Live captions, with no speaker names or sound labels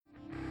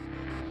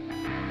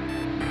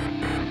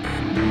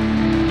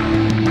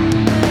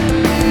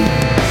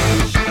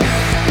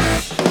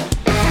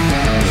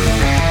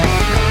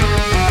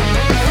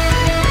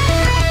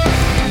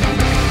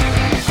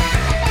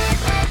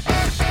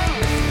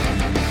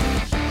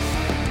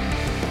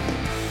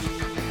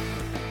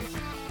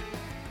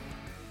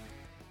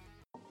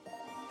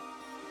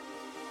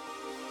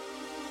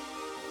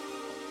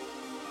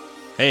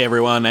Hey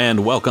everyone,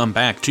 and welcome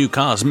back to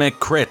Cosmic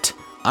Crit.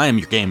 I am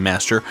your game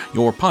master,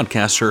 your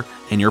podcaster,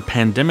 and your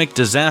pandemic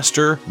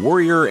disaster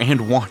warrior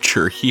and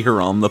watcher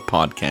here on the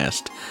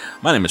podcast.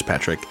 My name is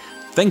Patrick.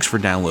 Thanks for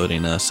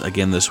downloading us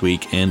again this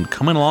week and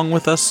coming along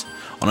with us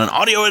on an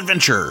audio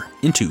adventure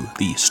into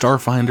the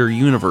Starfinder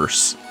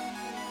universe.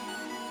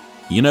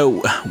 You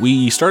know,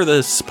 we started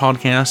this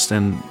podcast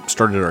and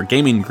started our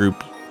gaming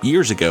group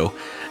years ago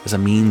as a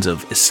means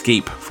of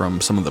escape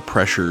from some of the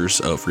pressures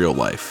of real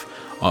life.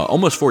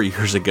 Almost 4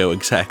 years ago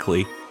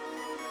exactly.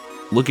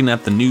 Looking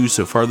at the news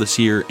so far this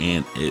year,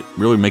 and it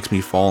really makes me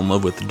fall in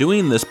love with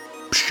doing this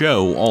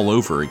show all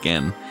over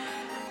again.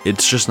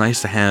 It's just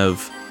nice to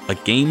have a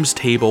games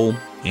table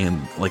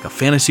and like a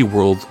fantasy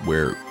world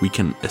where we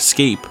can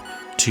escape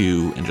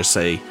to and just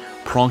say,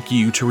 pronk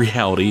you to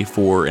reality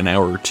for an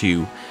hour or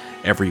two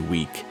every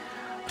week.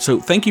 So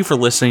thank you for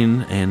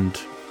listening and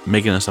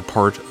making us a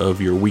part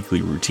of your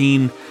weekly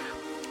routine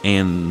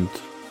and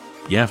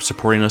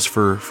supporting us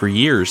for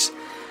years.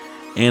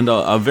 And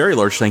a very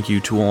large thank you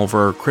to all of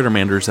our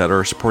Crittermanders that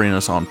are supporting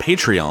us on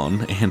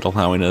Patreon and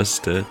allowing us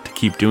to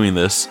keep doing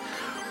this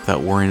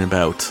without worrying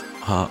about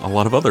a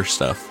lot of other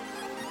stuff.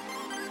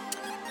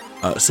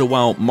 So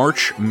while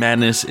March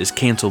Madness is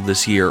canceled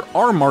this year,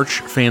 our March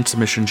Fan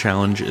Submission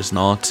Challenge is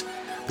not.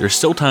 There's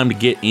still time to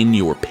get in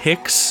your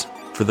picks.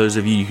 For those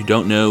of you who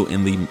don't know,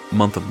 in the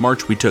month of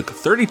March, we took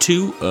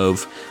 32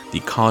 of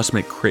the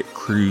Cosmic Crit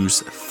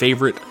crew's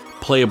favorite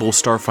playable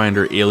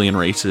Starfinder alien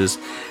races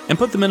and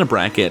put them in a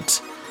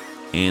bracket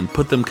and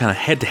put them kind of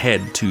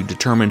head-to-head to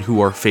determine who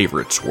our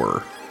favorites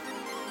were.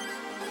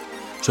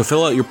 So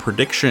fill out your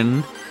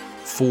prediction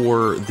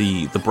for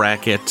the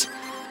bracket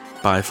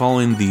by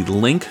following the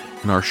link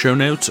in our show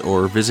notes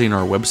or visiting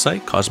our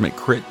website,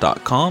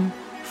 cosmiccrit.com.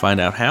 Find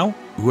out how.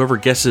 Whoever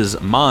guesses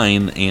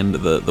mine and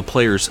the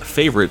players'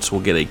 favorites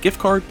will get a gift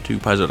card to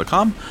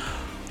Paizo.com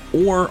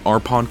or our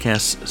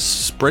podcast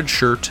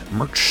Spreadshirt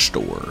merch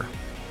store.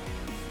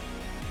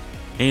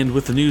 And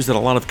with the news that a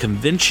lot of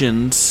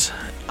conventions,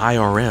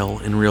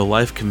 IRL, in real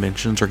life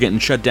conventions, are getting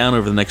shut down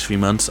over the next few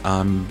months,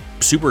 I'm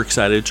super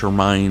excited to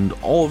remind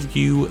all of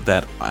you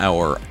that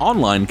our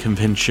online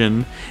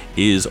convention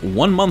is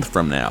 1 month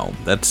from now.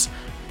 That's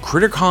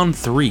CritterCon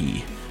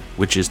 3,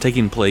 which is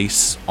taking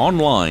place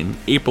online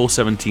April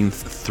 17th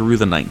through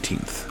the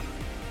 19th.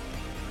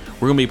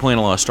 We're going to be playing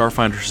a lot of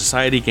Starfinder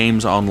Society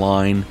games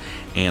online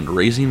and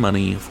raising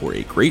money for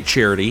a great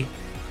charity,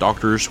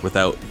 Doctors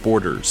Without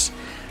Borders.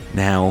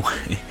 Now,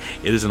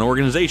 it is an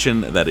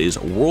organization that is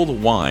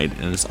worldwide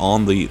and is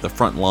on the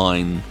front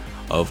line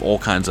of all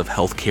kinds of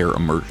healthcare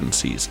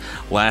emergencies.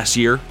 Last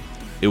year,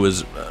 it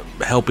was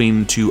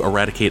helping to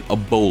eradicate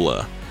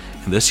Ebola.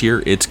 And this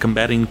year, it's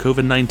combating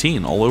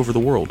COVID-19 all over the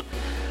world.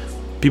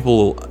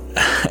 People,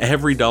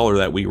 every dollar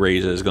that we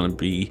raise is going to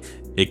be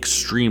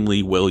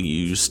extremely well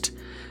used.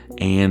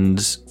 And,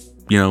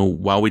 you know,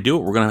 while we do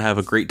it, we're going to have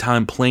a great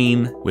time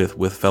playing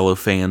with fellow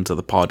fans of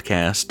the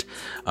podcast.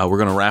 We're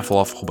going to raffle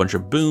off a whole bunch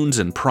of boons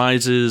and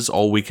prizes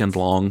all weekend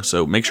long,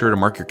 so make sure to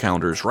mark your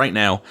calendars right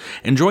now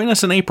and join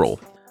us in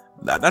April.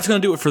 That's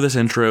going to do it for this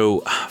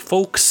intro.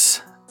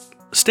 Folks,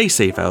 stay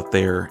safe out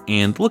there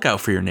and look out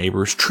for your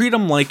neighbors. Treat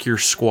them like your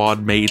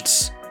squad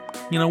mates.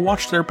 You know,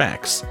 watch their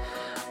backs.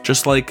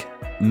 Just like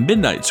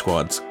Midnight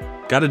Squad's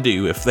got to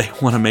do if they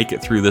want to make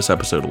it through this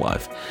episode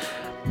alive.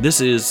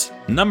 This is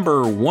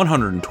number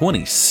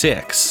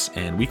 126,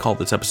 and we call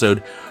this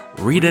episode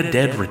Reda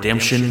Dead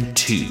Redemption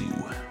 2.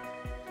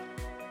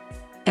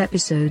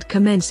 Episode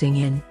commencing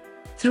in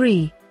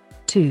 3,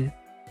 2,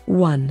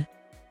 1.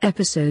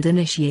 Episode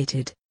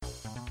initiated.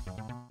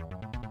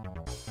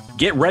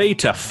 Get ready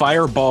to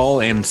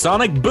fireball and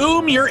sonic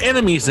boom your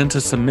enemies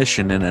into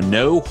submission in a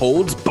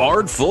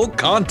no-holds-barred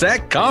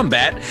full-contact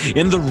combat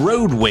in the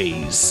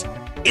roadways.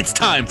 It's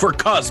time for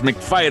Cosmic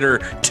Fighter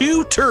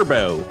 2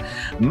 Turbo.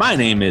 My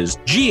name is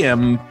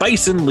GM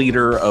Bison,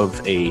 leader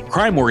of a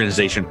crime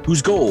organization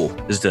whose goal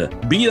is to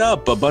beat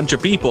up a bunch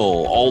of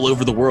people all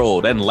over the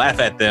world and laugh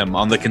at them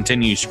on the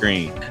continue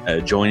screen.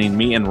 Joining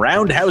me in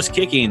roundhouse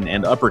kicking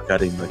and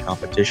uppercutting the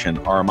competition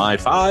are my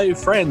 5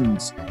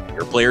 friends.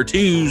 Your player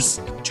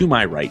 2's to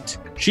my right.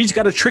 She's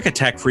got a trick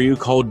attack for you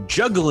called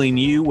juggling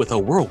you with a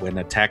whirlwind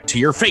attack to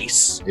your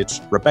face.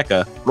 It's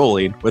Rebecca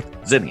rolling with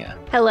Zinnia.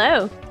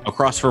 Hello.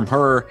 Across from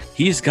her,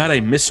 he's got a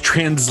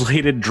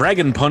mistranslated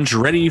dragon punch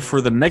ready for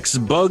the next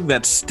bug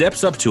that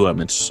steps up to him.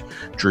 It's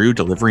Drew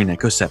delivering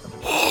Echo 7.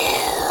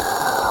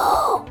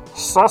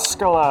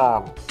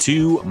 Suskala.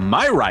 To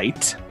my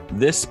right,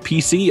 this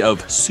PC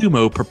of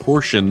sumo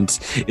proportions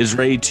is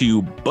ready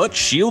to butt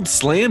shield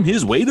slam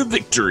his way to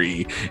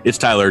victory. It's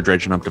Tyler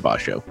dredging up to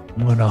Basho.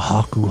 I'm gonna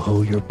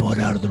Haku-ho your butt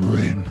out of the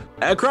ring.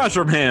 Across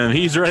from him,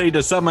 he's ready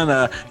to summon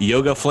a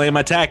yoga flame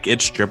attack.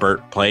 It's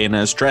Strippert playing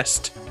as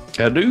Trest.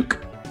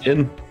 Hadouken.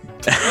 In.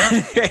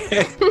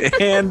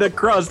 And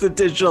across the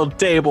digital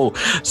table,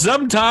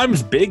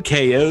 sometimes big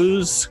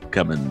KOs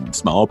come in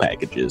small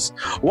packages.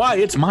 Why,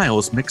 it's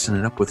Miles mixing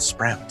it up with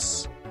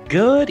Sprouts.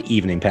 Good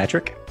evening,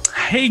 Patrick.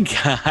 Hey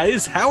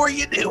guys, how are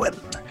you doing?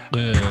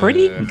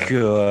 Pretty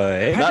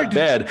good. Not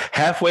bad.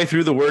 Halfway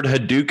through the word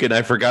Hadouken,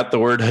 I forgot the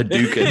word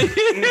Hadouken.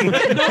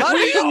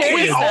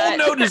 We all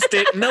noticed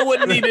it. No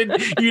one needed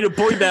you to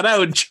point that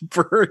out,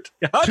 Bert.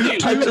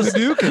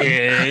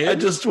 I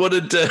just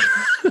wanted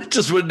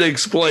to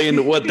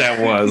explain what that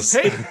was.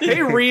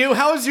 Hey, Ryu,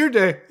 how was your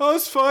day? Oh,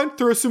 it's fine.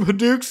 Throw some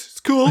Hadouks. It's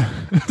cool.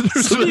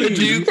 Some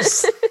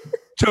Hadouks.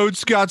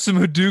 Toad's got some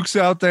Hadouks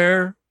out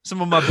there.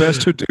 Some of my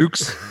best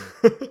Hadouks.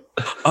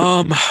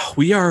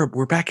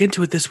 We're back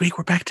into it this week.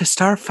 We're back to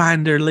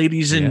Starfinder,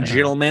 ladies and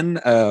gentlemen.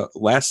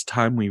 Last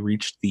time we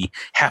reached the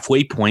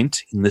halfway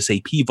point in this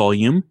AP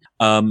volume.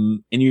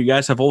 And you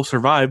guys have all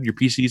survived. Your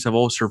PCs have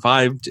all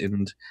survived,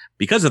 and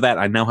because of that,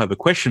 I now have a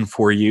question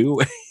for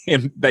you,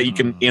 and that you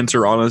can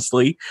answer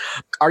honestly.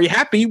 Are you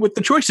happy with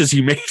the choices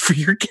you made for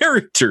your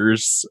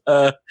characters?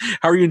 How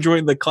are you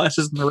enjoying the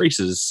classes and the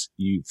races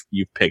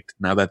you've picked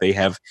now that they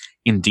have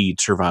indeed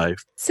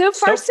survived? So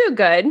far, so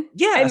good.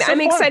 Yeah,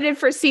 I'm excited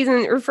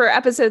for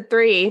episode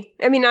 3.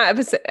 I mean, not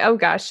episode. Oh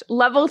gosh,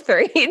 level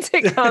 3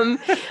 to come,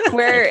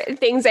 where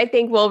things I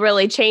think will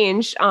really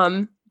change.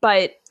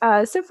 But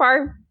so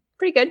far,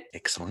 pretty good.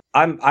 Excellent.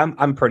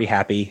 I'm pretty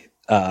happy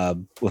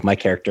with my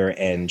character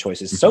and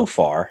choices so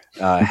far.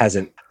 I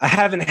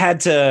haven't had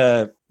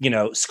to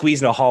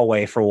squeeze in a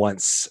hallway for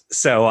once,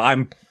 so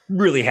I'm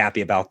really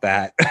happy about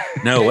that.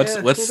 No, what's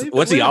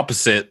the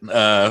opposite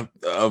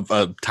of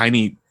a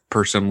tiny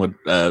person would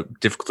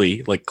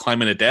difficultly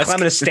climbing a desk,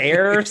 climbing a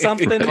stair or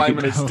something.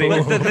 Climbing a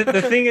stair.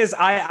 The thing is,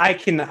 I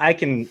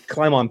can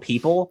climb on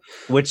people,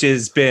 which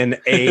has been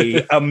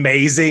a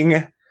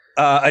amazing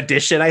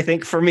addition, I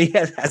think, for me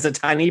as a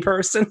tiny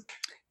person.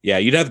 Yeah,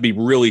 you'd have to be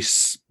really,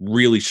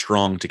 really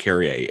strong to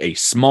carry a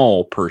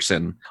small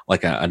person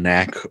like a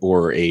knack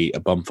or a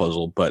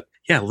bumfuzzle. But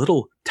yeah,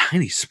 little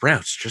tiny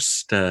sprouts,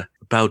 just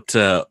about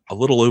a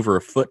little over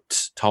a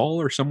foot tall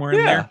or somewhere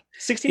in there.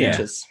 16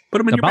 inches. Put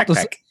them in your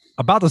backpack.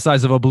 About the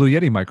size of a Blue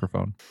Yeti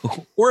microphone.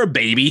 Or a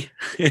baby,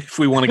 if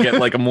we want to get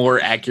a more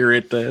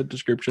accurate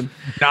description.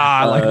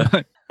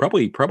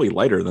 Probably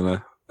lighter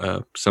than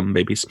some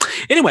babies.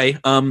 Anyway,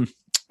 if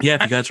you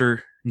guys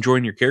are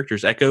enjoying your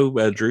characters,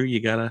 Echo, Drew, you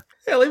gotta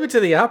leave it to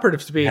the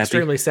operatives to be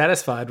extremely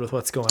satisfied with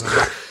what's going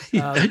on.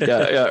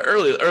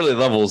 Early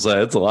levels,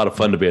 it's a lot of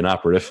fun to be an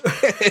operative.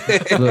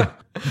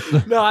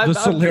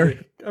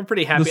 I'm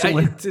pretty happy.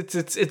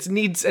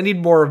 I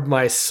need more of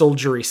my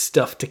soldiery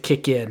stuff to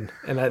kick in,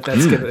 and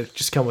that's gonna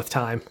just come with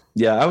time.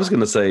 Yeah, I was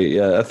gonna say,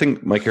 I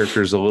think my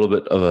character is a little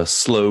bit of a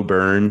slow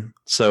burn.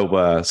 So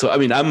I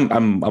mean,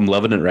 I'm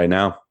loving it right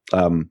now.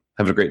 Having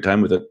a great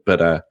time with it,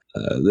 but I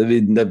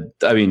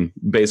mean,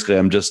 basically,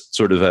 I'm just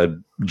sort of a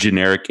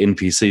generic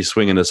NPC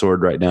swinging a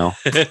sword right now.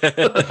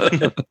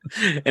 And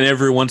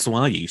every once in a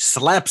while, you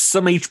slap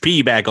some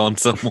HP back on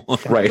someone.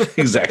 Right,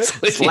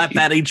 exactly. Slap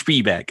that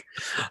HP back.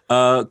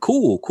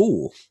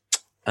 Cool.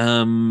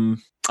 All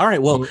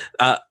right, well,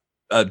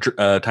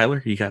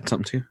 Tyler, you got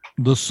something too?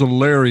 The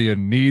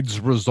Solarian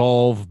needs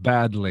resolve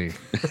badly.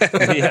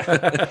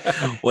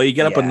 Well, you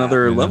get up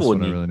another level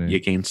and you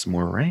gain some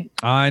more, right?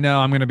 I know.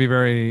 I'm going to be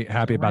very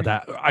happy about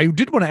that. I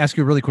did want to ask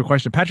you a really quick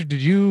question. Patrick,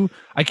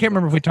 I can't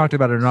remember if we talked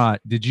about it or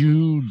not. Did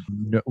you,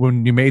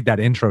 when you made that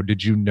intro,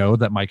 did you know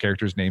that my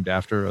character is named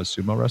after a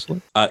sumo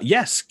wrestler?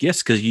 Yes,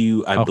 because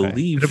I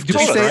believe did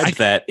we say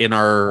that in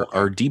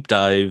our deep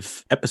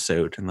dive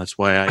episode, and that's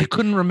why I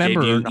couldn't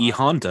remember. Gave you E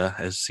Honda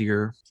as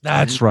your...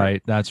 That's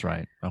right.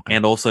 Okay.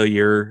 And also,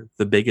 you're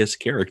the biggest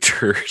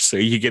character, so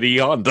you get a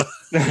Honda.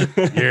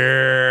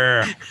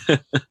 Yeah.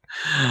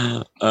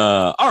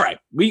 All right,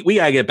 we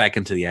gotta get back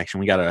into the action.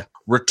 We gotta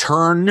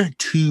return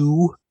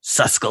to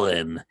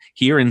Suskelin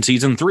here in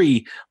season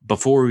 3.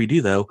 Before we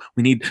do, though,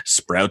 we need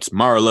Sprouts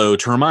Marlowe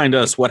to remind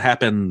us what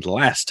happened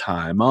last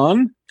time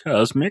on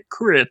Cosmic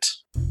Crit.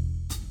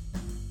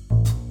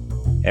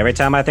 Every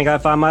time I think I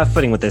find my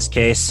footing with this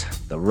case,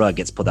 the rug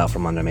gets pulled out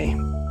from under me.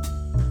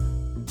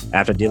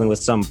 After dealing with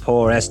some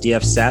poor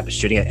SDF sap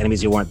shooting at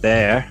enemies who weren't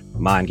there,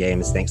 mind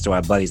games thanks to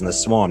our buddies in the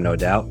swarm, no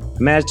doubt, I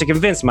managed to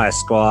convince my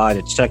squad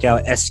to check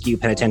out SQ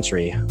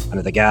Penitentiary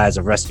under the guise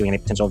of rescuing any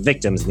potential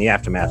victims in the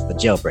aftermath of the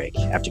jailbreak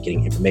after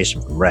getting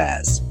information from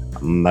Raz.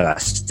 I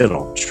still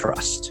don't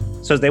trust,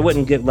 so they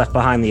wouldn't get left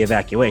behind the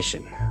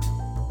evacuation.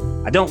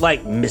 I don't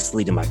like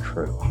misleading my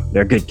crew.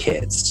 They're good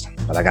kids,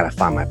 but I gotta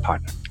find my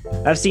partner.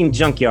 I've seen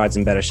junkyards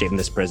in better shape than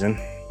this prison.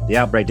 The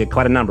outbreak did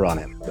quite a number on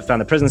him. We found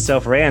the prison cell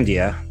for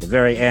Andia, the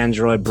very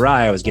android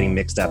Briar was getting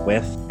mixed up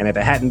with, and if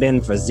it hadn't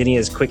been for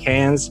Zinnia's quick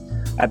hands,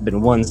 I'd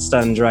been one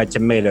sun-dried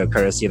tomato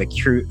courtesy of a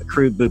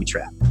crude booby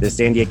trap. This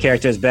Andia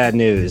character is bad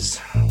news.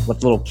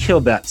 Left a little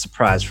killbat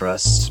surprise for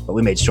us, but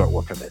we made short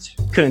work of it.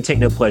 Couldn't take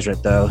no pleasure in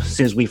it, though. As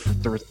soon as we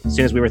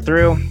were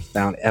through,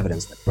 found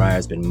evidence that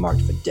Briar's been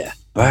marked for death.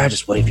 Briar,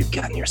 just what have you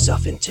gotten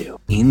yourself into?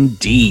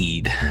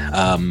 Indeed.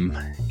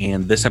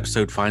 And this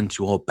episode finds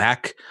you all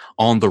back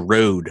on the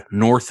road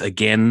north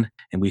again,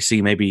 and we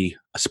see maybe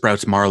a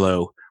Sprouts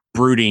Marlowe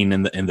brooding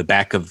in the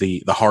back of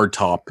the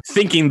hardtop,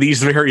 thinking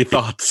these very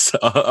thoughts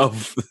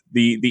of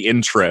the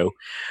intro.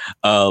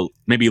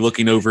 Maybe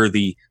looking over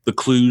the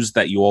clues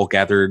that you all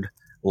gathered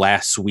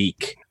last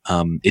week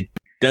It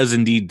does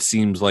indeed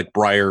seems like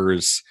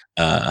Briar's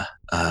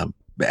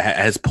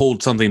has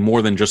pulled something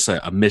more than just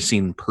a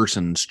missing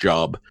persons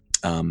job,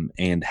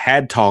 and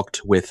had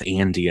talked with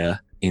Andia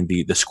in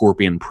the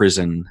Scorpion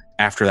prison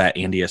after that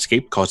Andia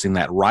escaped, causing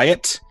that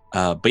riot.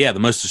 But yeah, the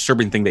most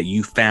disturbing thing that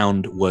you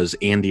found was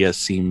Andia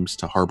seems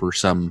to harbor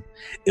some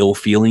ill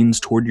feelings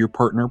toward your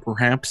partner,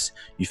 perhaps.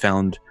 You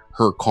found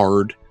her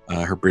card,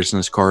 her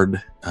business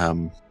card,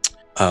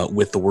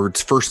 with the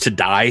words "first to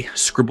die"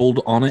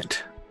 scribbled on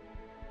it.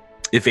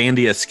 If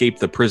Andia escaped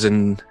the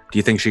prison, do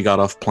you think she got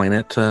off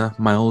planet,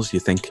 Miles? Do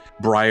you think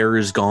Briar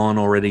is gone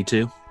already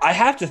too? I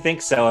have to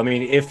think so. I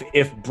mean,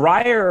 if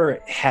Briar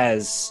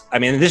has, I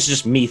mean, this is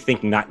just me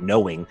thinking, not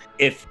knowing.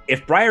 If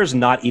Briar's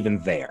not even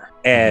there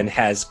and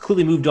has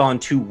clearly moved on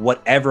to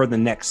whatever the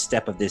next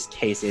step of this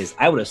case is,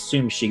 I would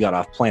assume she got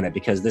off planet,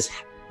 because this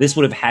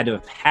would have had to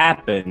have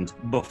happened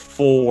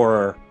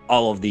before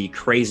all of the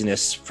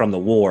craziness from the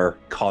war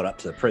caught up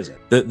to the prison.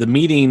 The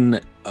meeting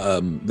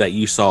that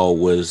you saw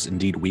was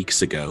indeed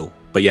weeks ago.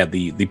 But yeah,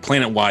 the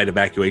planet-wide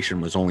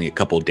evacuation was only a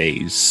couple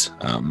days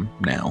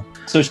now.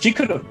 So she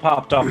could have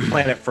popped off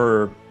planet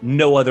for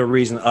no other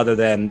reason other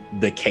than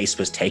the case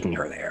was taking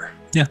her there.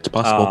 Yeah, it's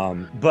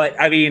possible. But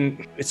I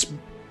mean,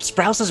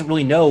 Sprouse doesn't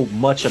really know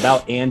much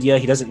about Andia.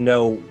 He doesn't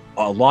know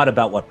a lot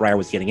about what Briar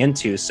was getting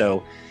into.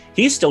 So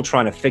he's still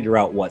trying to figure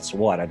out what's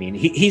what. I mean,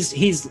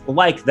 he's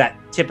like that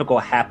typical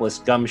hapless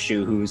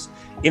gumshoe who's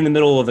in the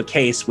middle of a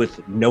case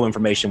with no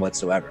information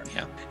whatsoever.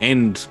 Yeah,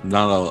 and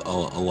not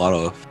a lot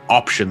of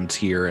options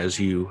here as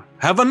you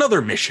have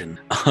another mission.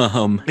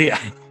 Yeah,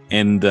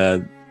 and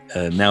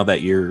now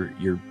that you're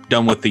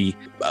done with the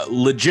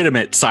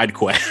legitimate side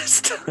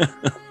quest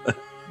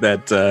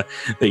that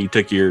you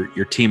took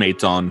your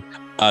teammates on,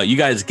 you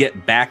guys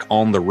get back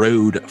on the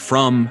road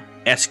from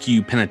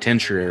SQ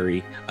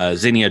Penitentiary.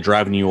 Zinnia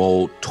driving you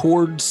all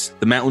towards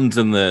the mountains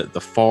in the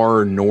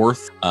far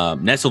north.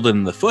 Nestled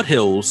in the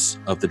foothills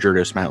of the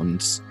Gyarados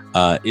Mountains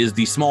is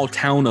the small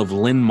town of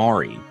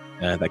Linmari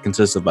that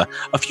consists of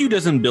a few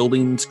dozen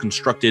buildings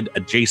constructed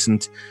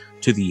adjacent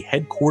to the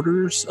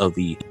headquarters of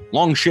the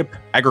Longship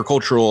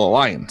Agricultural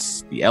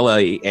Alliance, the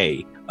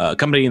LAA, a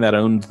company that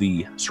owns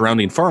the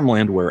surrounding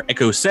farmland where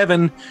Echo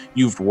 7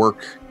 you've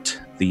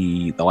worked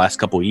the last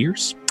couple of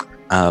years.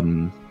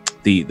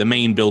 The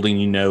main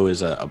building,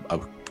 is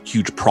a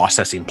huge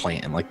processing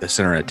plant in like the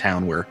center of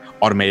town where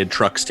automated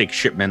trucks take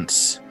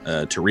shipments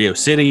to Rio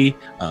City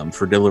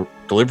for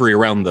delivery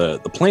around the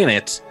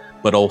planet,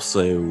 but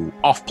also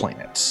off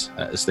planets,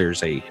 as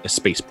there's a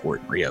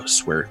spaceport in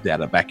Rios where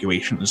that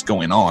evacuation is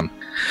going on.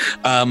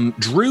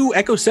 Drew,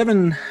 Echo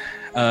 7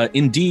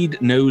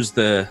 indeed knows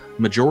the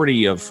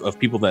majority of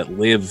people that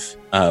live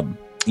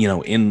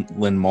in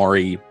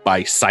Linmari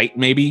by sight,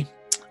 maybe.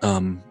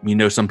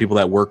 Some people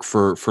that work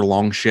for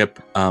Longship.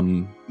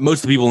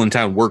 Most of the people in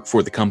town work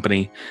for the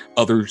company.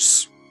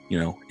 Others,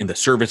 in the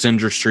service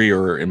industry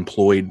or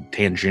employed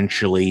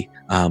tangentially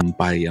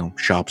by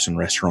shops and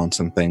restaurants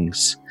and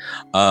things.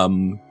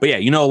 But yeah,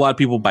 a lot of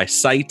people by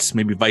sight,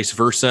 maybe vice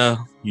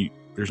versa.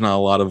 There's not a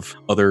lot of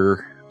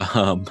other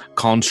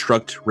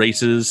construct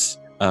races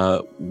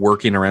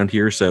working around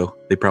here, so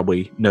they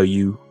probably know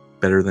you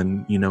better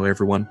than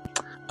everyone.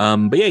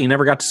 But yeah, you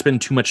never got to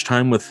spend too much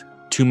time with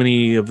too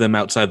many of them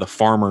outside the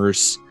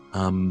farmers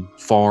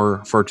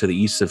far to the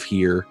east of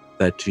here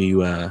that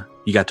you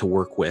got to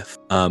work with.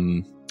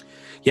 And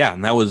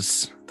that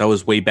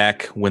was way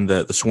back when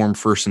the swarm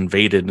first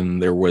invaded,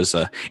 and there was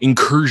a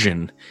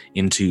incursion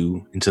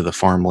into the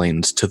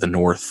farmlands to the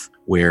north,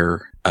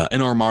 where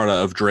an armada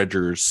of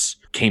dredgers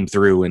came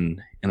through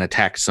and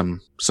attacked some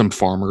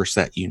farmers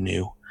that you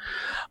knew.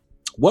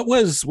 What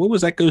was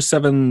Echo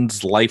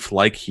 7's life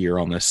like here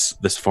on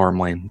this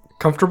farmland?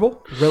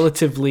 Comfortable,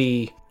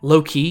 relatively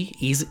low key,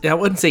 easy. I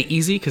wouldn't say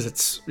easy because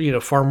it's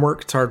farm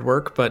work, it's hard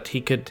work, but he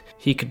could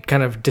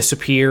kind of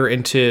disappear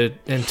into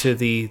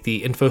the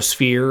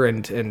infosphere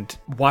and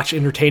watch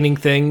entertaining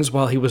things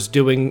while he was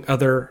doing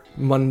other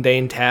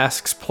mundane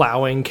tasks,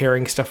 plowing,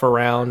 carrying stuff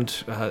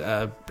around,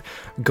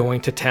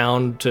 going to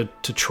town to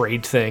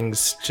trade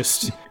things.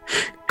 Just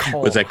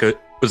calm.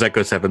 Was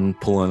Echo 7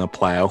 pulling a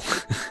plow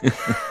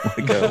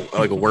like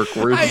a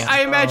workhorse?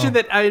 I imagine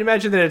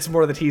that it's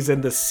more that he's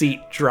in the seat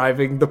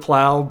driving the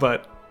plow,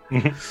 but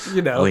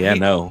Oh yeah,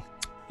 no.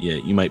 Yeah,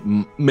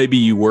 maybe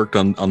you worked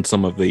on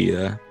some of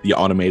the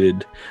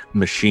automated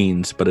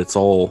machines, but it's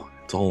all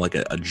like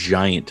a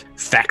giant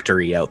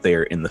factory out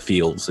there in the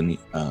fields. And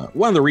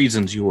one of the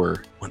reasons you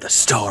were one of the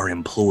star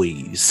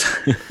employees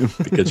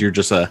because you're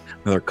just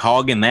another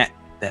cog in that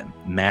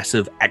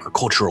massive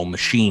agricultural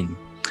machine.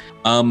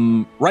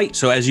 Right.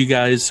 So as you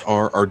guys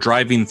are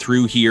driving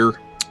through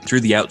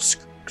the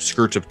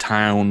outskirts of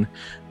town,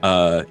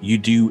 you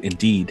do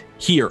indeed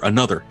hear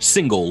another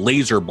single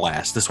laser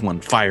blast, this one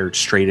fired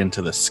straight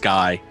into the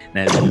sky.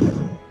 And as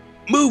you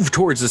move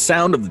towards the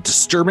sound of the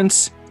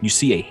disturbance, you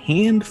see a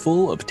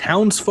handful of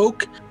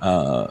townsfolk.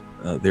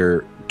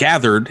 They're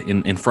gathered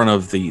in front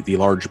of the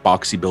large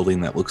boxy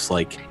building that looks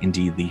like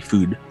indeed the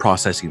food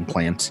processing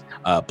plant,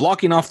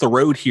 blocking off the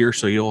road here,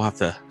 so you'll have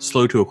to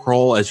slow to a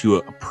crawl as you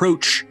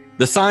approach.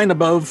 The sign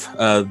above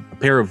a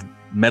pair of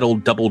metal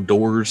double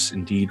doors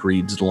indeed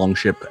reads the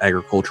Longship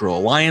Agricultural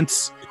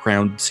Alliance. The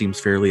crowd seems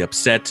fairly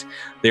upset.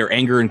 Their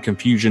anger and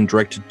confusion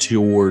directed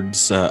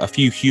towards a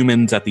few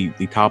humans at the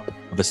top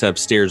of a set of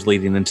stairs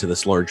leading into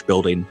this large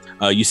building.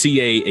 You see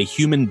a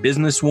human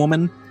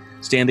businesswoman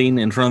standing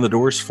in front of the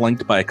doors,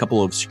 flanked by a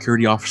couple of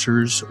security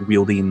officers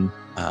wielding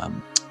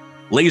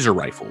laser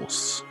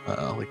rifles,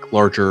 like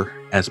larger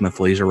azimuth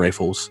laser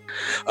rifles.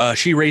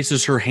 She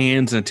raises her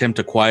hands in an attempt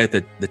to quiet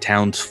the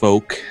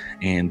townsfolk,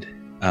 and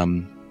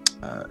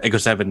Echo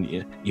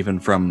 7, even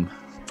from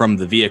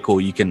the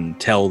vehicle, you can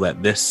tell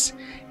that this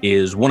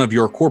is one of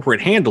your corporate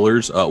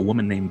handlers, a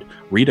woman named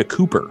Reda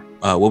Cooper.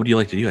 What would you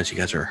like to do as you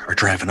guys are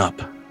driving up?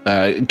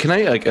 Can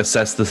I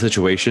assess the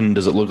situation?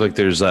 Does it look like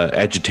there's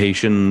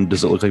agitation?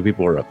 Does it look like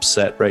people are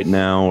upset right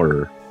now?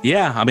 Or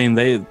yeah, I mean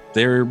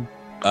they're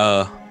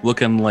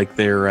looking like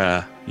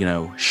they're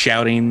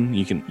shouting.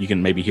 You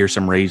can maybe hear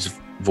some raised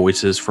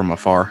voices from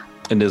afar.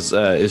 And is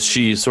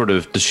she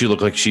does she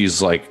look like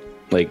she's like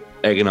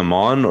egging them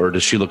on, or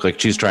does she look like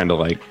she's trying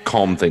to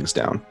calm things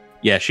down?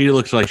 Yeah, she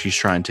looks like she's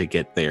trying to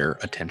get their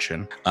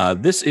attention.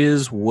 This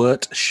is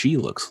what she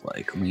looks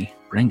like. Let me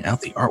bring out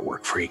the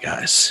artwork for you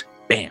guys.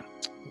 Bam.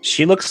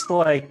 She looks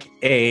like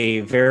a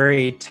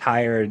very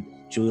tired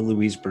Julie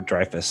Louise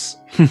Dreyfus.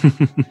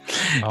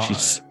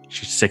 She's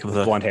sick of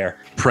the blonde hair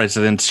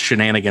president's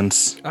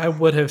shenanigans. I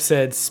would have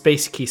said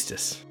Space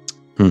Keistis.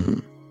 Mm-hmm.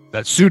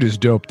 That suit is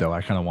dope, though.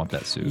 I kind of want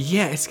that suit.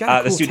 Yeah, it's got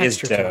a cool the suit is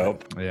texture to it.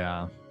 dope.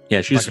 Yeah.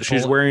 Yeah,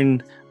 she's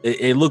wearing.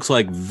 It looks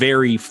like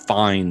very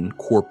fine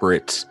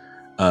corporate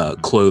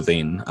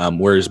clothing,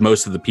 whereas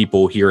most of the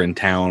people here in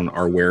town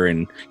are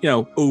wearing,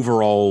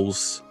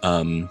 overalls,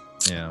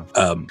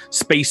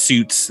 space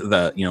suits,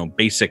 the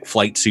basic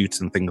flight suits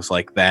and things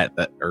like that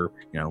are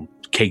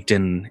caked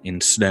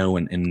in snow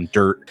and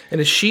dirt.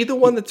 And is she the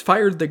one that's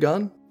fired the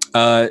gun?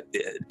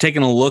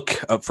 Taking a look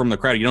up from the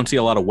crowd, you don't see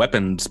a lot of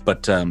weapons,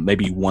 but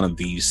maybe one of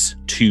these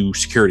two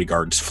security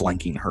guards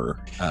flanking her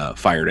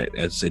fired it,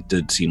 as it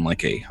did seem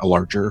like a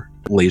larger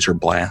laser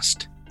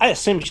blast. I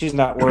assume she's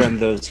not wearing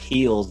those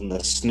heels in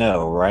the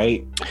snow,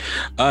 right?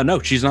 No,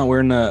 she's not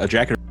wearing a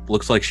jacket.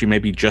 Looks like she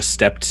maybe just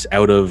stepped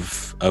out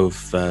of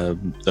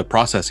the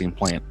processing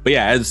plant. But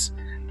yeah,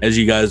 as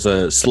you guys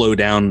slow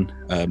down,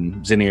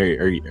 Zinni,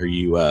 are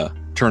you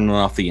turning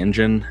off the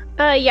engine?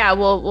 Yeah,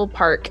 we'll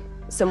park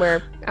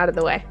somewhere out of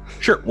the way.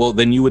 Sure. Well,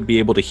 then you would be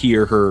able to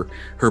hear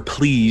her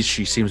pleas.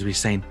 She seems to be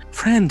saying,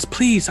 "Friends,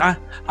 please, I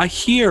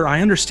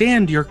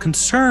understand your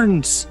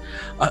concerns,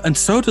 and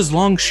so does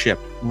Longship.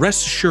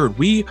 Rest assured,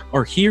 we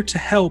are here to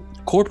help.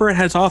 Corporate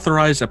has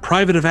authorized a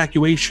private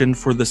evacuation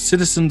for the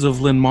citizens of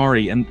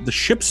Linmari, and the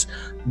ships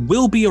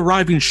will be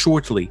arriving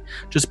shortly.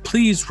 Just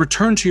please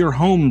return to your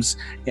homes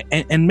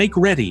and make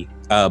ready."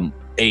 A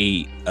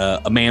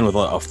man with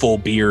a full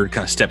beard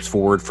kind of steps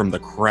forward from the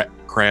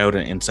crowd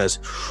and says,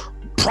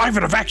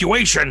 "Private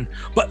evacuation,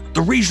 but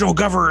the regional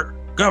governor,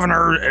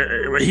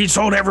 he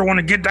told everyone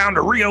to get down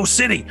to Rio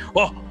City.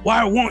 Well,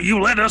 why won't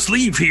you let us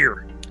leave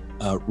here?"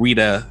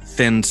 Reda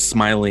thins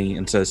smiling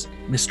and says,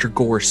 "Mr.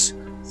 Gorse,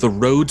 the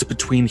roads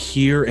between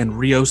here and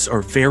Rios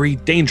are very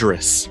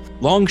dangerous.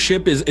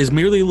 Longship is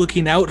merely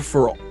looking out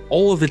for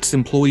all of its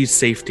employees'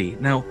 safety.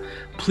 Now,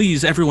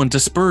 please, everyone,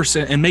 disperse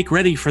and make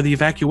ready for the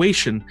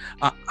evacuation.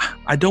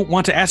 I don't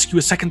want to ask you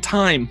a second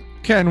time."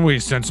 Can we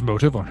sense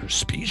motive on her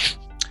speech?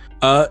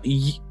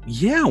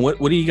 Yeah.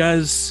 What are you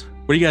guys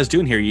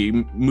doing here?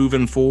 You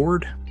moving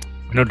forward?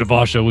 I know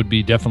Devasha would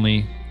be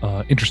definitely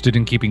interested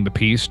in keeping the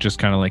peace, just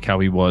kind of like how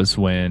he was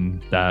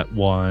when that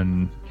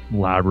one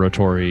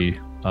laboratory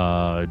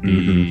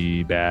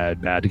the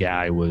bad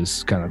guy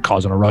was kind of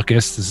causing a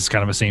ruckus. This is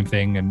kind of the same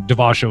thing, and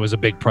Devasha was a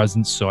big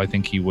presence, so I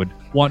think he would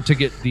want to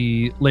get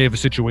the lay of the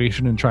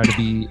situation and try to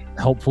be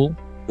helpful.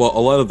 Well, a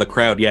lot of the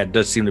crowd, it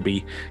does seem to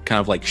be kind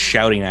of like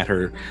shouting at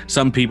her.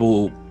 Some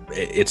people,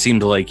 it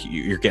seemed like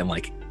you're getting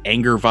like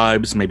anger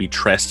vibes. Maybe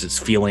Trest is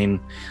feeling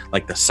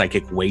like the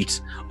psychic weight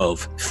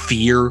of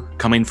fear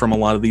coming from a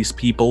lot of these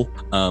people.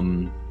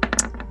 You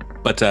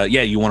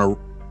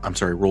want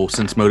to, roll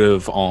sense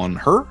motive on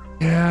her?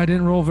 Yeah, I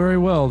didn't roll very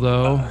well,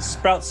 though.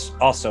 Sprouts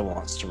also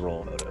wants to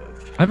roll motive.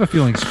 I have a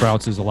feeling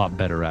Sprouts is a lot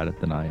better at it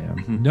than I am.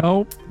 Mm-hmm.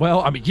 No?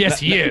 Well, I mean, yes,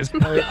 he is.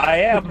 I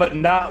am, but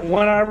not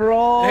when I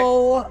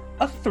roll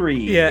a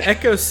 3. Yeah,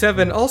 Echo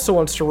 7 also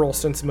wants to roll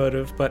sense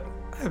motive, but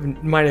I have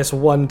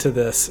 -1 to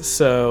this,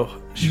 so...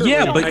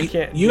 Yeah,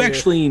 but you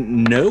actually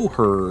know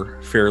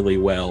her fairly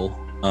well.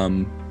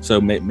 So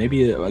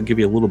maybe I'll give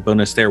you a little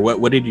bonus there.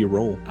 What did you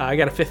roll? I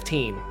got a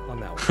 15 on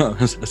that one.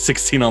 A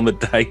 16 on the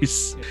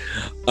dice.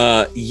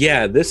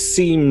 This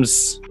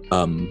seems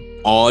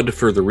odd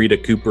for the Reda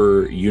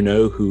Cooper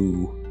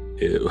who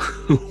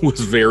was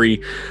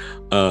very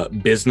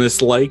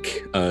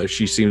business-like.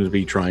 She seems to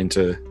be trying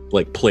to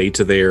play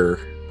to their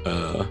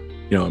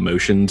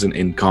emotions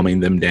and calming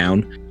them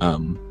down.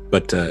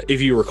 But if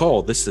you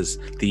recall, this is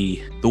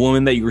the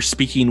woman that you were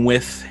speaking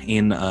with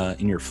in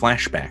your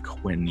flashback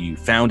when you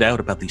found out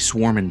about the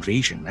swarm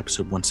invasion,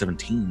 episode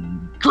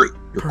 117. Drew,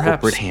 your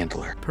corporate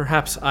handler.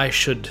 Perhaps I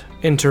should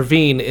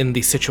intervene in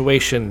the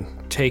situation,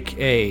 take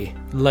a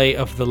lay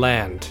of the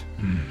land.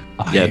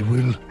 I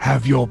will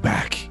have your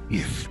back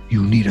if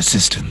you need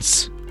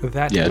assistance.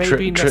 That may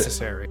be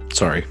necessary.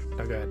 Sorry.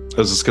 Oh, go ahead. I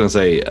was just going to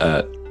say,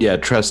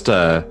 Trust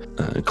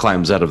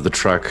climbs out of the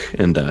truck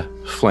and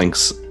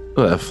flanks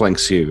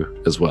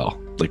you as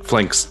well.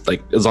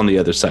 Is on the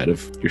other side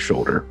of your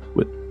shoulder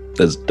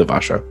as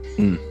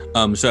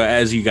Devasha. So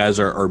as you guys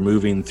are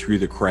moving through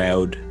the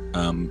crowd,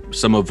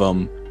 some of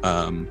them,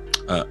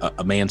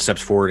 a man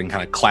steps forward and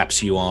kind of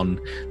claps you on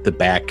the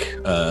back,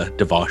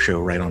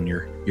 Devasha, right on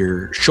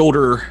your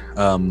shoulder.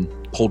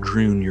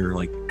 Poldrune, you're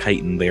like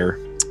kiting there.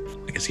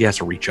 I guess he has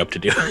to reach up to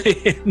do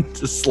it. And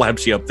just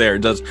slaps you up there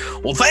and does,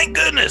 well, thank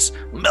goodness,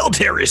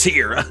 military's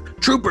here.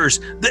 Troopers,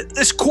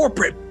 this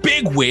corporate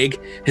bigwig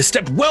has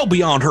stepped well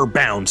beyond her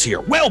bounds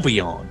here, well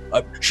beyond.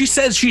 She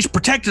says she's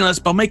protecting us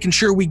by making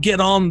sure we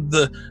get on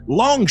the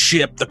long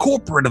ship, the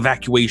corporate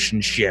evacuation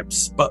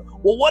ships. But,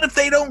 well, what if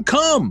they don't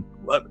come?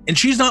 And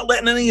she's not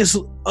letting any of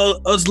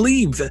us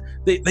leave.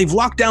 They've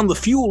locked down the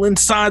fuel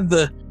inside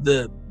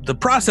the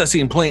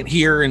processing plant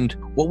here, and,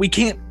 well, we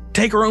can't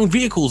take our own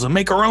vehicles and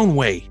make our own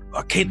way.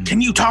 Can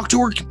you talk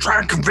to her? Try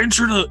and convince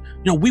her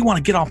to, we want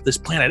to get off this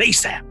planet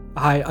ASAP.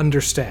 I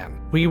understand.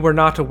 We were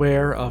not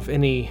aware of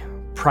any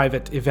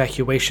private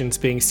evacuations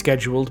being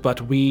scheduled, but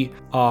we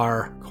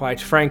are,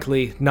 quite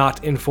frankly,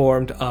 not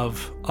informed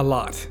of a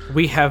lot.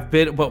 We have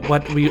been,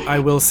 I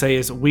will say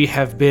is we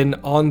have been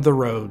on the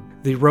road.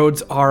 The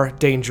roads are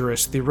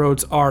dangerous. The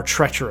roads are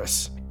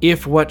treacherous.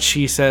 If what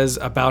she says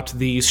about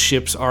these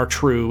ships are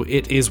true,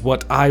 it is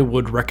what I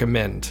would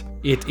recommend.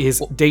 It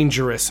is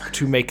dangerous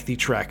to make the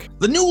trek.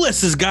 The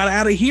Newless has got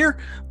out of here.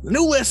 The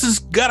Newless has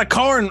got a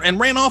car and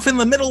ran off in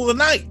the middle of the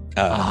night.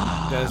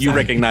 You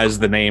recognize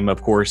the name,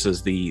 of course,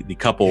 as the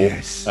couple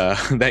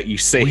that you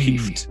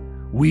saved.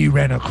 We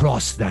ran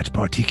across that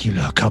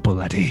particular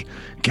couple at a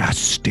gas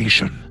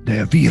station.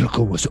 Their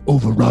vehicle was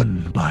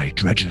overrun by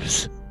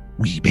dredgers.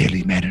 We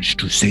barely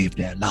managed to save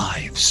their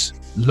lives.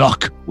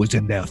 Luck was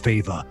in their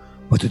favor,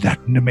 but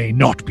that may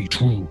not be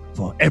true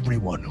for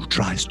everyone who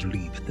tries to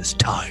leave at this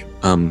time.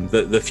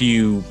 The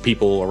few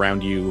people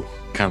around you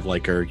kind of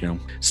like are,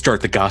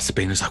 start the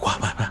gossiping. It's like,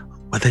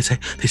 what they say?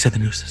 They said the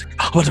news.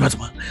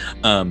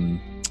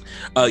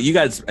 You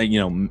guys,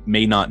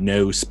 may not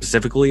know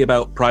specifically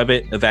about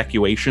private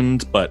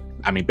evacuations, but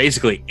I mean,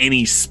 basically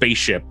any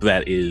spaceship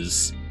that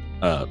is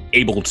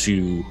able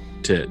to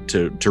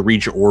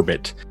reach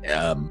orbit,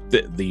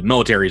 the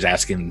military is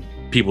asking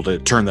people to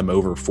turn them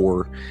over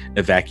for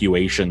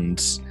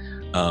evacuations,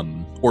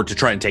 or to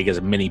try and take as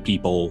many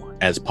people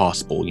as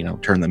possible,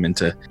 turn them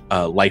into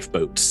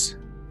lifeboats,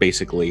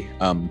 basically.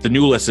 The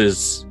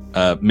Newlesses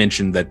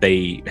mentioned that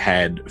they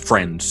had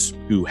friends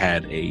who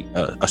had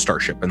a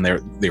starship, and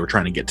they were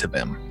trying to get to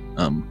them,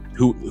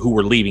 who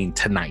were leaving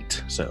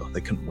tonight, so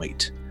they couldn't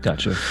wait.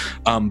 Gotcha.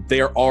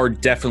 There are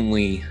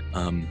definitely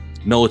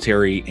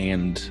military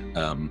and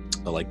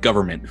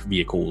government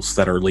vehicles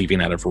that are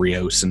leaving out of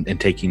Rios and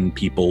taking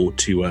people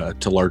to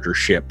larger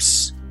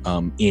ships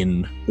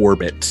in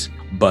orbit.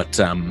 But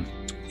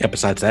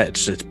besides that,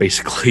 it's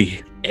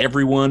basically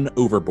everyone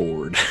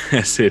overboard,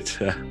 as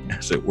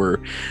it were.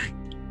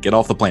 Get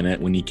off the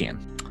planet when you can.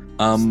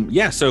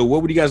 So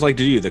what would you guys like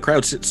to do? The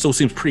crowd still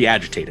seems pretty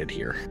agitated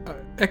here.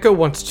 Echo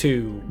wants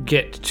to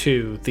get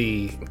to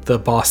the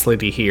boss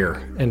lady here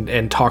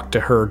and talk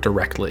to her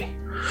directly.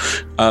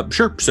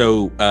 Sure.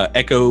 So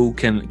Echo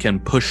can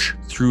push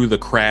through the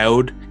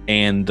crowd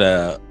and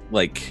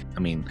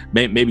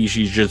maybe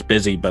she's just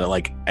busy,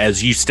 but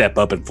as you step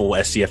up in full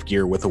SCF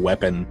gear with a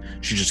weapon,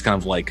 she just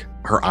kind of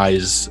her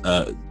eyes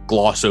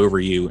gloss over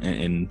you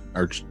and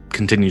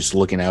continues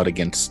looking out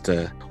against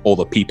all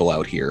the people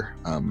out here.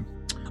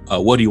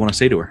 What do you want to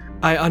say to her?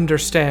 I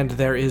understand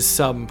there is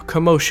some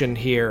commotion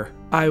here.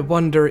 I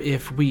wonder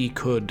if we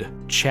could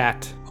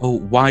chat. Oh,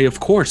 why, of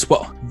course.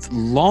 Well, the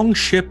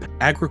Longship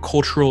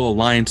Agricultural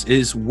Alliance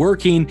is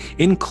working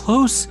in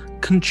close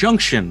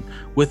conjunction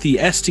with the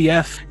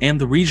SDF and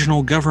the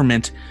regional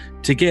government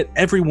to get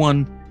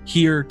everyone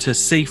here to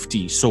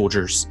safety,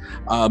 soldiers.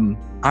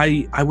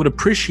 I would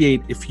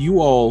appreciate if you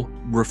all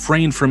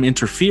refrain from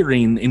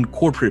interfering in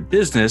corporate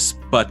business,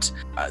 but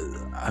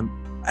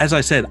as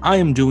I said, I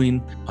am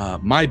doing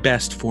my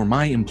best for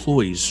my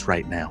employees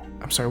right now.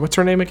 I'm sorry, what's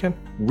her name again?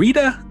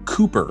 Reda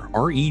Cooper,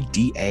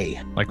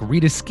 Reda. Like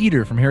Rita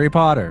Skeeter from Harry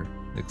Potter.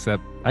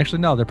 Except, actually,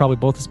 no, they're probably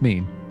both as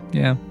mean.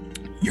 Yeah.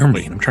 You're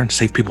mean. I'm trying to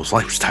save people's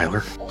lives,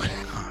 Tyler. Oh my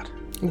God.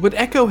 Would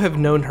Echo have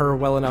known her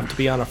well enough to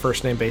be on a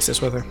first name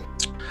basis with her?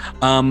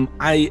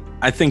 I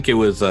think it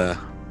was a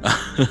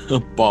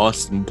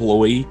boss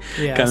employee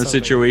kind of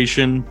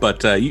situation,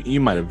 but you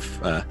might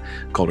have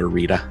called her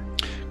Rita.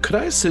 Could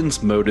I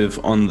sense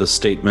motive on the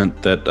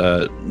statement that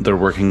they're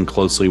working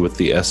closely with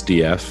the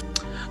SDF?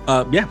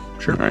 Yeah,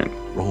 sure. All right.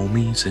 Roll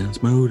me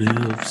sense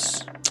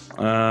motives.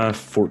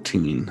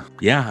 14.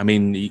 Yeah, I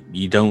mean,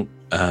 you don't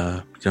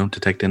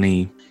detect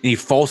any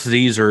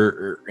falsities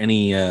or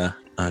any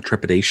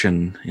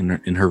trepidation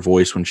in her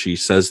voice when she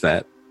says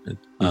that.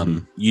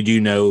 You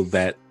do know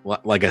that,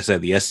 like I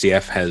said, the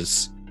SDF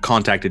has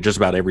contacted just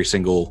about every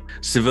single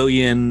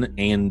civilian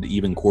and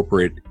even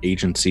corporate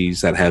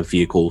agencies that have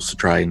vehicles to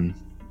try and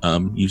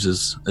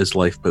use as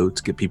lifeboats,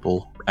 get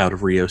people out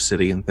of Rio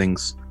City and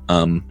things.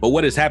 But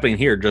what is happening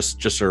here, just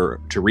to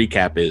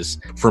recap, is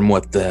from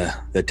what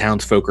the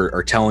townsfolk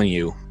are telling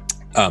you,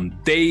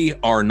 they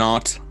are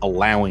not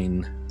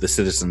allowing the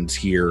citizens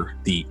here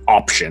the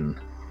option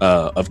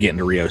of getting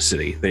to Rio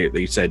City.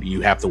 They said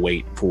you have to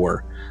wait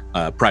for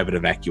private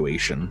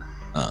evacuation.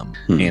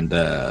 And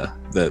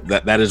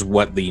that is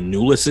what the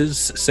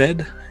Newlises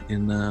said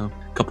in a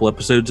couple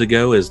episodes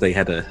ago, is they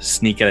had to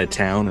sneak out of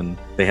town and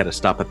they had to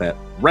stop at that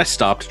rest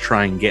stop to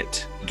try and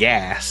get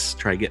gas,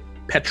 try to get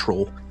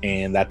petrol,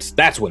 and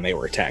that's when they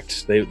were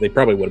attacked. They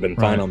probably would have been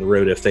fine on the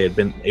road if they had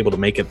been able to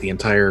make it the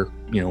entire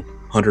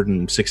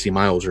 160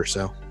 miles or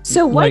so.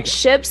 So what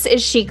ships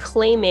is she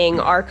claiming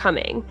are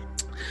coming?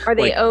 Are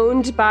they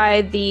owned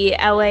by the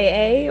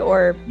LAA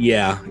or?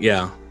 Yeah.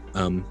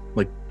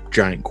 Like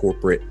giant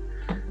corporate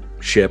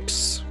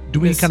ships. Do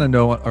we kind of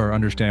know or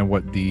understand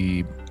what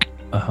the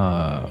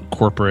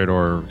corporate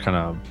or kind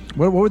of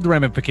what would the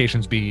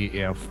ramifications be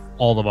if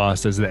all of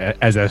us as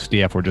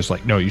SDF were just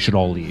like, no, you should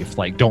all leave,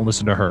 like don't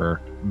listen to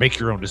her, make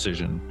your own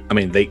decision? I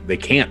mean, they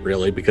can't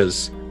really,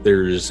 because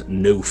there's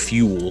no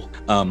fuel.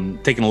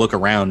 Taking a look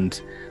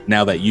around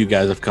now that you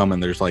guys have come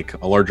and there's like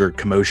a larger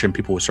commotion,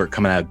 people will start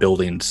coming out of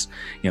buildings.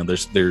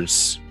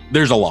 There's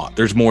a lot.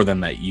 There's more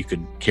than that you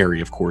could carry,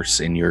 of course,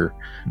 in your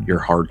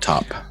hard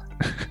top.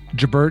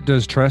 Jabert,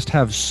 does Trest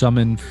have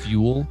summon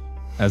fuel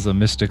as a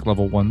mystic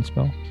level 1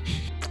 spell?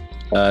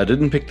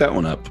 Didn't pick that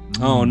one up.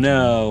 Oh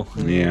no.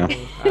 Yeah.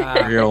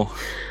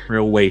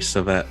 Real waste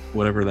of that,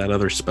 whatever that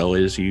other spell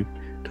is you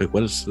took.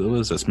 What is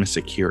this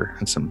mystic cure?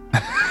 That's some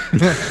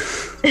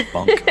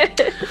bunk.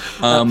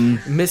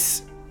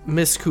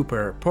 Miss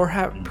Cooper,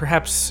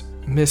 perhaps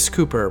Miss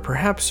Cooper,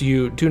 perhaps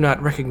you do not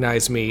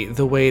recognize me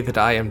the way that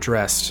I am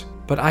dressed,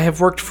 but I have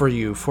worked for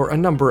you for a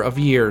number of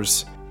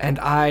years, and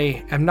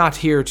I am not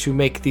here to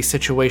make the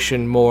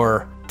situation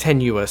more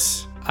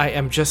tenuous. I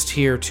am just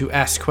here to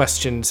ask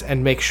questions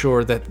and make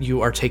sure that you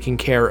are taking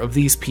care of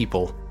these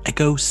people.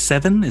 Echo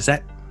 7, is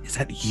that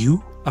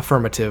you?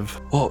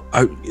 Affirmative. Well,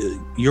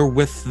 you're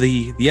with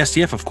the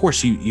SDF, of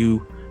course.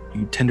 You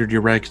tendered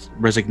your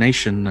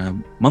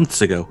resignation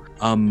months ago.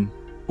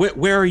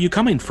 Where are you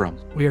coming from?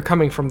 We are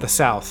coming from the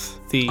south.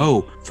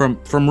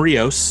 From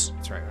Rios.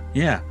 That's right.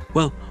 Yeah.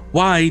 Well,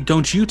 why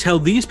don't you tell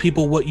these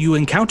people what you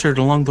encountered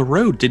along the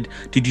road?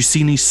 Did you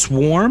see any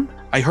swarm?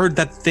 I heard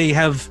that they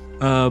have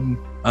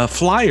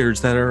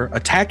flyers that are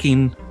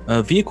attacking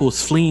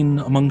vehicles fleeing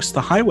amongst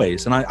the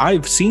highways, and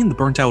I've seen the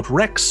burnt out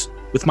wrecks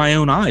with my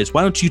own eyes.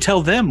 Why don't you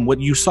tell them what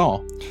you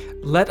saw?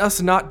 Let us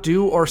not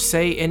do or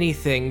say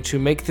anything to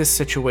make this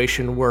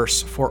situation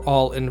worse for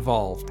all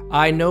involved.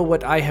 I know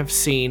what I have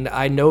seen,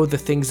 I know the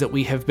things that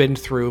we have been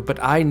through, but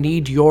I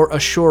need your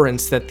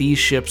assurance that these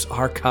ships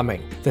are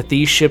coming, that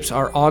these ships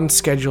are on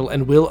schedule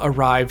and will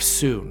arrive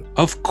soon.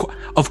 Of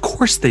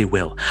course they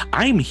will.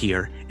 I'm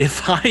here.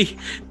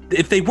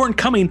 If they weren't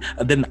coming,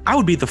 then I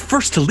would be the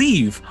first to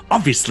leave,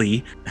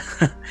 obviously.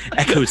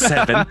 Echo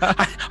 7.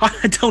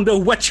 I don't know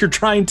what you're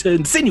trying to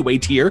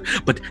insinuate here,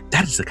 but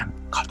that is the kind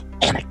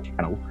of panic.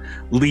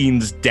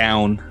 Leans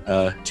down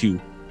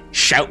to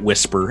shout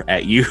whisper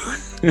at you.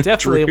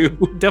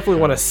 Definitely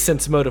want to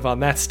sense motive on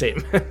that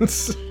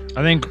statement.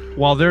 I think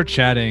while they're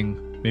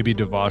chatting, maybe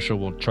Devasha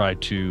will try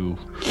to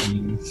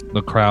ease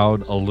the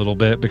crowd a little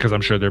bit, because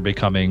I'm sure they're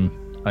becoming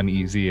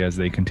uneasy as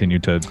they continue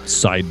to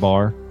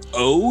sidebar.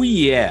 Oh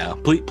yeah,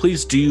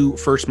 please do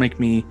first make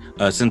me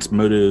sense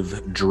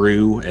motive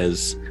Drew,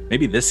 as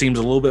maybe this seems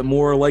a little bit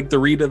more like the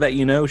Reda that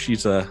you know.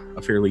 She's a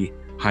fairly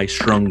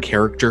high-strung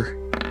character.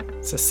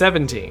 It's a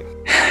 17.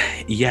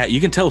 Yeah,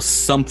 you can tell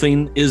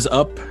something is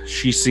up.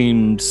 She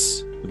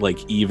seems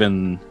like,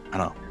 even, I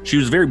don't know, she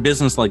was very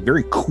business-like,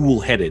 very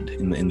cool-headed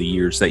in the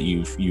years that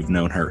you've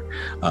known her.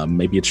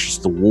 Maybe it's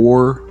just the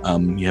war.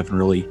 You haven't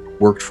really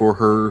worked for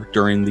her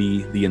during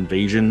the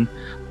invasion,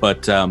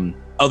 but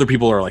other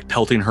people are like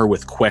pelting her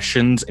with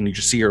questions, and you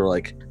just see her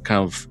like kind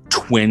of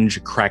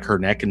twinge, crack her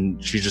neck,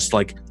 and she's just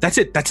like, that's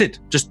it.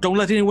 Just don't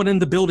let anyone in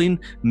the building.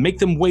 Make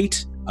them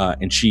wait.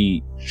 And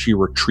she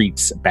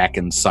retreats back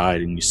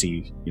inside, and you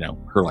see,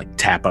 her like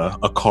tap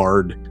a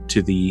card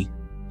to the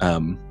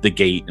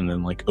gate, and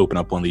then like open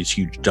up one of these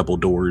huge double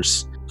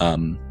doors.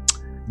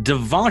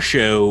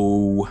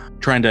 Devasho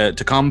trying to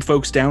calm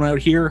folks down out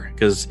here,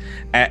 because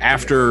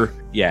after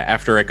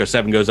Echo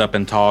 7 goes up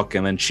and talk,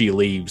 and then she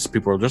leaves,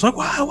 people are just like,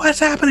 wow, what's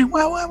happening?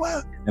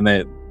 Wow. And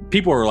then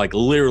people are like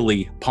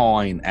literally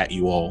pawing at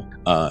you all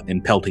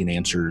and pelting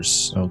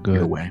answers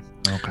your way.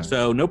 Okay.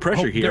 So no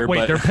pressure here.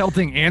 Wait, they're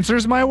pelting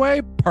answers my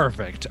way?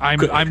 Perfect. I'm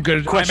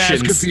good. Questions. I'm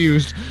as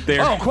confused.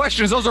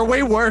 Questions. Those are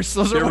way worse.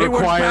 Those are way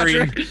worse,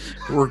 Patrick.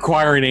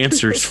 requiring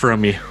answers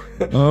from you.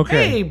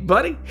 Okay. Hey,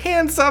 buddy,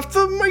 hands off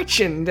the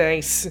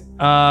merchandise.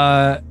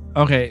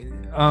 Okay.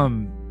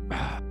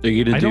 Are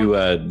you gonna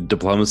do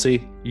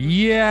diplomacy?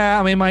 Yeah,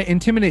 I mean, my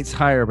intimidate's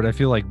higher, but I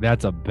feel like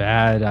that's a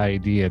bad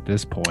idea at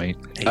this point.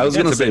 I was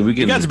gonna say we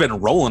can. You guys have been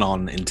rolling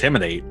on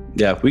intimidate.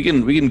 Yeah, we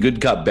can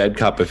good cop, bad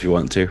cop if you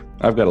want to.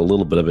 I've got a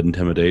little bit of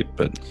intimidate,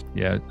 but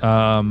Yeah.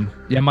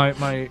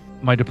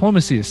 My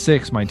diplomacy is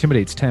 6. My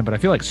intimidate's 10, but I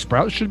feel like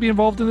Sprout should be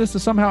involved in this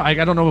somehow. I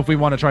don't know if we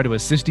want to try to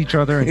assist each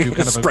other and do kind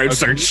of Sprout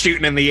starts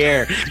shooting in the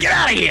air. Get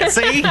out of here!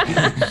 See?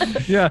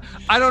 Yeah,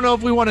 I don't know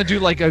if we want to do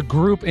like a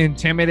group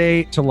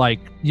intimidate to like,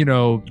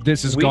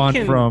 this has gone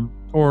from,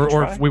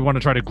 or if we want to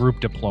try to group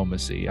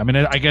diplomacy. I mean,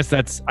 I guess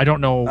that's, I don't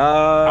know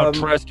how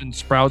Trest and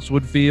Sprouts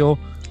would feel.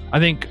 I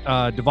think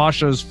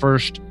Devasha's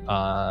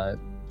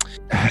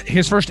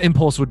his first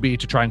impulse would be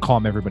to try and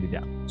calm everybody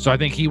down. So I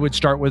think he would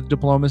start with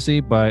diplomacy,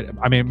 but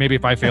I mean, maybe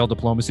if I fail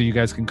diplomacy, you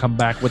guys can come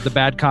back with the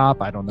bad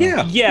cop. I don't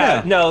know.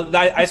 Yeah. No,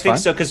 I think fine.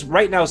 so. Because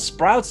right now,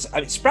 Sprouts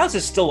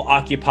is still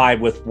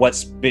occupied with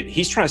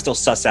he's trying to still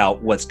suss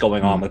out what's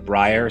going on with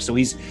Briar. So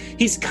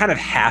he's kind of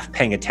half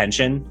paying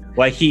attention.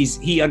 Like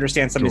he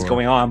understands something's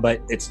going on,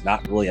 but it's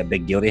not really a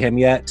big deal to him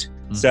yet.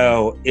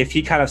 So if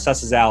he kind of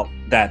susses out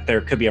that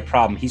there could be a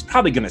problem, he's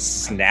probably going to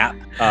snap.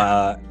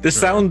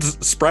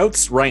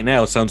 Sprouts right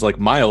now sounds like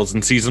Miles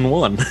in season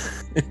 1.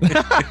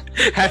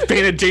 Half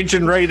paying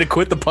attention, ready to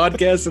quit the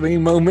podcast at any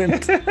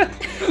moment.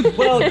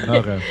 Well,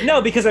 Okay.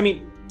 no, because I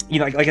mean,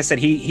 like I said,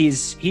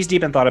 he's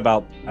deep in thought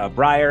about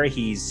Briar.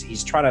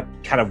 He's trying to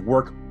kind of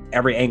work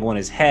every angle in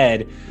his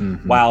head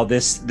while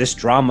this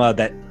drama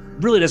that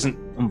really doesn't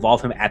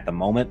involve him at the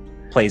moment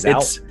plays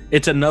out.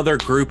 It's another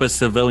group of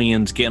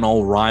civilians getting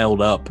all riled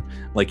up.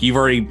 Like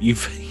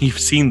you've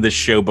seen this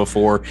show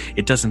before.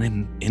 It doesn't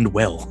end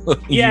well.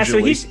 Yeah,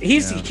 usually. so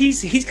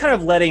he's kind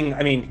of letting.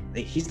 I mean,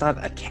 he's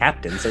not a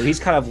captain, so he's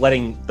kind of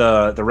letting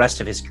the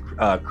rest of his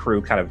crew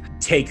kind of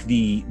take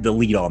the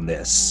lead on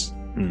this.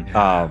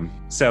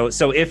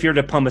 So if your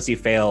diplomacy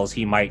fails,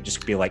 he might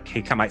just be like,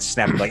 he might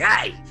snap and be like,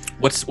 "Hey!"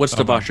 What's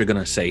Devasha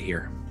gonna say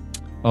here?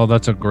 Oh,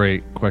 that's a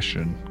great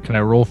question. Can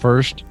I roll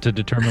first to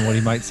determine what he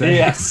might say?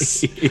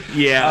 Yes.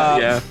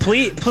 Yeah.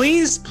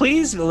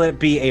 Please let it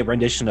be a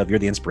rendition of "You're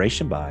the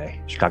Inspiration" by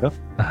Chicago.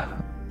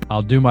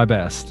 I'll do my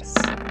best.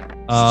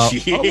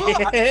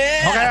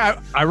 Okay,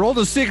 I rolled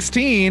a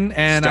 16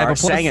 and I have a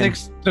Start singing.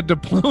 +6 to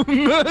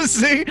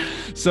diplomacy,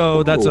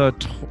 so that's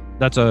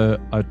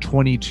a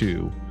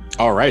 22.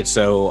 All right,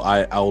 so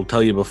I'll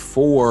tell you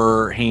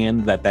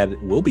beforehand that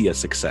will be a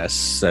success.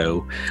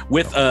 So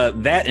with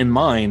that in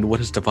mind, what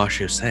does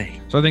Devasha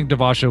say? So I think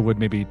Devasha would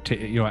maybe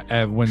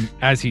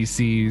as he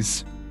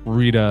sees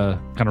Reda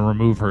kind of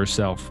remove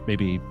herself,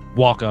 maybe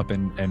walk up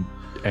and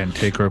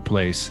take her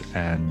place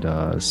and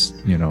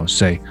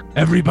say,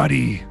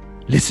 Everybody,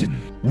 listen.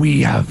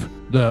 We have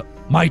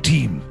my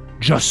team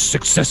just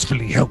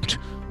successfully helped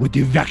with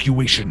the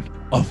evacuation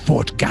of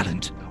Fort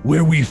Gallant,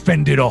 where we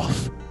fended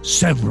off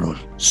several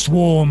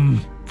swarm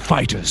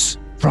fighters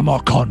from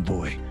our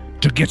convoy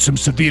to get some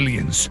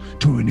civilians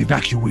to an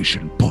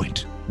evacuation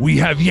point. We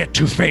have yet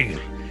to fail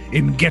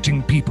in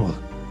getting people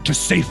to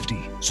safety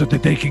so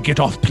that they can get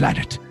off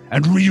planet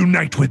and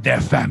reunite with their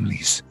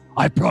families.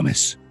 I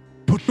promise.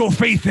 Put your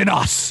faith in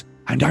us,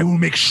 and I will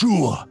make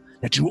sure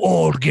that you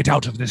all get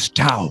out of this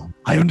town.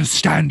 I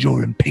understand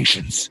your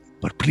impatience,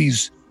 but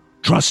please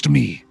trust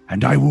me,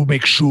 and I will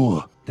make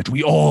sure that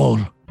we all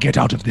get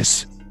out of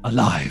this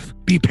alive.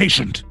 Be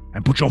patient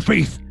and put your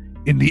faith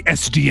in the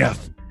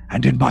SDF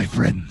and in my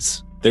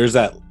friends. There's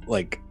that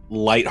like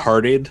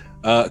lighthearted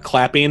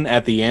clapping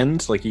at the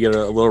end, like you get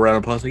a little round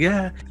of applause, like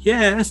yeah,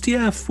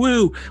 SDF,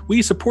 woo,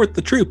 we support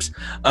the troops.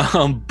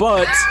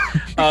 But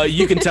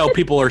you can tell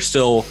people are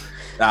still,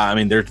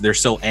 they're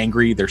still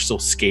angry, they're still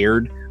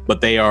scared, but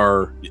they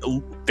are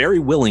very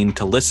willing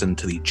to listen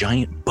to the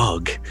giant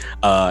bug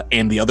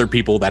and the other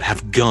people that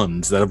have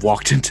guns that have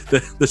walked into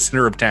the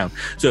center of town.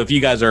 So if you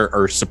guys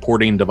are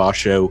supporting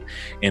Devasho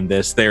in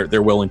this,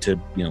 they're willing to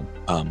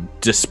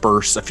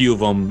disperse. A few of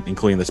them,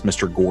 including this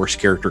Mr. Gorse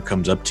character,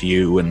 comes up to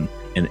you and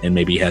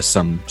maybe has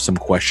some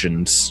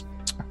questions.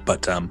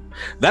 But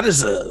that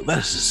is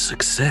a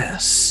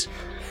success.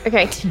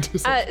 Okay.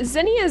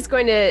 Zinnia is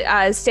going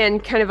to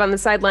stand kind of on the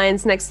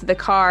sidelines next to the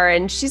car,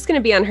 and she's going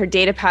to be on her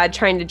data pad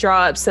trying to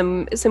draw up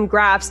some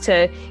graphs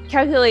to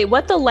calculate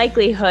what the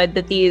likelihood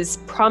that these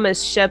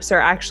promised ships are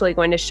actually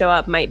going to show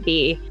up might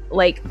be.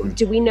 Like,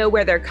 do we know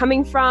where they're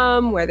coming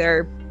from? Where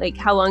they're like,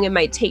 how long it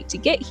might take to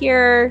get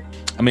here?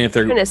 I mean, if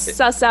they're going to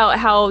suss out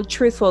how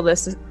truthful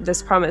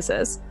this promise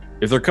is.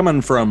 If they're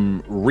coming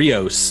from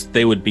Rios,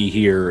 they would be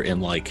here in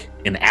like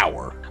an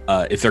hour.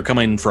 If they're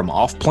coming from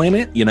off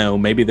planet,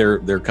 maybe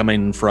they're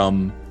coming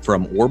from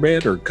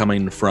orbit or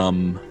coming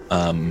from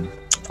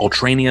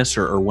Ultranius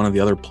or one of the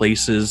other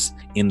places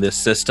in this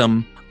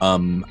system.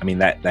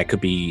 That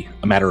could be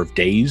a matter of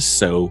days.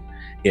 So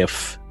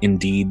if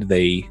indeed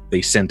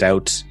they sent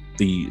out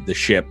the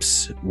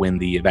ships when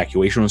the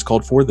evacuation was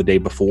called for the day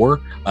before,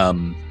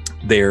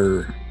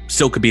 they're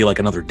still could be like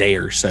another day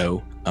or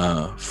so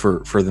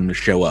for them to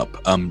show up.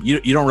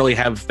 You don't really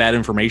have that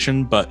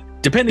information, but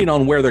depending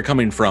on where they're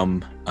coming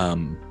from,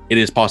 it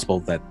is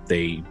possible that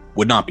they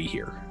would not be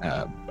here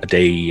a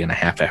day and a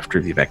half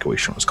after the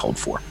evacuation was called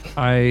for.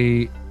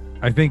 I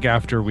think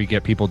after we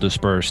get people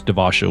dispersed,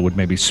 Devasha would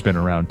maybe spin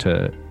around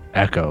to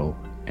Echo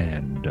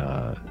and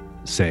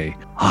say,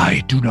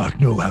 I do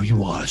not know how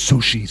you are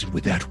associated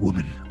with that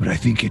woman, but I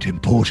think it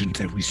important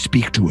that we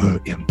speak to her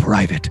in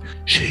private.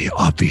 She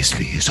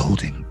obviously is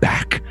holding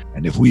back,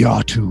 and if we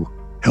are to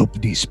help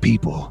these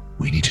people,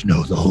 we need to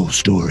know the whole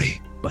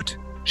story. But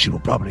she will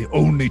probably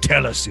only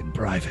tell us in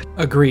private.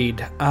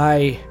 Agreed.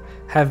 I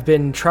have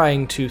been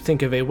trying to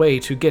think of a way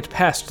to get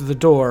past the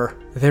door.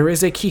 There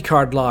is a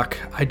keycard lock.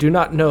 I do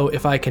not know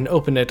if I can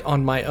open it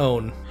on my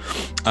own.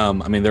 I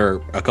mean, there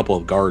are a couple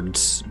of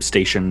guards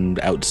stationed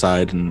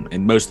outside, and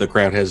most of the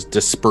crowd has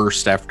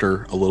dispersed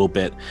after a little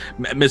bit.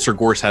 Mr.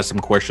 Gorse has some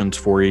questions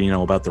for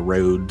you, about the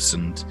roads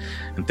and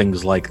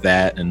things like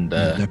that. And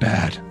they're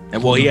bad.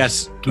 And well,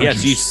 yes,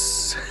 you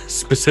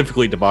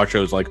specifically,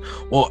 Devasha is like,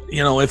 well,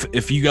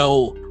 if you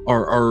go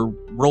are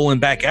rolling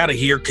back out of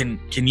here, can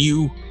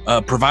you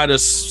provide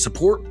us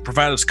support,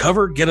 provide us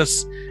cover, get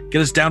us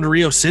down to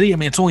Rio City? I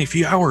mean, it's only a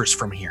few hours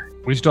from here.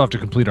 We still have to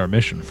complete our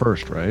mission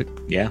first, right?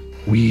 Yeah.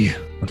 We,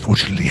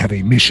 unfortunately, have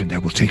a mission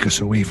that will take us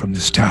away from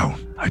this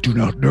town. I do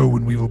not know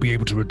when we will be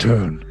able to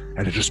return,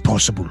 and it is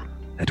possible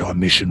that our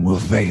mission will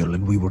fail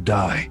and we will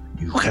die.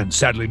 You can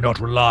sadly not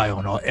rely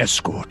on our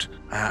escort.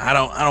 I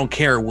don't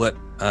care what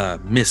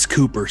Miss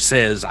Cooper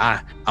says.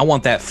 I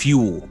want that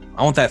fuel.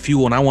 I want that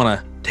fuel, and I want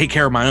to take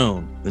care of my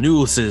own. The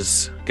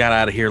Newelses got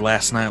out of here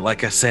last night,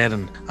 like I said,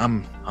 and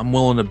I'm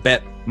willing to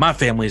bet my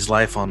family's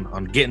life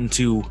on getting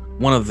to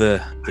one of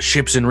the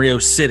ships in Rio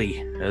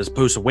City, as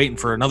opposed to waiting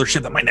for another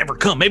ship that might never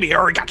come. Maybe I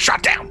already got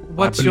shot down.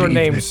 What's your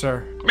name,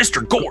 sir?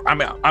 Mr. Gore.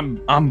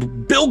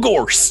 I'm Bill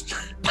Gorse.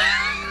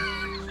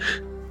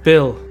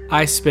 Bill,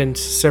 I spent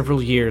several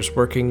years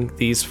working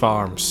these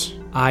farms.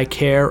 I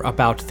care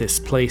about this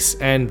place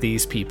and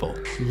these people.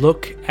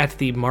 Look at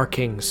the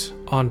markings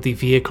on the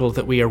vehicle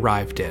that we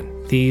arrived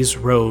in. These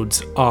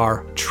roads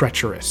are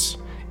treacherous.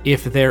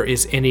 If there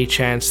is any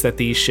chance that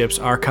these ships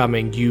are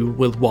coming, you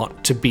will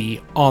want to be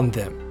on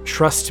them.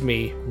 Trust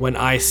me when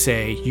I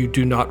say you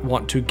do not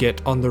want to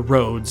get on the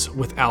roads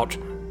without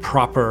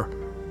proper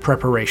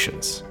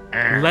preparations.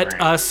 Let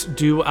us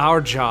do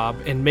our job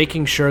in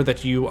making sure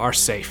that you are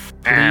safe.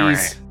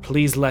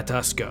 Please let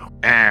us go. All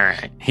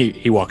right.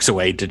 He walks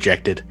away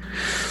dejected.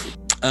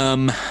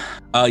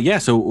 Yeah,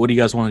 so what do you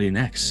guys want to do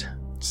next?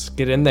 Let's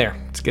get in there.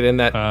 Let's get in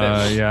that.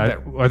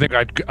 I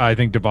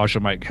think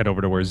Devasha might head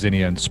over to where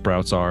Zinnia and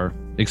Sprouts are.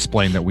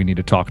 Explain that we need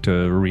to talk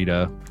to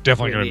Reda.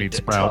 Definitely going to meet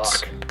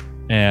Sprouts.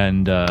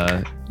 And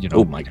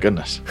oh my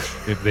goodness,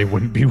 if they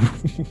wouldn't be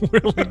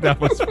willing, that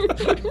was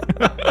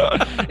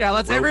yeah.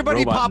 Let's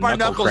everybody pop our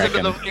knuckles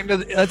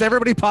let's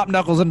everybody pop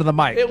knuckles into the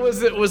mic. It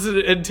was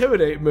an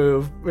intimidate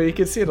move, but you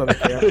can see it on the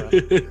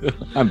camera.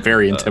 I'm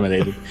very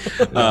intimidated.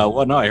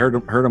 Well, no, I heard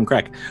him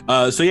crack.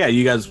 So yeah,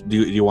 you guys, do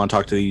you want to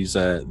talk to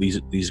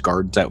these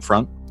guards out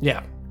front?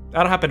 Yeah,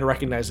 I don't happen to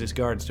recognize these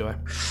guards, do I?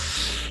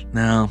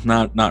 No,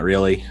 not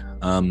really.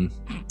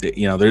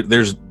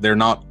 They're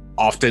not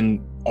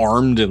often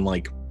armed and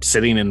like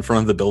sitting in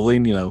front of the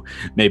building.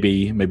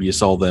 Maybe you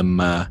saw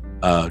them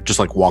just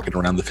like walking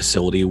around the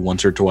facility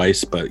once or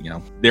twice, but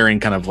they're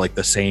in kind of like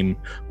the same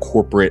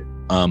corporate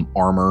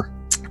armor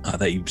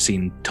that you've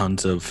seen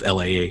tons of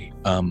LAA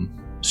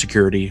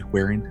security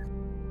wearing.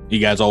 You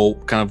guys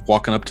all kind of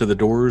walking up to the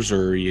doors,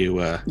 or are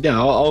you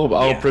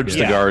I'll approach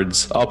the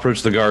guards. I'll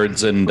approach the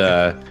guards and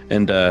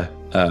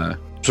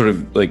sort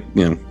of like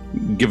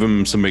give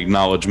them some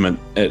acknowledgement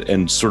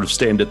and sort of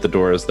stand at the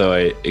door as though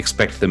I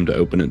expect them to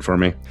open it for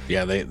me.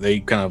 Yeah, they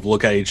kind of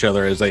look at each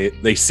other as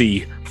they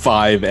see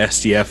 5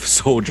 SDF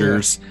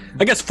soldiers. Yeah.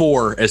 I guess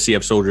 4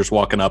 SDF soldiers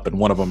walking up and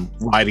one of them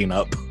riding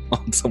up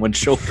on someone's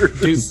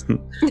shoulders.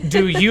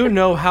 Do you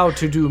know how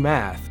to do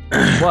math?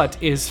 What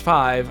is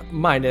 5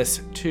 minus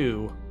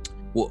 2?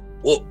 What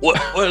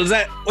does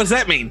that? What does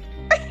that mean?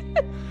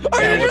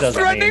 Are you just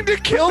threatening to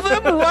kill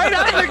them right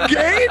out of the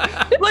gate?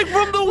 Like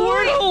from the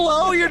word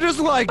hello, you're just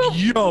like,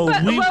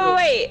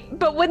 wait.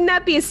 But wouldn't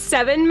that be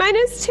 7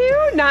 minus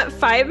 2, not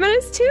 5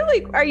 minus 2?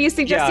 Like, are you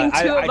suggesting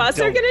two of us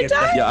are gonna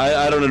die? Yeah,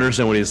 I don't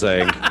understand what he's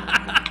saying.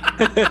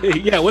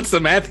 Yeah, what's the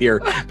math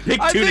here?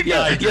 Pick 2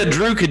 together. Yeah,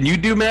 Drew, can you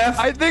do math?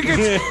 I think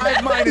it's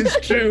 5 minus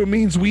 2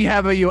 means we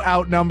have you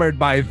outnumbered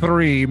by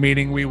 3,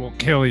 meaning we will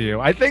kill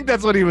you. I think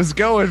that's what he was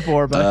going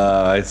for. But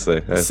I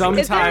see.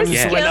 Sometimes is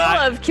there a skill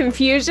of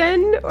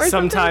confusion or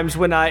sometimes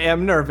when I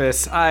am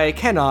nervous, I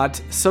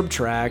cannot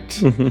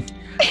subtract.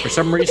 For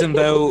some reason,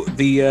 though,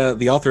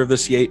 the author of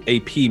this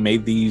AP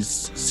made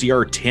these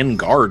CR10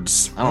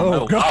 guards. I don't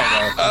know.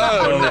 God.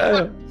 Oh,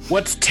 no.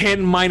 What's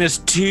 10 minus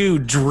 2,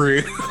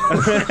 Drew?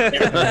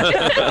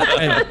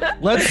 Hey,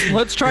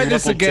 let's try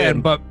this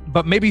again, 10.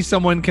 but maybe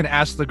someone can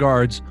ask the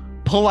guards,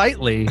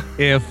 politely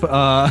if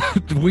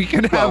we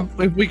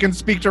can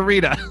speak to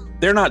Rita.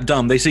 They're not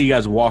dumb. They see you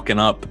guys walking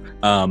up,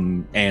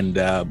 and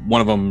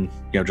one of them,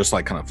 just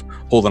like kind of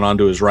holding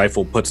onto his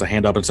rifle, puts a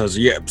hand up and says,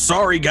 "Yeah,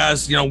 sorry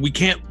guys, we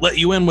can't let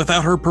you in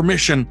without her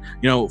permission.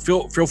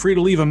 Feel free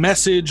to leave a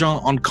message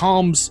on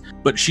comms,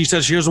 but she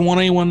says she doesn't want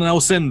anyone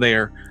else in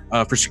there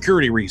for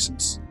security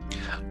reasons."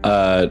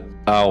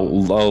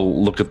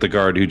 I'll look at the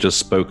guard who just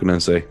spoke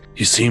and say,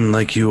 "You seem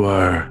like you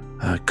are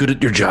good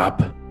at your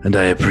job, and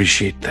I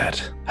appreciate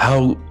that.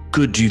 How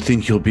good do you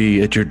think you'll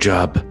be at your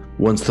job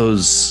once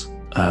those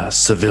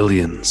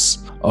civilians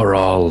are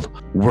all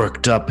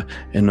worked up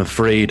and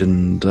afraid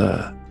and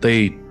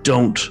they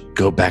don't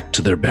go back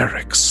to their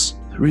barracks?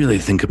 Really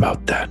think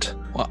about that.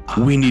 Well,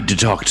 we need to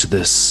talk to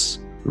this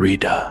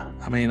Reda."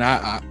 I mean,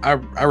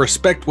 I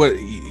respect what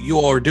you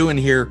all are doing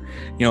here.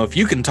 If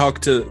you can talk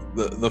to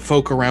the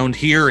folk around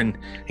here and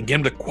get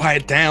them to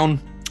quiet down.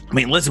 I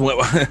mean, listen,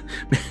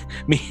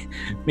 me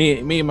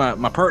and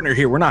my partner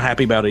here, we're not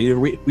happy about it either.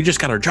 We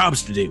just got our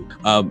jobs to do.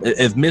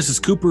 If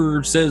Mrs.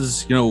 Cooper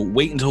says,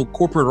 wait until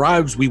corporate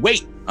arrives, we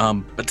wait.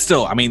 But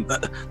still, I mean,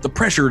 the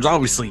pressure is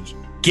obviously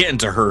getting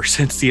to her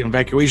since the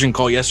evacuation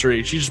call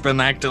yesterday. She's just been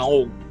acting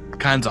all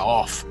kinds of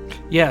off.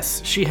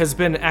 Yes, she has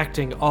been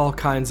acting all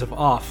kinds of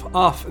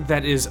off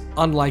that is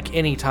unlike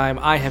any time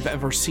I have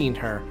ever seen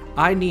her.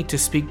 I need to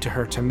speak to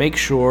her to make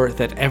sure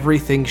that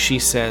everything she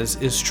says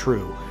is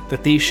true,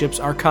 that these ships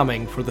are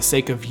coming for the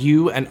sake of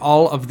you and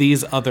all of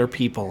these other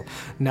people.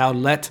 Now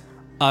let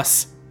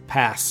us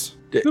pass.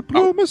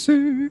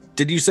 Diplomacy.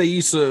 Did you say you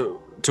used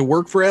to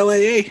work for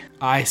LAA?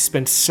 I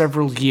spent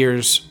several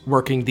years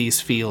working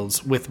these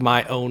fields with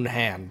my own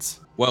hands.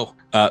 Well,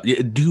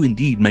 do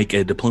indeed make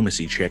a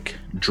diplomacy check,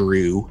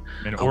 Drew.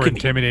 Or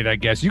intimidate, I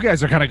guess. You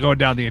guys are kind of going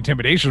down the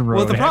intimidation road.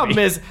 Well, the problem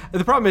is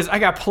I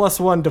got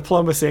 +1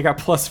 diplomacy, I got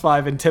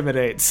 +5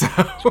 intimidate, so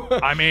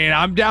I mean,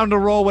 I'm down to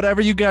roll whatever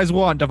you guys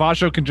want.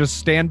 Devasho can just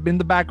stand in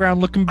the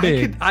background looking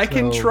big. I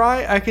can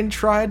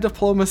try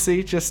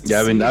diplomacy, just yeah,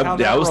 I mean,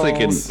 I was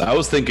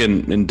rolls.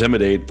 thinking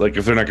intimidate, like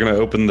if they're not going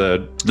to open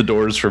the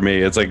doors for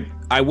me, it's like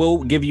I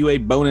will give you a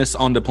bonus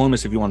on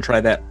diplomacy if you want to try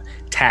that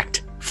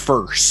tact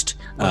first.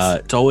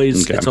 It's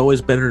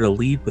always better to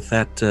lead with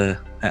that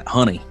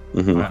honey.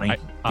 Mm-hmm. Honey.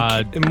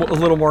 A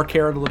little more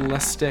carrot, a little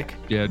less stick.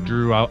 Yeah,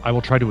 Drew, I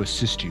will try to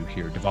assist you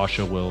here.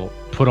 Devasho will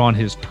put on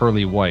his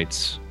pearly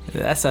whites.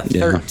 That's a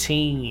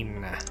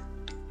 13.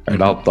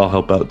 And I'll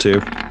help out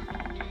too.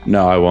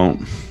 No, I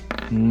won't.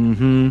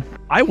 Mm-hmm.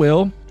 I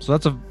will. So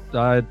that's a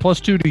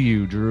 +2 to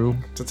you, Drew.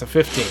 So it's a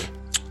 15.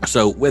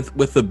 So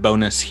with the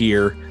bonus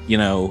here,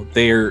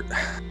 they're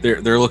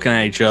looking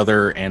at each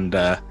other and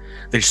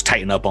they just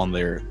tighten up on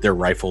their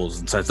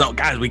rifles and says, "No,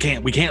 guys, we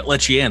can't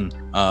let you in.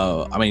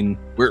 I mean,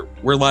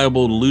 we're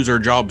liable to lose our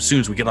job as soon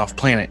as we get off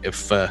planet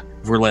if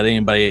we're let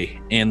anybody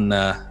in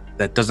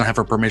that doesn't have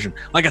her permission.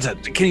 Like I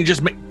said, can you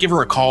just give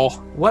her a call?"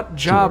 What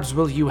jobs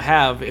will you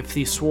have if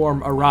the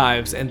swarm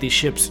arrives and the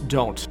ships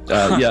don't?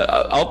 Yeah,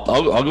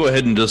 I'll go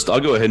ahead and just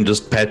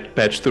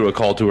patch through a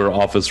call to her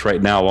office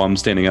right now while I'm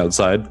standing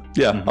outside.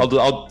 Yeah, mm-hmm.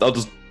 I'll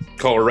just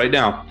call her right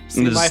now.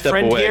 See, my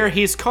friend here,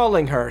 he's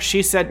calling her.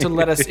 She said to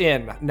let us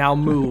in. Now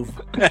move.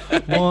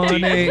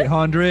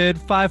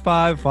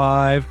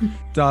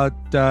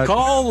 1-800-555.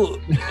 Call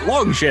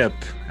Longship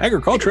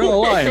Agricultural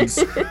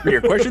Alliance for your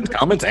questions,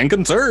 comments, and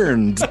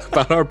concerns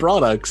about our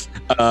products.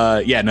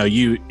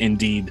 You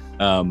indeed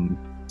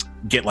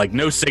get like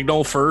no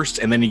signal first,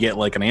 and then you get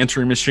like an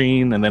answering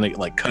machine, and then it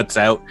like cuts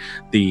out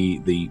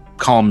the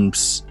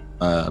comms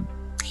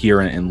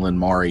here in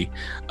Linmari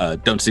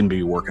don't seem to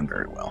be working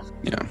very well.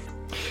 Yeah.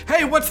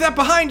 Hey, what's that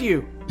behind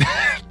you?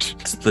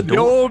 It's the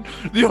door.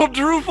 The old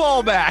Drew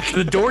fallback.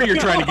 The door you're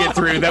trying to get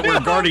through that we're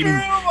guarding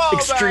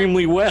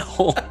extremely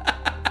well.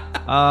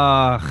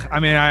 I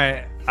mean,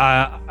 I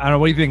don't know.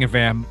 What are you thinking,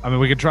 fam? I mean,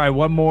 we could try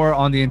one more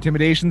on the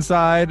intimidation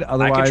side.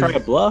 Otherwise, I could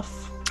try a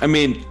bluff. I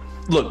mean,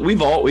 look,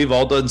 we've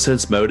all done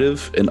sense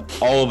motive, and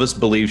all of us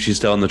believe she's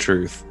telling the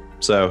truth.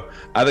 So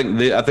I think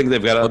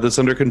they've got this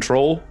under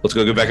control. Let's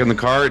go get back in the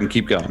car and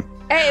keep going.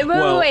 Hey,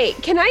 wait.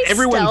 Can I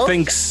Everyone stealth?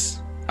 thinks...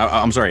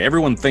 I'm sorry.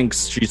 Everyone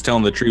thinks she's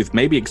telling the truth,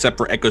 maybe except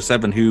for Echo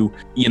 7, who,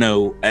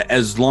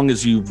 as long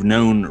as you've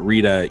known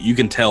Rita, you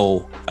can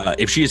tell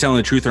if she is telling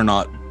the truth or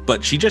not,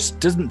 but she just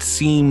doesn't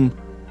seem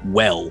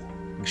well.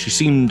 She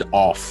seemed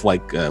off,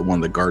 like one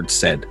of the guards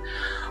said.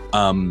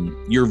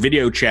 Your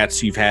video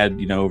chats you've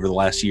had, over the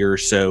last year or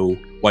so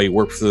while you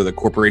worked for the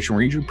corporation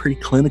were usually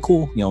pretty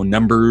clinical,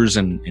 numbers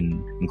and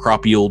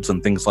crop yields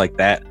and things like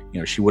that.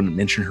 She wouldn't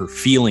mention her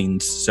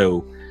feelings,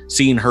 so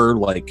seeing her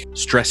like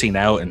stressing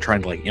out and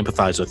trying to like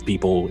empathize with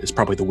people is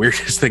probably the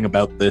weirdest thing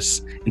about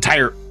this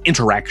entire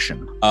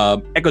interaction.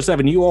 Echo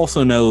 7, you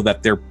also know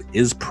that there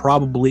is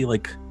probably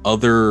like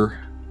other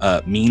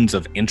means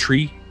of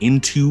entry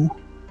into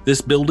this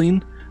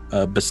building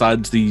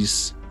besides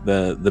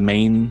the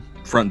main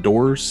front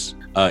doors.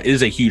 it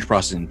is a huge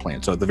processing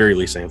plant. So at the very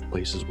least, they have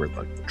places where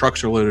the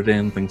trucks are loaded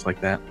in, things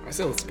like that. I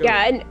say let's go.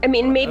 Yeah, and I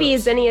mean, maybe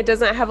Xenia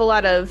doesn't have a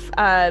lot of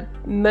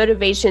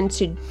motivation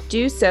to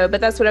do so,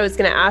 but that's what I was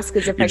going to ask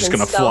is if You're I just can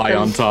going to stealth fly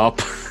on and-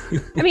 top.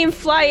 I mean,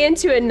 fly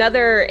into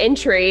another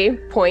entry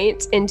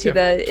point into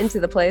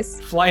the place.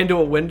 Fly into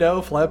a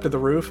window, fly up to the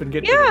roof, and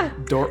get Yeah.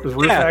 the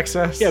roof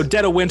access. Yeah,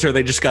 dead of winter,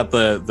 they just got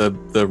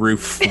the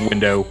roof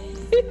window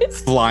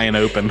flying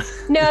open.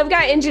 No, I've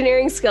got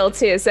engineering skill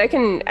too, so I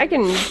can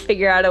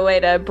figure out a way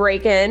to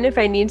break in if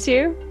I need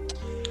to.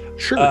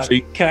 Sure. So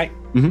Can I?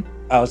 Mhm.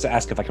 I was to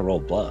ask if I can roll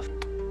bluff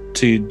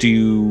to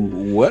do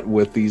what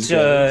with these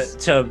guys?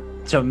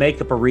 to make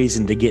up a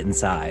reason to get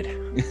inside.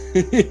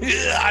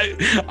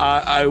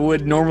 I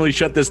would normally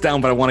shut this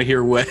down, but I want to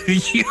hear what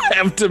you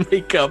have to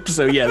make up.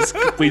 So yes,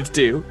 please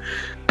do.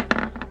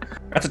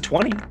 That's a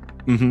 20.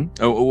 Mm-hmm.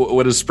 Oh,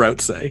 what does Sprout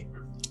say?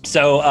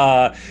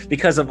 So,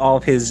 because of all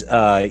of his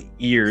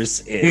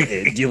years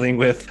in dealing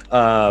with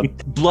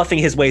bluffing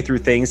his way through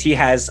things, he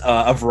has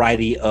a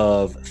variety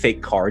of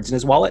fake cards in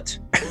his wallet.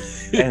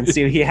 And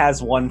so he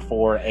has one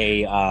for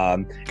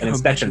an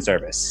inspection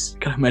service.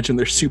 Gotta imagine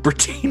they're super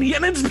teeny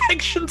an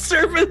inspection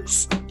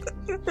service.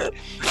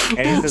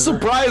 And he says,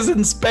 Surprise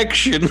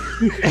inspection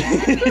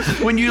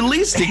when you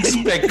least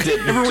expect it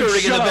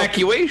during an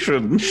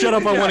evacuation. Shut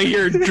up! I want to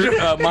hear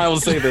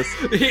Miles say this.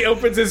 He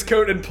opens his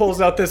coat and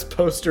pulls out this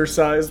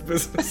poster-sized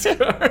business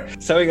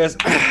card. So he goes,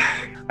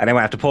 I didn't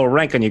have to pull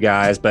rank on you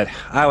guys, but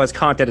I was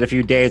contacted a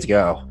few days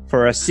ago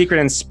for a secret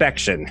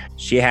inspection.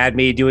 She had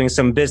me doing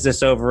some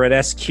business over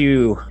at SQ,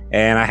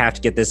 and I have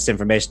to get this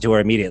information to her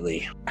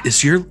immediately.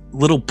 Is your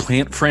little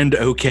plant friend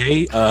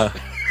okay?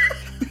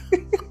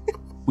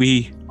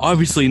 We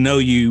obviously know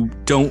you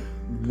don't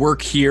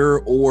work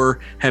here or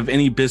have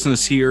any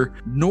business here,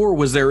 nor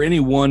was there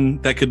anyone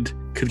that could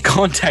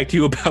contact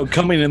you about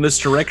coming in this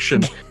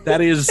direction.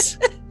 That is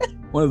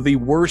one of the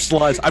worst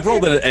lies. I've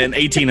rolled an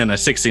 18 and a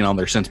 16 on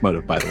their sense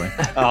motive, by the way.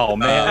 Oh,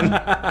 man.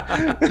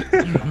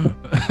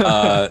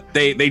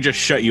 They just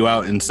shut you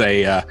out and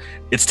say,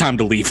 it's time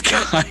to leave,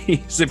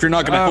 guys. If you're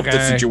not going to help the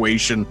Okay.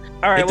 situation,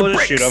 All right, hit the we'll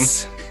just shoot him.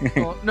 bricks.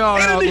 No,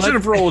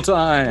 Ammunition for all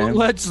time.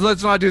 let's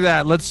not do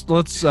that. Let's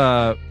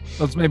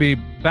maybe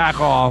back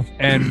off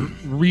and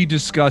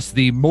rediscuss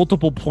the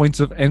multiple points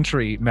of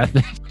entry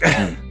method.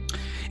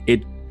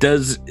 It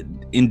does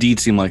indeed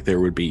seem like there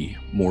would be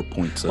more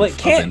points of, Wait, of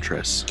can't-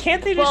 interest.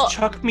 Can't they just Well-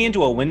 chuck me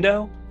into a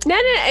window? No.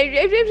 All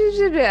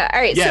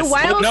right, so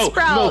wild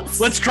sprouts.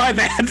 Let's try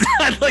that.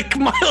 I like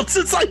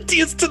Miles'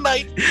 ideas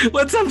tonight.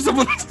 Let's have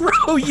someone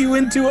throw you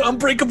into an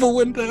unbreakable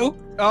window.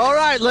 All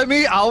right,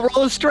 I'll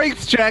roll a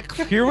strength check.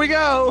 Here we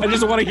go. I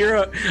just want to hear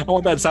I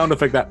want that sound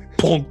effect, that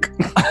plonk.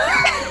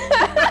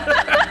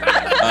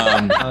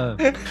 No,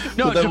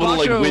 With that little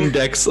like Devasho-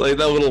 Windex, like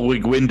that little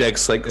like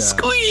Windex, like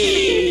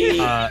squeeze.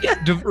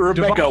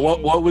 Rebecca,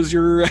 what was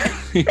your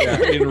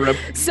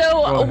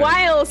So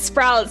while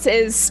Sprouts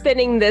is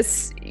spinning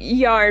this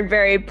yarn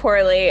very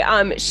poorly,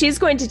 she's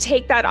going to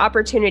take that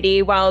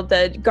opportunity while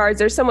the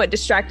guards are somewhat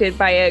distracted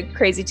by a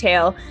crazy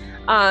tale,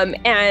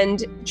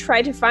 and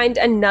try to find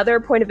another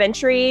point of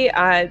entry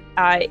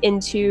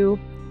into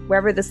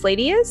wherever this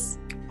lady is.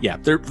 Yeah,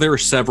 there are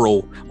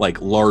several like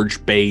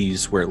large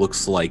bays where it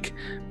looks like,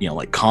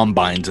 like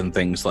combines and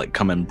things like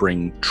come and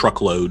bring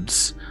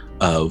truckloads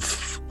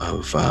of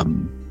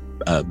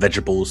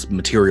vegetables,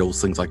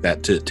 materials, things like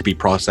that to be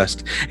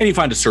processed. And you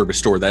find a service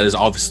store that is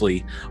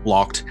obviously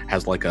locked,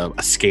 has like a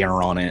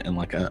scanner on it and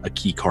like a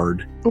key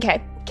card.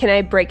 Okay, can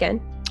I break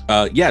in?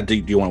 Yeah, do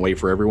you want to wait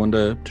for everyone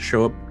to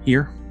show up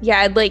here?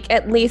 Yeah, I'd like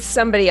at least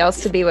somebody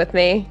else to be with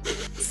me.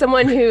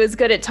 Someone who is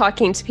good at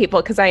talking to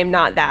people, because I am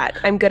not that.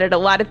 I'm good at a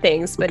lot of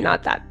things, but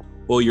not that.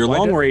 Well, your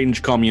long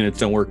range comm units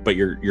don't work, but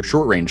your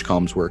short range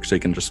comms work, so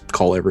you can just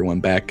call everyone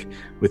back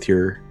with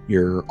your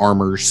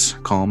armor's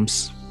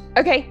comms.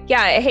 Okay,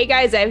 yeah. Hey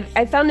guys,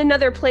 I found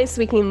another place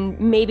we can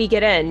maybe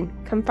get in.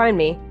 Come find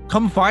me.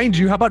 Come find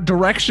you. How about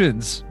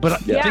directions?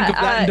 But think of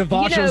that in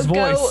Devasho's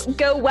voice.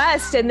 Go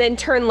west and then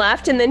turn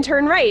left and then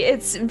turn right.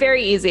 It's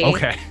very easy.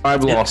 Okay.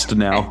 I'm lost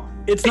now.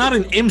 It's not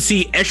an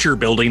MC Escher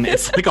building.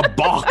 It's like a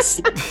box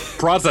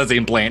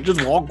processing plant.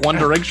 Just walk one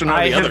direction or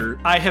the other.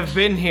 I have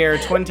been here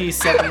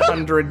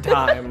 2,700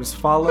 times.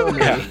 Follow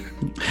me.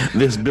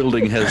 This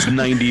building has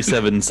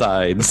 97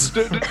 sides.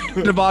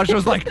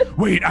 Devasho's like,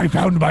 wait, I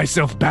found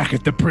myself back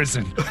at the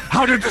prison.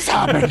 How did this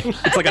happen?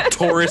 It's like a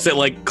Taurus that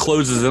like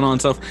closes in on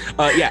itself.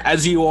 Yeah,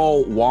 as you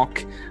all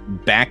walk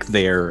back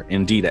there,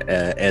 indeed,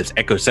 as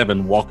Echo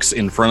 7 walks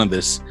in front of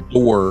this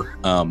door,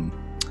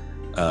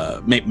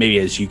 maybe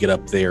as you get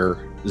up there,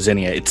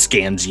 Xenia, it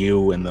scans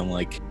you and then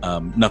like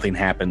nothing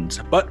happens.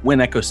 But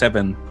when Echo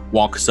 7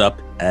 walks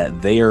up,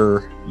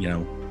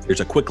 there's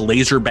a quick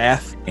laser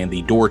bath and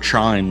the door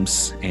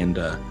chimes and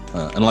an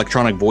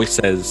electronic voice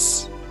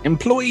says,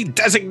 "Employee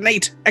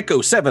designate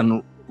Echo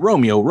 7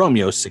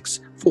 Romeo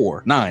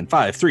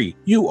 64953.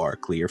 You are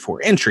clear for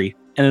entry."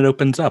 And it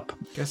opens up.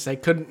 Guess I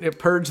couldn't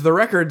purge the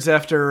records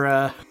after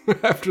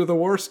after the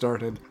war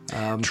started.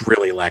 It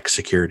really lacks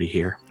security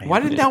here. Why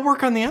didn't that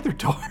work on the other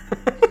door?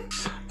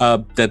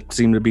 That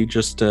seemed to be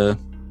just a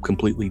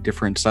completely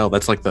different style.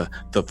 That's like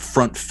the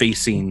front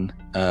facing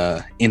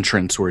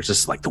entrance where it's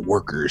just like the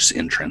workers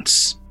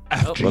entrance.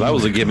 Well, that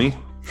was a gimme.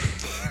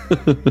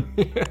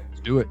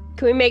 Do it.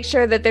 Can we make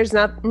sure that there's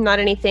not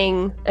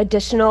anything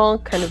additional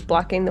kind of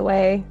blocking the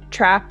way,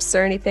 traps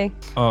or anything?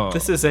 Oh,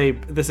 This is a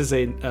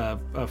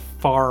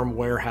farm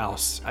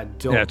warehouse. I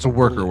don't. Yeah, it's a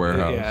worker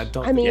warehouse. Yeah, I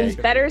don't. I mean,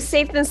 better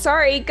safe than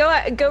sorry. Go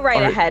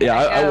right ahead. Yeah,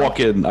 I Echo. walk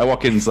in. I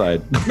walk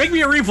inside. Make me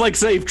a reflex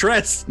save,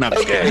 Tress. Not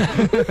okay.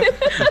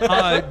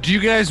 do you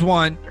guys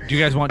want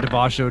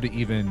Devasho to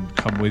even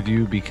come with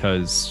you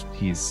because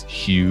he's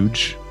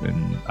huge,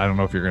 and I don't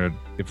know if you're gonna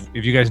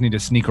if you guys need to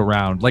sneak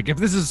around. Like if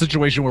this is a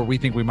situation where we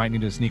think we might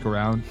need to sneak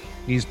around,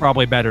 he's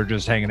probably better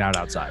just hanging out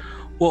outside.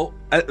 Well,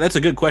 that's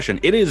a good question.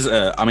 It is.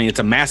 It's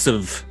a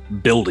massive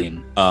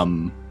building.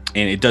 And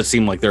it does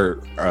seem like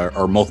there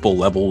are multiple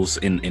levels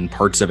in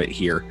parts of it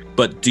here.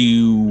 But are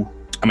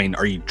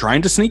you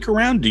trying to sneak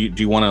around? Do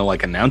you want to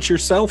like announce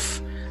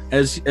yourself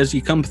as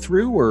you come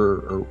through,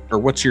 or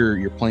what's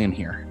your plan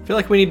here? I feel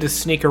like we need to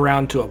sneak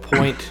around to a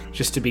point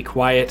just to be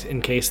quiet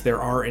in case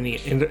there are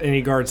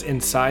any guards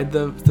inside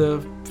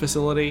the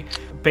facility.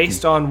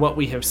 Based on what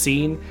we have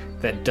seen,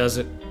 that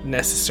doesn't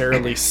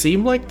necessarily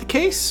seem like the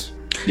case.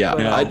 Yeah,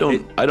 Well, I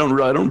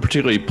don't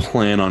particularly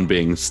plan on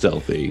being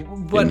stealthy.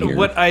 But in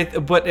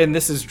here. and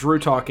this is Drew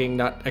talking,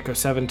 not Echo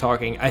 7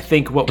 talking. I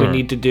think what we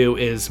need to do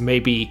is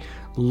maybe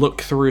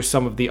look through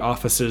some of the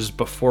offices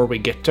before we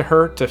get to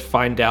her to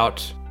find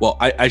out. Well,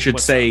 I should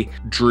What's say,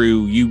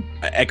 Drew,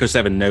 Echo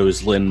 7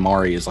 knows Lynn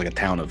Mari is like a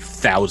town of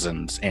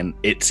thousands, and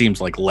it seems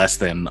like less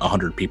than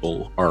 100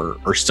 people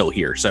are still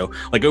here. So,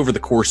 like, over the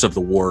course of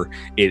the war,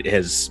 it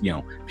has,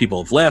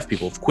 people have left,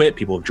 people have quit,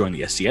 people have joined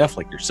the SCF,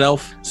 like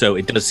yourself. So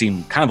it does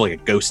seem kind of like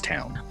a ghost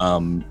town.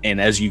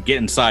 And as you get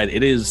inside,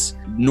 it is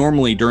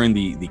normally during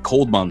the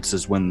cold months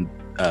is when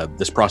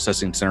this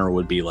processing center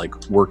would be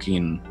like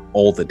working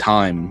all the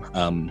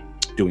time,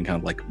 doing kind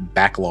of like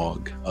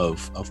backlog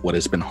of what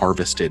has been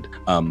harvested,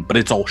 but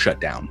it's all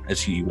shut down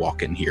as you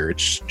walk in here.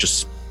 It's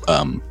just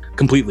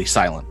completely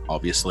silent,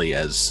 obviously,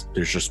 as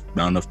there's just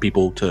not enough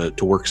people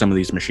to work some of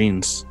these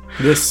machines.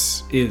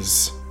 This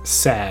is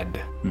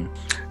sad.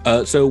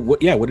 So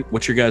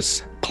what's your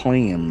guys'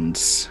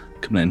 plans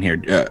coming in here?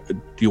 Do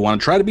you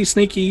want to try to be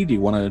sneaky? Do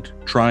you want to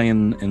try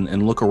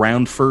and look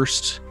around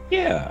first?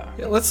 Yeah.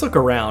 Let's look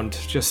around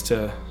just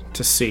to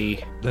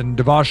see. Then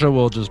Devasha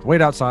will just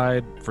wait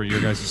outside for your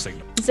guys'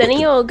 signal. Zenny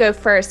will go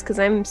first because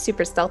I'm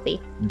super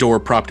stealthy. Door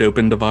propped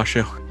open,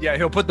 Devasho. Yeah,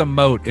 he'll put the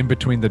moat in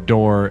between the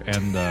door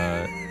and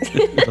the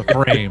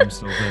frame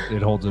so that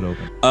it holds it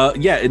open.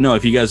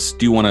 If you guys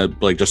do want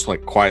to just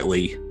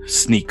quietly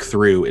sneak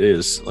through, it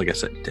is, like I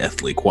said,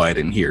 deathly quiet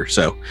in here.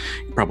 So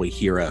you probably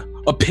hear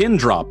a pin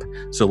drop.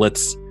 So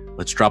let's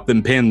drop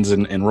them pins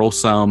and roll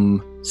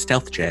some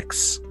stealth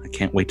checks. I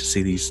can't wait to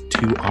see these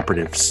two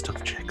operative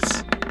stealth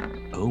checks.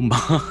 Oh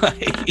my.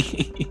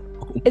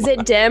 Is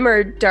it dim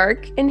or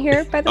dark in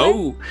here, by the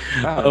way?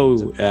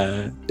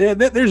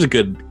 There's a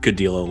good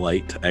deal of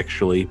light,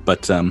 actually.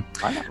 But I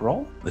not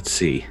roll? let's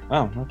see.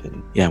 Oh, no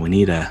kidding. Yeah, we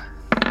need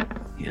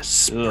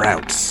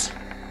sprouts.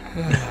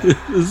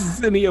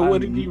 Zinnia,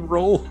 what did you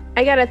roll?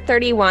 I got a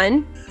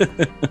 31.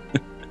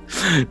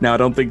 Now, I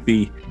don't think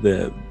the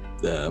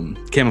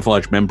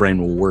camouflage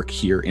membrane will work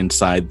here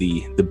inside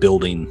the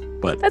building,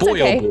 but That's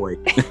boy, okay. oh boy.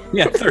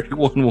 Yeah,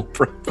 31 will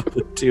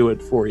probably do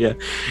it for you.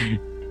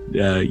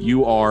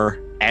 You are,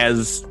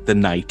 as the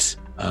night,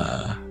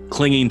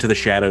 clinging to the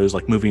shadows,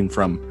 moving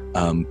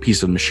from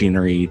piece of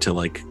machinery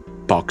to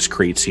box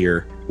crates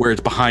here, where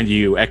it's behind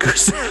you, Echo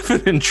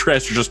 7 and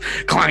Tress are just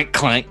clank,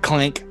 clank,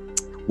 clank.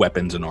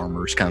 Weapons and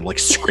armors kind of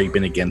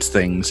scraping against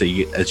things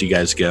as you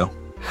guys go.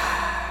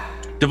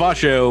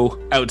 Devasho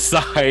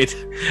outside,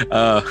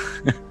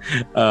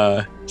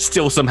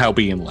 still somehow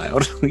being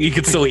loud. You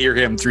can still hear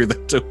him through the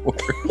door.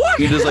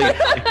 You just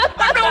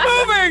I'm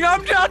not moving!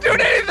 I'm not doing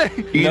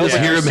anything! you just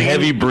hear him singing-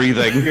 heavy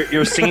breathing.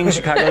 You're singing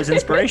Chicago's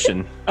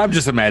inspiration. I'm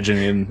just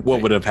imagining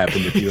what would have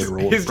happened if you had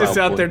rolled. He's just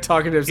out there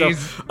talking to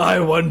himself. I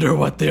wonder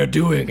what they're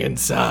doing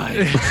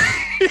inside.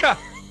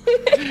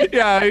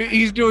 Yeah,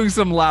 he's doing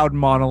some loud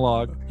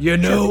monologue.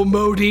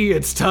 Modi,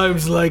 it's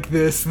times like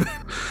this.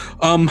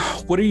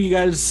 What are you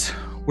guys?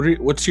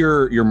 What's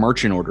your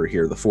marching order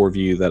here? The four of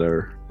you that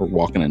are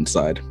walking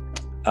inside.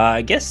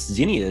 I guess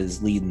Zinnia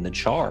is leading the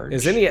charge.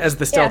 Zinnia, as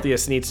the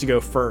stealthiest, needs to go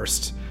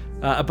first.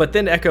 But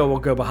then Echo will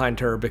go behind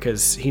her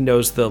because he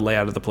knows the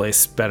layout of the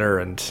place better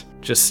and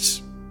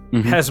just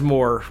has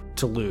more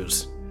to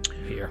lose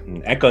here.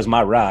 Echo's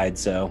my ride,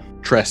 so.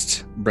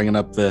 Trest bringing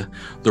up the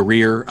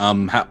rear.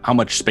 How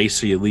much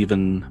space are you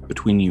leaving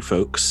between you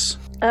folks?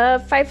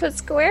 5 foot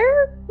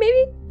square,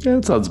 maybe? Yeah,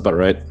 that sounds about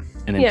right.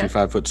 An empty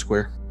 5 foot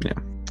square. Yeah.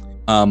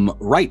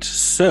 Right.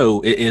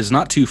 So it is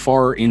not too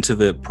far into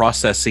the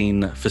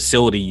processing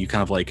facility. You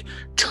kind of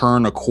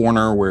turn a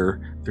corner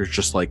where there's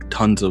just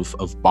tons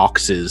of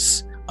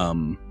boxes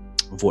of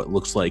what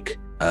looks like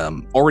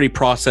already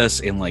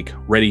processed and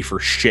ready for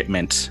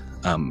shipment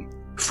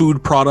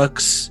food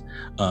products,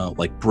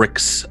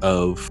 bricks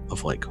of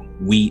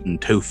wheat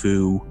and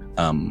tofu.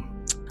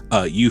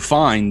 You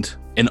find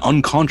an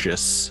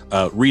unconscious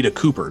Reda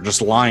Cooper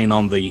just lying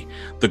on the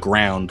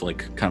ground,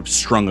 like kind of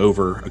strung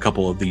over a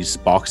couple of these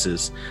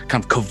boxes,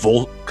 kind of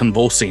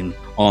convulsing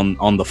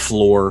on the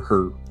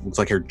floor. Looks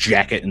like her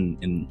jacket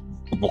and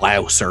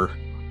blouse are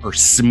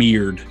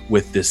smeared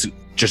with this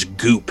just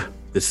goop,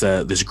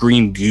 this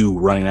green goo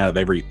running out of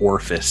every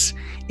orifice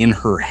in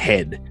her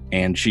head,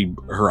 and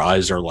her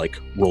eyes are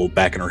like rolled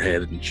back in her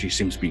head, and she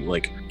seems to be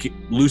like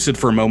lucid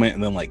for a moment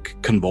and then like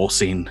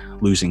convulsing,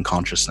 losing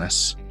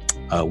consciousness.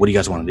 What do you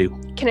guys want to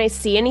do? Can I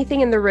see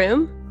anything in the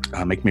room?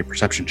 Make me a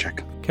perception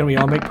check. Can we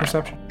all make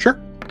perception? Sure.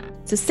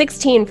 It's a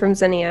 16 from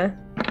Zinnia.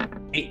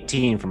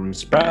 18 from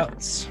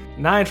Sprouts.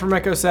 9 from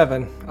Echo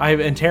 7. I've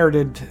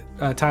inherited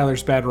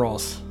Tyler's bad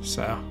rolls,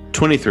 so.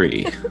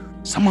 23.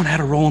 Someone had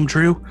to roll them,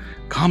 Drew.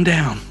 Calm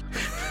down.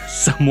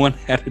 Someone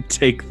had to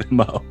take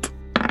them up.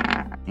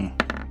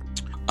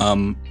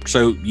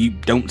 So you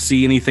don't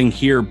see anything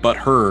here but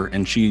her,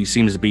 and she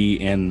seems to be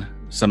in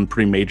some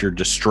pretty major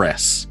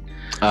distress.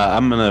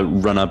 I'm gonna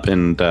run up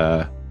and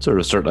sort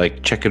of start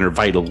like checking her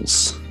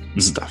vitals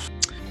and stuff.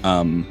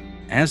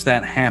 As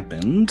that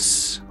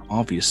happens,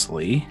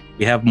 obviously,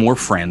 we have more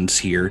friends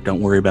here.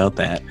 Don't worry about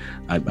that.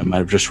 I might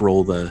have just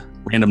rolled a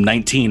random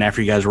 19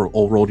 after you guys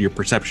all rolled your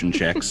perception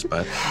checks,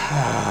 but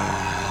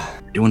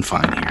doing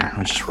fine here.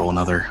 Let's just roll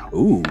another.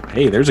 Ooh,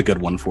 hey, there's a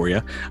good one for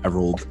you. I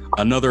rolled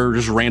another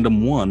just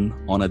random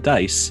 1 on a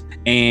dice,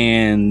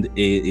 and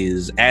it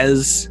is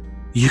as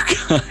you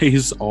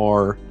guys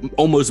are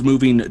almost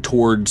moving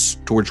towards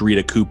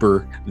Reda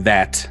Cooper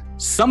that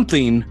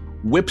something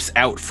whips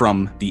out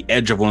from the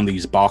edge of one of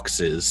these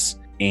boxes,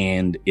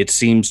 and it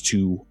seems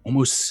to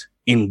almost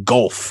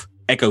engulf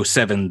Echo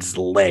 7's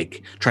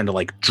leg, trying to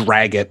like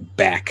drag it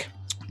back.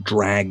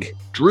 Drag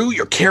Drew,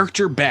 your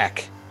character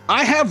back.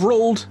 I have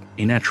rolled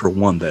a natural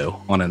 1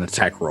 though on an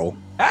attack roll.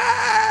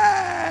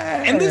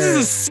 And this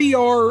is a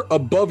CR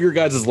above your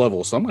guys'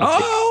 level, so I'm gonna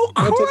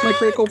take my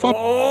critical bump.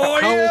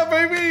 Yeah,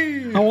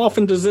 baby! How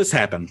often does this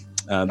happen?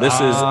 This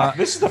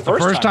is the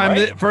first time,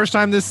 right? First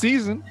time this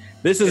season.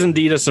 This is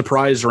indeed a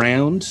surprise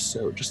round,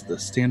 so just the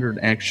standard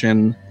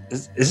action.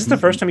 Is this the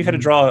first time you've had to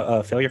draw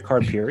a failure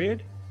card,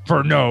 period?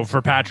 For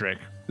Patrick.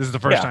 This is the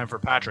first time for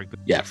Patrick.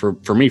 Yeah, for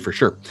me for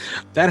sure.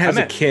 That has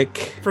a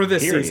kick for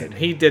this period. season.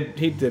 He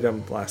did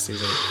them last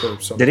season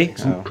for some. Did he?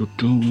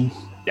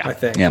 Yeah, I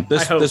think. Yeah,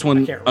 this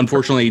one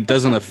unfortunately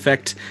doesn't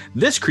affect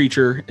this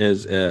creature.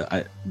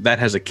 That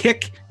has a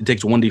kick. It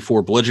takes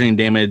 1d4 bludgeoning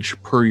damage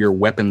per your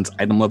weapon's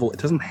item level. It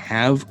doesn't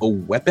have a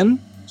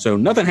weapon, so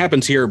nothing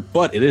happens here.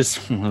 But it's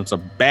a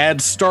bad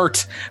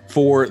start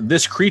for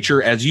this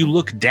creature as you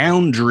look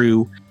down,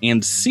 Drew,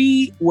 and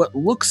see what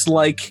looks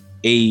like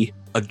a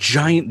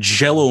giant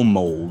jello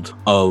mold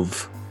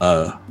of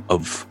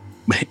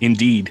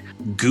indeed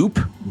goop,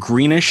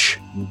 greenish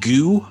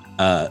goo.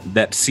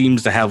 That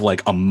seems to have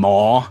like a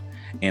maw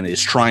and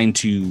is trying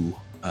to,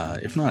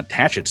 if not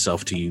attach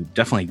itself to you,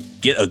 definitely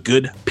get a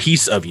good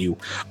piece of you.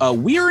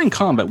 We are in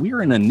combat. We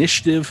are in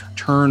initiative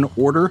turn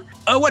order.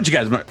 Why'd you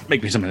guys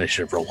make me some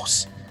initiative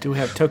rolls? Do we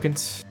have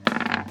tokens?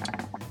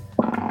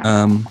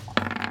 On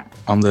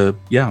the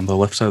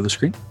left side of the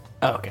screen.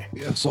 Oh, okay.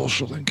 Yeah,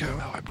 social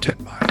encounter. I'm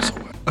 10 miles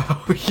away.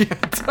 Oh, yeah.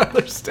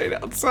 Tyler stayed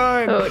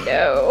outside. Oh,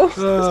 no.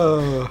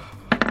 Oh.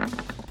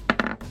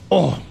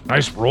 Oh,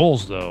 nice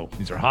rolls, though.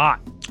 These are hot.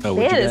 Oh,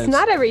 Man, it's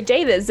not every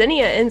day that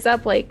Zinnia ends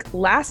up like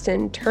last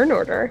in turn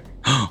order.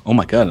 Oh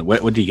my god,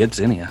 what did you get,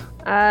 Zinnia?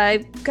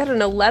 I got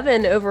an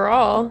 11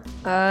 overall.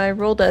 I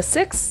rolled a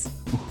 6.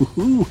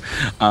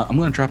 I'm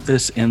going to drop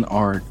this in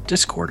our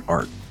Discord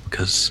art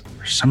because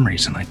for some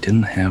reason I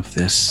didn't have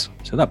this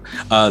set up.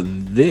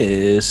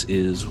 This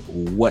is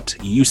what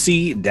you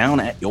see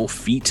down at your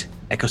feet,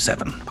 Echo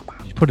 7.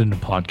 You put in a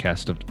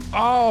podcast of.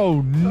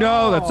 Oh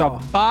no, that's a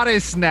body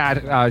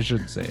snatch. I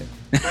shouldn't say it.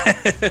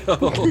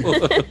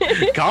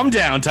 Calm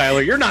down,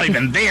 Tyler. You're not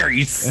even there.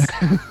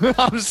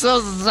 I'm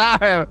so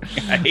sorry.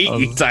 I hate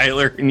you,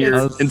 Tyler, and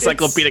your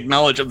encyclopedic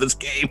knowledge of this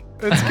game.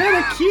 It's kind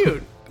of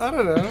cute. I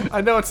don't know.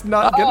 I know it's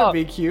not gonna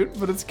be cute,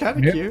 but it's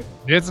kind of cute.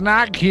 It's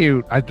not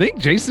cute. I think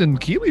Jason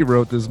Keeley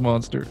wrote this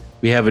monster.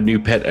 We have a new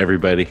pet,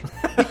 everybody.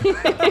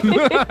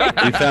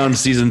 We found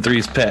season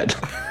 3's pet.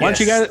 Why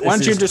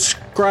don't you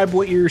describe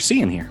what you're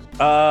seeing here?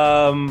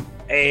 Imagine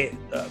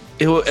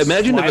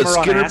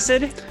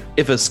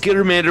if a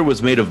Skittermander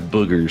was made of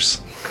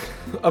boogers.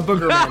 A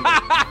boogermander.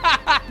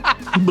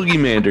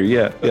 Boogeymander,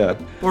 yeah.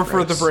 Or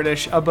for the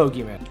British, a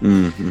bogeyman.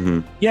 Mm-hmm.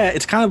 Yeah,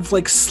 it's kind of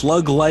like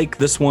slug-like.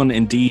 This one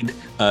indeed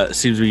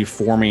seems to be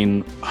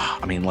forming,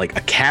 like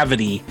a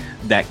cavity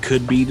that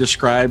could be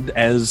described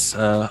as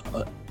a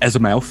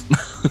mouth.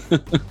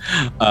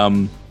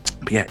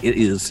 But yeah,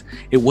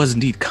 it was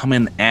indeed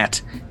coming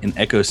at an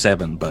Echo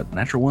 7, but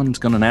natural 1's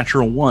gonna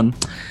natural 1.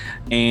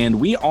 And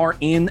we are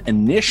in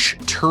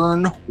Inish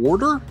turn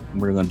order.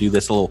 We're going to do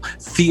this little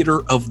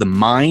theater of the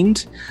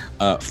mind.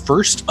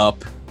 First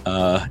up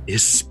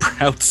is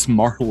Sprouts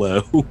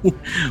Marlowe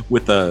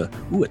with a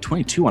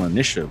 22 on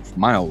initiative.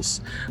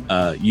 Miles,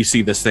 you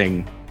see this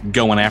thing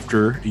going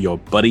after your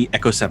buddy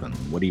Echo 7.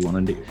 What do you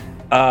want to do?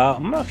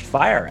 I'm gonna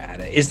fire at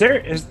it.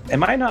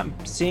 Am I not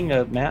seeing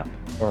a map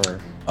or?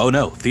 Oh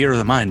no, theater of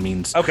the mind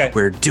means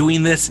we're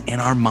doing this in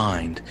our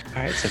mind.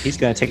 All right, so he's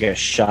gonna take a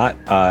shot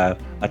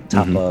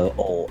atop of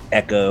old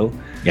Echo.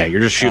 Yeah,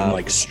 you're just shooting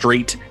like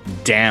straight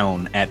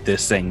down at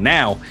this thing.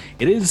 Now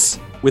it is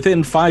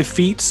within 5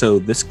 feet, so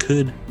this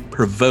could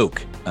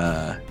provoke.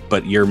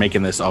 But you're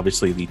making this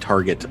obviously the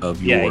target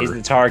of your. Yeah, he's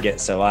the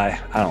target, so I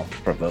don't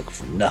provoke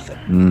for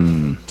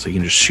nothing. So you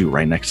can just shoot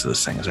right next to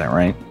this thing. Is that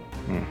right?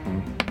 I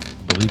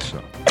believe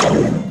so.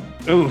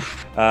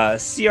 Oof.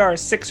 CR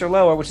 6 or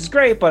lower, which is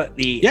great, but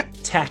the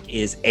attack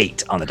is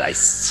 8 on the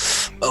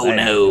dice. Oh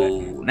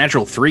no,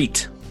 natural 3.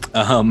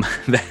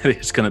 That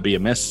is going to be a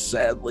miss,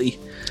 sadly.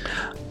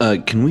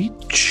 Can we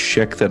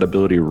check that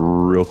ability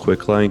real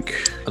quick?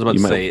 Like, I was about to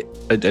say,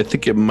 I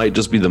think it might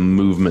just be the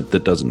movement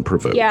that doesn't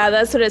provoke. Yeah,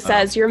 that's what it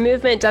says. Your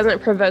movement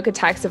doesn't provoke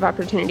attacks of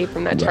opportunity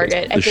from that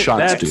target. The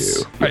shots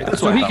do. Right,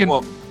 that's so he can.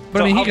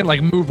 But I mean, he can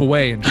like move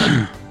away and.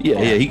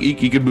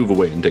 He could move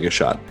away and take a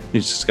shot.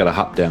 He's just got to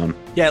hop down.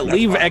 Yeah,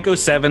 leave Echo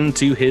 7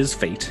 to his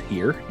fate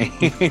here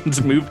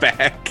and move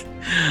back.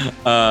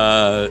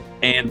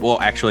 And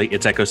well, actually,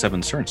 it's Echo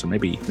 7's turn, so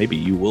maybe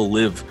you will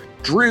live.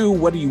 Drew,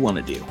 what do you want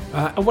to do?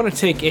 I want to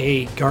take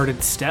a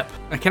guarded step.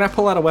 Can I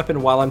pull out a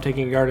weapon while I'm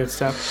taking a guarded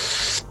step?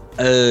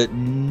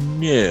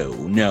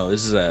 No.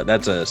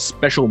 That's a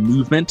special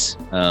movement.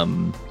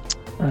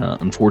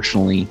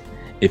 Unfortunately,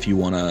 if you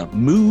want to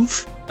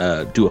move,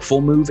 do a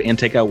full move and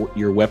take out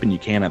your weapon, you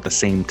can at the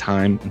same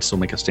time and still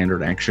make a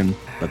standard action.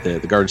 But the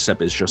guard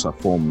step is just a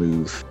full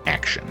move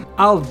action.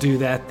 I'll do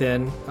that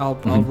then. I'll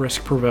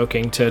risk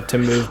provoking to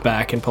move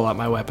back and pull out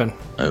my weapon.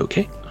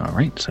 Okay. All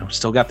right. So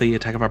still got the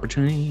attack of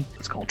opportunity.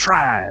 It's called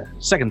try.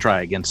 Second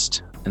try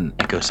against an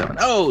Echo 7.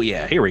 Oh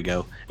yeah, here we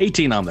go.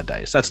 18 on the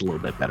dice. That's a little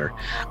bit better.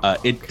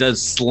 It does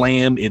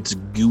slam its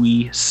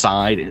gooey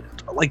side,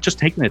 like just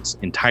taking its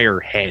entire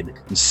head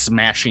and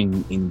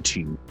smashing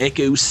into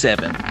Echo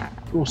 7.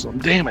 Roll some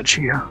damage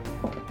here.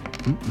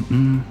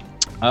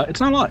 It's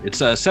not a lot. It's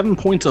 7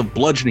 points of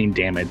bludgeoning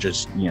damage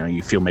as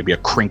you feel maybe a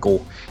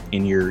crinkle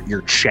in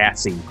your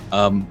chassis.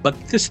 But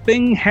this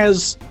thing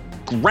has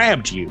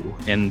grabbed you,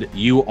 and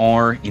you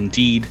are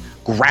indeed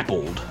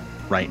grappled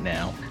right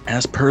now,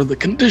 as per the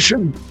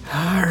condition.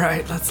 All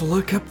right, let's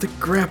look up the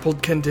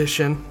grappled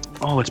condition.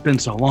 Oh, it's been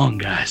so long,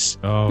 guys.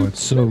 Oh,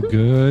 it's so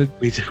good.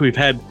 We've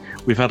had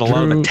a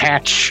lot of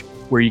attach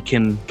where you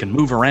can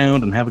move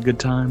around and have a good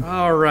time.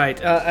 All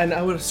right, and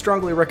I would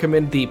strongly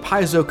recommend the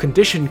Paizo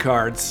condition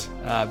cards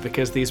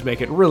because these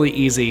make it really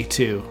easy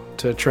to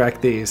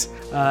track these.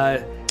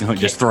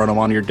 Just throwing them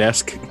on your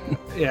desk.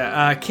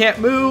 Can't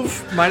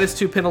move,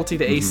 -2 penalty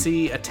to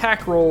AC,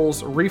 attack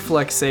rolls,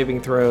 reflex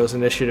saving throws,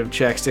 initiative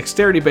checks,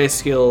 dexterity-based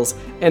skills,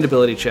 and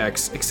ability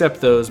checks,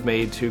 except those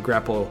made to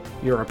grapple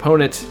your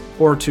opponent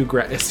or to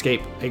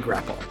escape a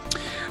grapple.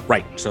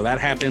 Right, so that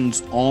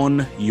happens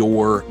on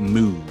your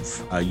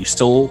move. You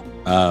still,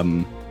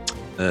 that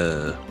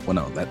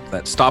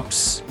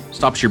stops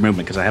your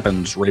movement because it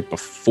happens right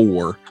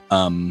before.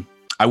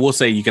 I will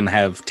say you can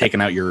have taken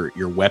out your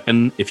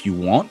weapon if you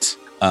want.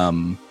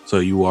 So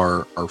you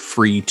are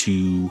free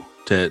to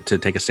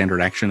take a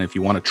standard action if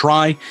you want to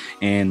try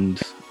and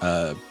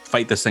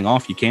fight this thing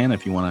off. You can.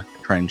 If you want to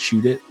try and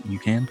shoot it, you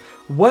can.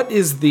 What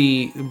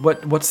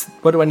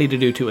do I need to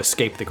do to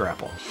escape the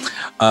grapple?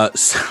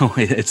 So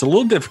it's a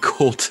little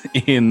difficult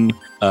in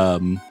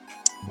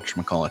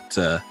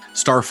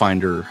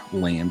Starfinder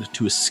land.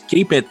 To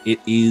escape it, it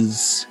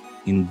is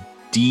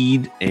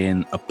indeed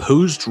an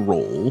opposed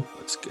roll.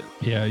 That's good.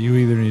 Yeah, you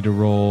either need to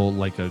roll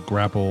like a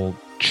grapple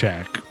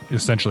check,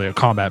 essentially a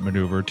combat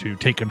maneuver to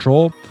take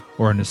control,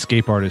 or an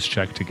escape artist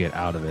check to get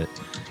out of it.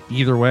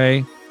 Either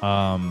way,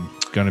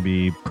 gonna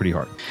be pretty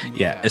hard.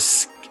 Yeah,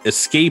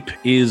 escape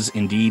is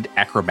indeed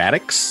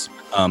acrobatics.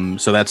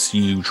 So that's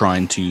you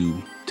trying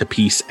to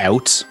piece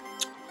out.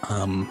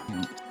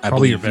 I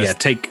Probably your believe, best.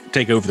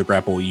 take over the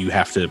grapple. You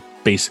have to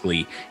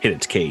basically hit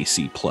its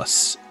KAC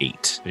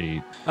 +8.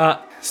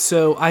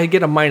 So I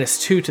get a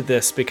 -2 to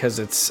this because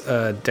it's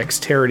a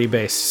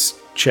dexterity-based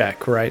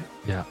check, right?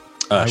 Yeah.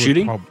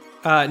 Shooting?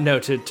 No,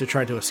 to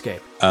try to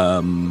escape.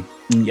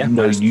 Yeah.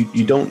 No,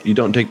 you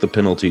don't take the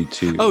penalty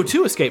to. Oh,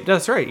 to escape.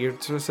 That's right.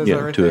 It says that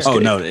right to there. escape. Oh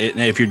no!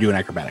 If you're doing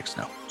acrobatics,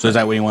 no. So is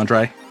that what you want to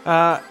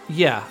try?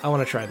 Yeah, I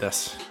want to try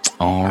this.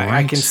 All right.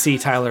 I can see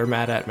Tyler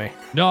mad at me.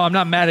 No, I'm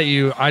not mad at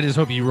you. I just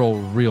hope you roll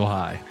real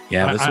high.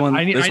 Yeah, this one.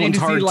 I need to see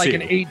hard like too.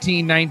 an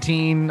 18,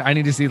 19. I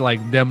need to see like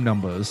them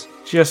numbers.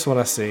 Just want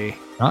to see.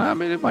 I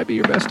mean, it might be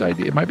your best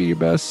idea. It might be your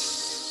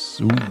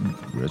best.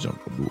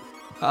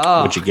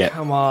 Oh, What'd you get?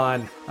 Come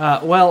on.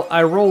 Well,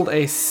 I rolled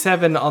a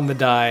 7 on the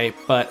die,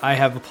 but I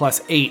have a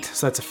 +8,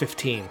 so that's a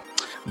 15.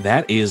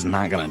 That is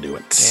not gonna do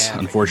it. Yeah.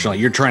 Unfortunately,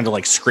 you're trying to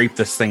like scrape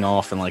this thing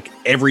off, and like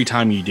every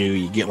time you do,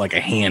 you get like a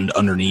hand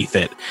underneath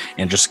it,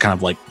 and just kind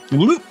of like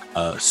whoop,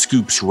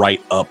 scoops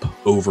right up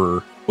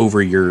over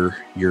your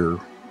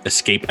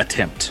escape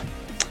attempt.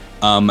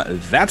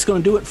 That's gonna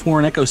do it for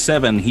an Echo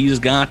 7. He's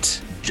got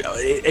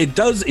It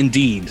does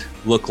indeed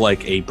look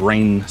like a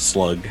brain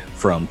slug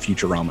from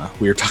Futurama.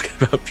 We were talking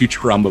about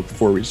Futurama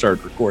before we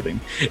started recording.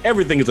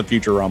 Everything is a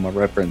Futurama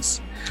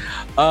reference.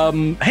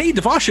 Hey,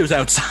 Devasho's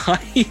outside.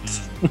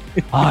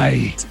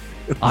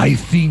 I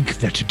think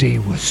that today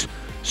was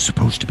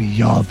supposed to be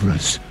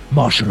Yavra's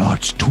martial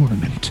arts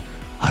tournament.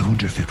 I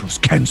wonder if it was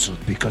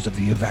cancelled because of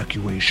the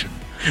evacuation.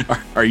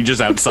 Are you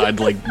just outside,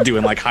 like,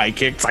 doing, like, high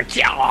kicks? Like,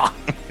 yeah!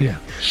 Yeah,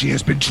 she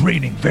has been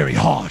training very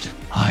hard.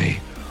 I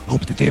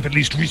hope that they've at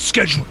least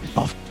rescheduled it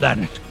off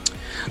planet.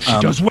 If she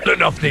does well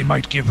enough, they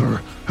might give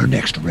her her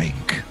next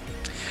rank.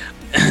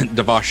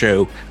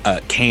 Devasho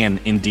can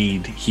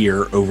indeed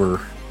hear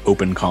over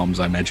open comms.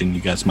 I imagine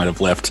you guys might have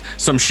left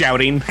some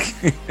shouting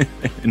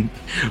and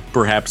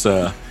perhaps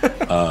a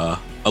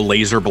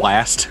laser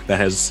blast that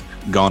has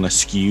gone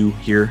askew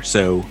here.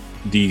 So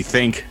do you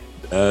think,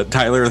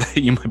 Tyler, that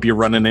you might be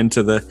running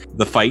into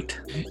the fight?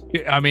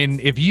 I mean,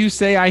 if you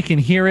say I can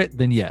hear it,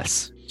 then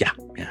yes. Yeah.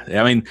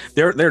 I mean,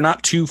 they're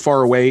not too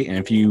far away, and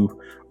if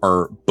you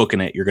are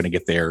booking it, you're going to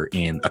get there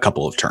in a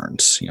couple of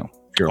turns. You know.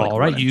 You're like all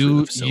right,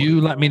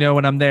 you let me know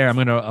when I'm there. I'm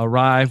going to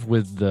arrive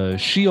with the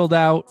shield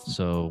out.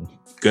 So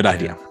good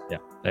idea. Yeah,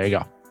 there you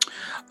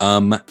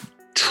go.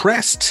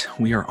 Trest,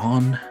 we are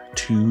on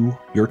to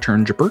your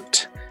turn,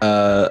 Jabert.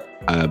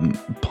 I'm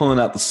pulling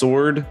out the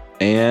sword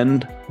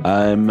and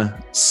I'm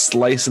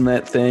slicing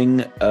that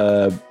thing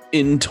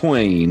in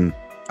twain.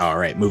 All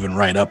right, moving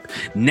right up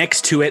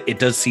next to it. It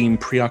does seem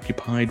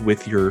preoccupied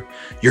with your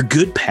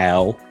good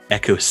pal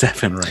Echo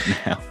 7 right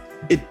now.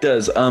 It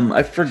does.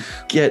 I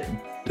forget,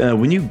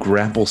 when you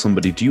grapple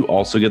somebody, do you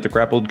also get the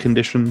grappled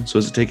condition? So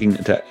is it taking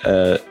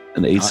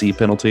an AC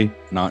penalty?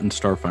 Not in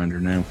Starfinder,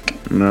 no.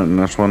 Not in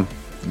this one?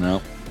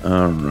 No.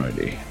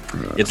 Alrighty.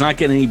 It's not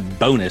getting any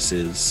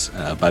bonuses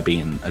by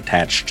being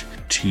attached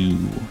to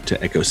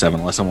Echo 7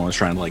 unless someone was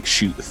trying to like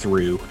shoot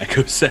through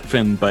Echo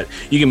 7, but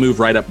you can move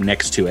right up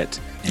next to it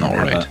and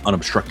have an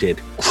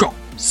unobstructed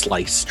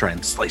slice. Try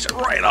and slice it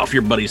right off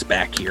your buddy's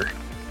back here.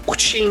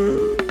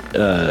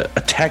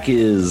 Attack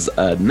is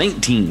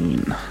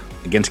 19.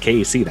 Against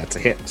KAC, that's a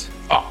hit.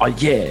 Oh,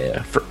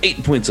 yeah. For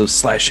 8 points of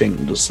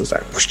slashing. Just as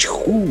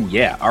Ooh,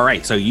 yeah. All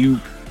right. So you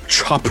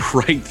chop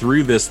right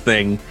through this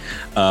thing,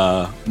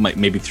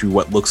 maybe through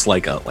what looks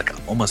like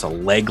almost a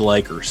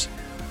leg-like or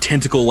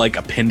tentacle-like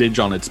appendage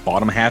on its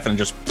bottom half, and it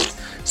just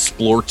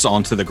splorts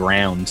onto the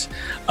ground.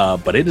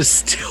 But it is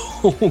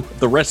still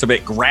the rest of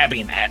it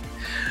grabbing at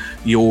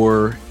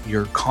your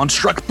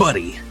construct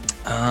buddy.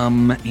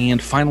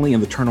 And finally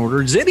in the turn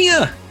order,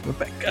 Zinnia.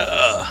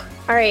 Rebecca.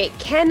 All right,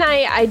 can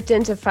I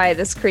identify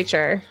this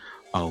creature?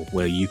 Oh,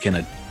 well, you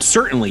can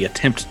certainly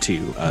attempt to.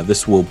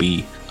 This will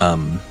be,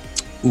 oh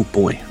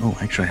boy. Oh,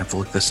 actually I have to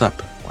look this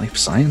up. Life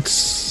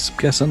science, I'm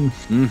guessing.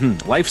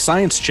 Mm-hmm. Life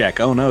science check.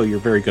 Oh no, you're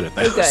very good at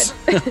those.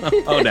 Oh,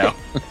 good. Oh no.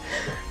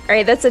 All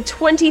right, that's a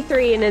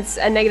 23, and it's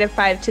a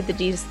 -5 to the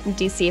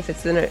DC if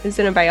it's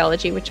in a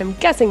biology, which I'm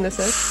guessing this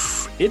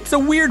is. It's a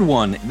weird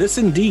one. This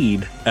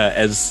indeed,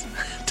 as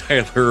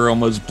Tyler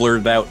almost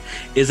blurted out,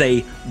 is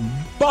a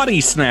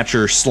body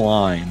snatcher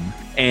slime.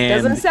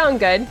 And doesn't sound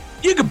good.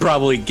 You could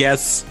probably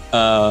guess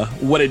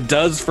what it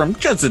does from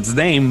just its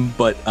name,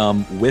 but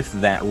with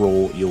that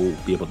roll, you'll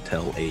be able to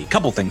tell a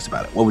couple things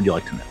about it. What would you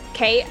like to know?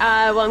 Okay,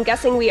 well, I'm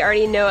guessing we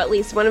already know at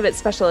least one of its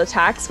special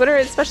attacks. What are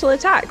its special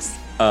attacks?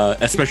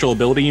 A special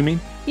ability, you mean?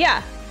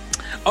 Yeah.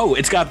 Oh,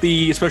 it's got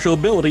the special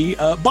ability,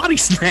 Body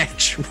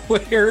Snatch,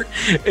 where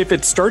if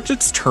it starts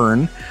its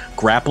turn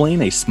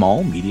grappling a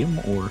small, medium,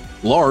 or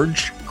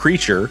large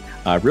creature,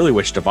 I really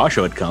wish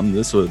Devasho had come.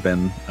 This would have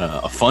been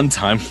a fun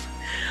time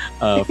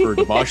for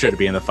Devasho to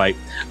be in the fight.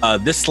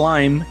 This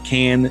slime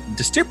can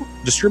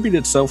distribute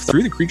itself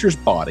through the creature's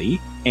body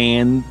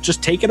and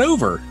just take it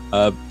over,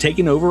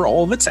 taking over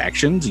all of its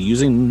actions,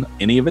 using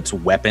any of its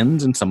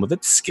weapons and some of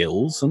its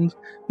skills, and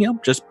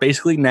just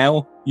basically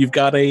now you've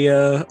got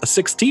a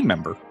 6 team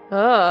member.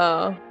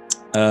 Oh.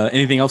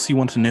 Anything else you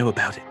want to know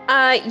about it?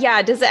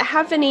 Yeah. Does it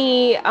have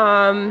any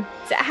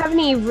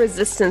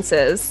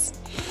resistances?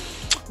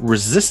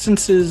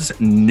 Resistances?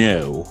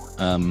 No.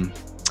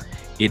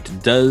 It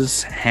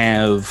does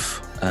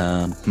have.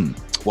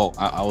 Well,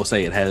 I will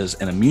say it has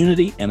an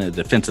immunity and a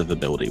defensive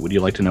ability. Would you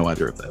like to know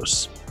either of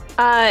those?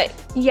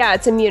 Yeah,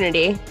 it's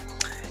immunity.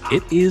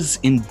 It is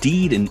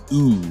indeed an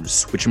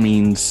ooze, which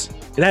means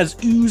it has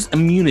ooze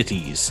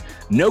immunities.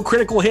 No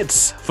critical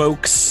hits,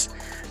 folks,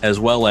 as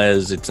well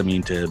as it's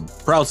immune to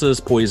paralysis,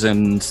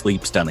 poison,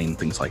 sleep, stunning,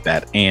 things like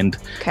that. And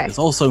it's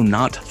also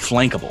not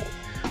flankable.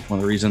 One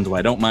of the reasons why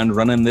I don't mind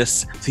running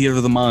this Theater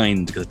of the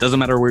Mind, because it doesn't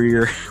matter where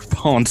your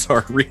pawns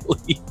are,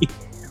 really.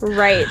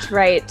 Right.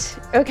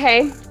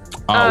 Okay.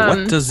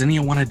 What does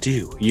Zinnia want to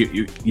do?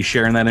 You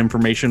sharing that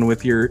information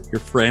with your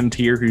friend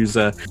here, who's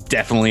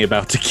definitely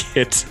about to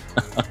get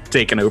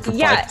taken over by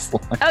the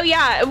slime? Oh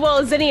yeah.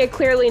 Well, Zinnia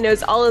clearly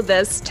knows all of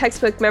this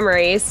textbook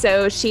memory,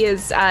 so she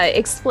is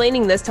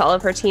explaining this to all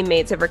of her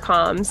teammates over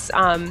comms,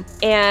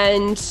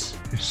 and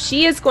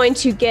she is going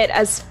to get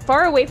as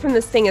far away from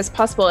this thing as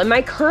possible. Am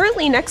I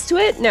currently next to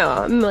it? No,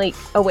 I'm like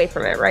away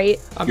from it, right?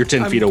 You're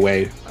 10 feet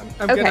away.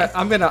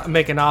 I'm gonna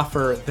make an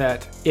offer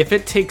that if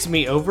it takes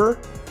me over,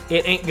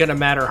 it ain't gonna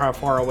matter how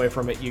far away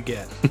from it you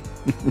get.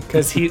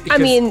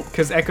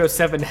 Because Echo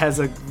 7 has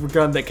a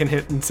gun that can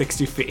hit in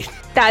 60 feet.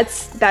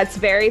 That's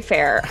very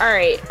fair. All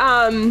right.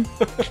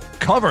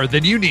 Cover,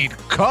 then you need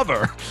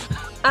cover.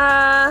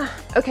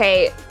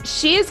 Okay.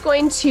 She is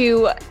going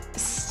to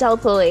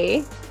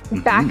stealthily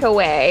back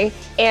away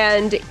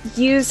and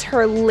use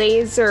her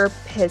laser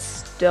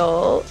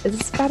pistol. Is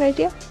this a bad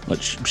idea?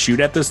 Let's shoot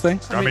at this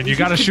thing. I mean, you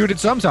got to shoot it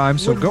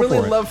sometimes, so would go really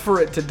for it. love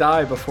for it to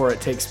die before it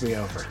takes me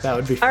over. That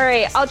would be fun. All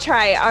right, I'll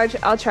try.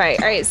 I'll try.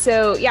 All right,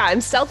 so yeah,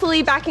 I'm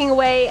stealthily backing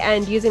away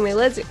and using my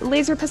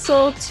laser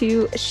pistol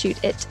to shoot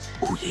it.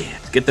 Oh yeah,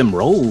 let's get them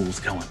rolls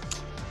going.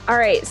 All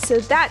right, so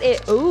that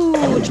is...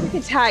 Ooh, trick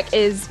attack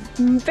is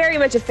very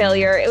much a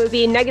failure. It would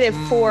be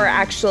 -4,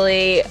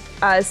 actually,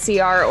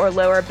 CR or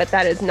lower, but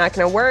that is not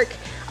going to work.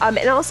 And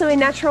also a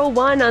natural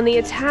 1 on the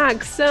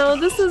attack. So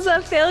this is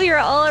a failure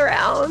all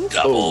around.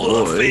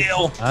 Double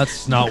fail.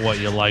 That's not what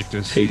you like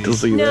to see. Hate to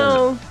see that.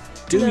 No.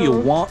 Do you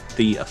want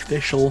the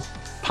official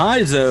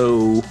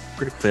Paizo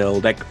critical fail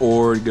deck,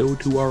 or go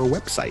to our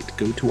website?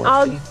 Go to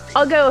our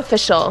I'll go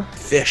official.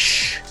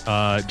 fish.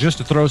 Just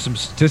to throw some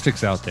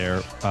statistics out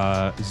there,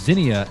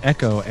 Zinnia,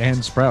 Echo,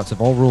 and Sprouts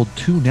have all rolled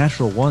 2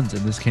 natural 1s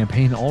in this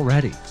campaign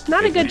already.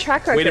 Not a good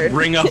track record. Way to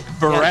bring up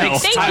Burrell.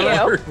 Thank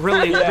Tyler. you.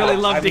 Really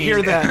love to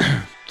hear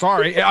that.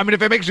 Sorry. I mean,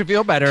 if it makes you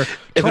feel better,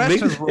 If Crest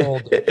it has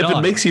rolled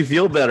it makes you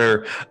feel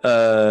better,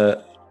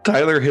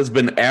 Tyler has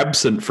been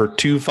absent for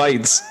 2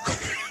 fights.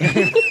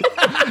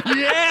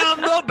 Yeah,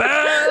 I'm the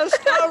best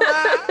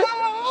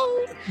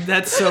around.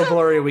 That's so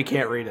blurry we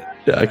can't read it.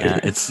 Yeah, okay.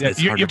 It's Yeah,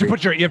 you hard have to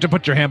read.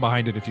 put your hand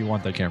behind it if you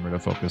want the camera to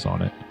focus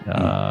on it.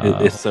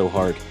 It's so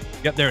hard.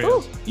 Yep, there it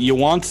is. You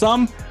want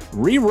some?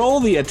 Re-roll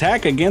the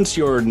attack against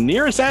your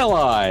nearest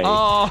ally.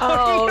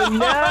 Oh,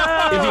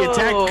 no. If the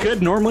attack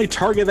could normally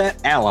target that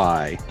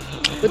ally.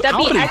 Would that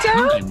be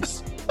Echo?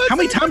 times? How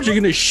many times are you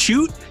going to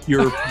shoot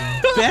your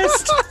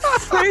best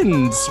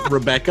friends,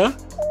 Rebecca?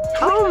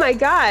 Oh, my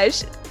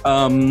gosh.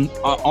 Honestly,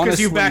 Because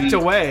you backed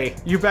away.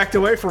 You backed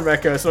away from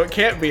Echo, so it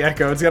can't be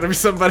Echo. It's got to be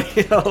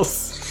somebody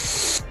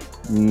else.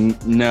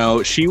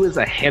 No, she was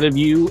ahead of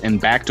you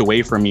and backed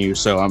away from you,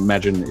 so I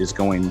imagine is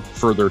going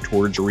further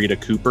towards Rita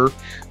Cooper.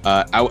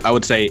 I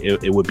would say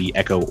it would be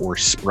Echo or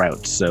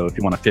Sprout, so if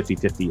you want a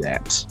 50-50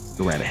 that,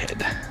 go right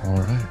ahead.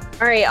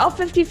 All right, I'll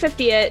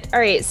 50-50 it. All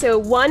right, so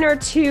 1 or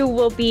 2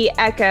 will be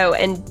Echo,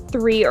 and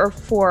 3 or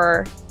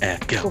 4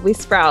 Echo. will be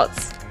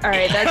Sprouts. All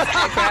right, that's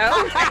Echo.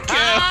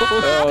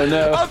 Oh,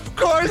 no. Of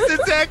course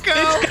it's Echo.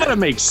 It's gotta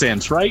make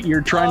sense, right?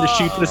 You're trying to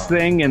shoot this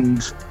thing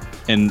and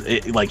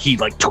it, he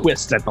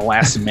twists at the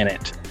last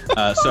minute.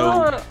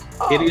 So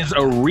it is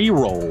a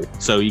re-roll,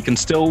 so you can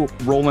still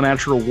roll a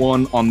natural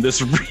 1 on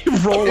this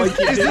re-roll like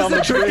you Is did this on a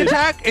the trick bridge.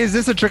 attack? Is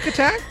this a trick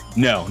attack?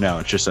 No,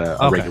 it's just a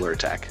Okay. regular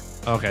attack.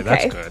 Okay,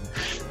 that's Okay. good.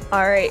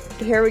 All right,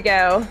 here we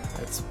go.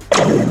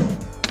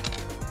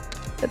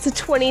 That's a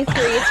 23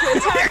 to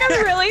attack.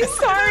 I'm really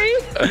sorry.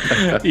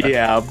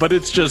 Yeah, but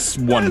it's just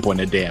 1 point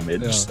of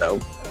damage, Yeah. so.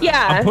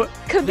 Yeah,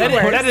 could be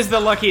worse. That is the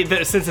lucky,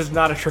 since it's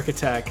not a trick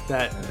attack,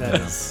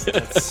 that's...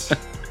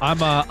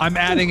 I'm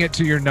adding it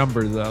to your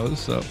number though,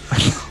 so.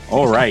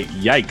 All right,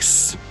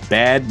 yikes.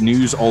 Bad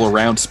news all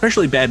around,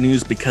 especially bad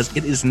news because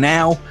it is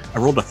now, I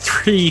rolled a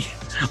 3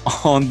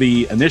 on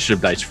the initiative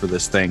dice for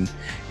this thing,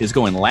 is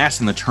going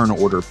last in the turn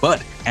order,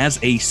 but as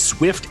a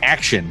swift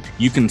action,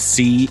 you can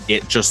see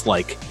it just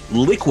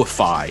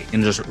liquefy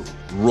and just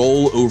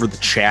roll over the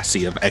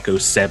chassis of Echo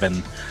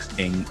 7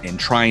 and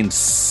try and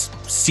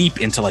seep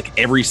into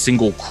every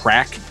single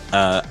crack.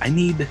 I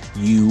need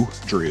you,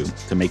 Drew,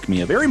 to make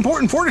me a very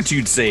important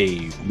fortitude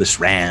save this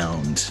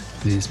round.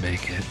 Please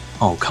make it.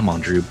 Oh, come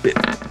on, Drew.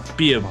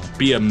 Be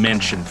a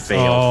mention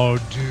fail. Oh,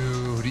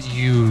 dude,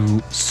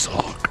 you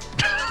suck.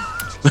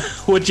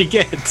 What'd you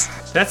get?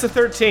 That's a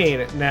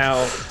 13.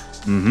 Now,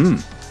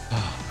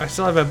 I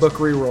still have a book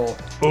reroll.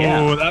 Oh,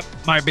 Yeah. that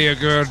might be a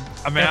good.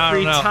 I mean, I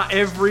don't know.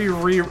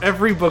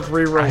 Every book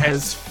reroll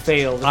has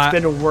failed. It's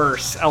been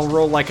worse. I'll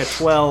roll a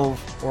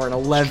 12 or an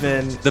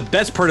 11. The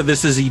best part of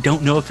this is you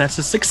don't know if that's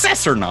a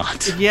success or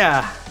not.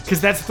 Yeah,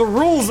 because that's the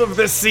rules of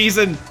this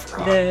season.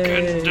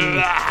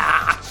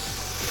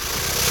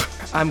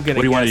 I'm gonna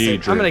What do you wanna guess do,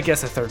 it. Drew? I'm gonna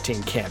guess a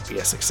 13 can't be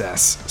a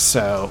success.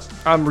 So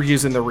I'm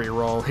using the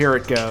reroll. Here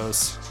it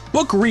goes.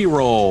 Book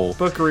reroll.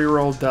 Book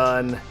reroll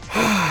done.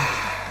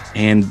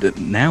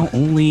 And now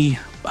only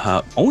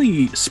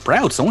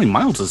Sprouts, only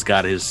Miles has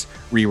got his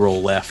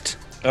reroll left.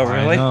 Oh,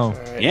 really? I know. All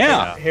right,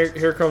 Yeah.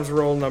 Here comes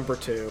roll number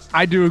 2.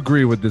 I do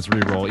agree with this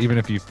reroll, even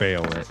if you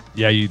fail it.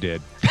 Yeah, you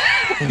did.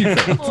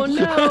 Oh,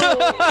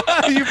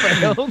 no. You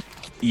failed.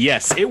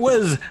 Yes, it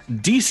was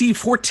DC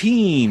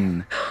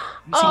 14.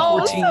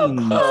 Oh, DC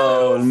 14.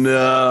 Oh,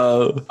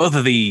 no. Both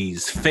of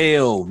these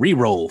fail,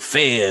 reroll,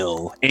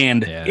 fail,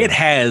 and it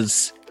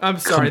has. I'm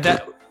sorry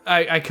that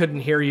I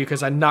couldn't hear you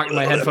because I knocked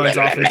my headphones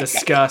off in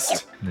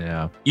disgust.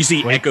 Yeah. You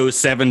see Echo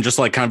 7 just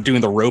kind of doing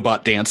the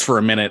robot dance for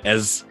a minute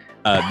as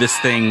this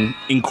thing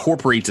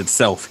incorporates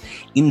itself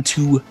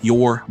into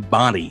your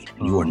body.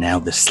 You are now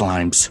the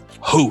slime's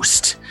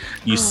host.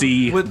 You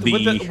see With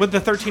the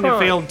 13 it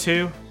failed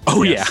too.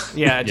 Oh Yes.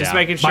 Yeah, just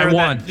making sure by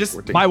one. that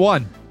just By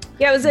one.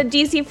 Yeah, it was a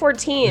DC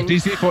 14.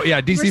 DC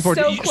 14.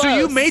 so So you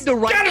close. made the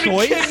right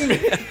choice.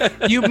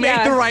 You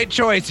made the right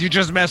choice. You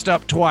just messed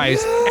up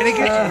twice, and it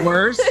gets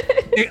worse.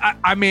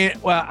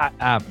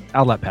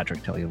 I'll let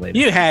Patrick tell you later.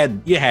 You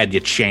had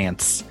your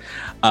chance.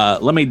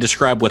 Let me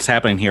describe what's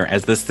happening here.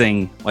 As this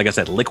thing, like I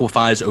said,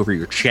 liquefies over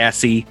your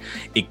chassis,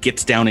 it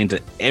gets down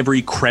into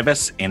every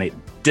crevice and it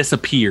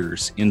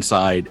disappears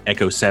inside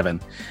Echo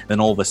 7. Then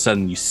all of a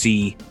sudden you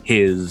see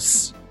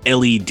his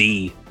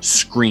LED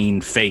screen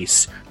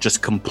face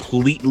just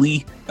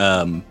completely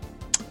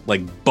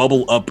like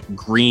bubble up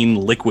green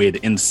liquid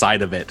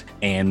inside of it.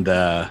 And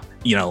the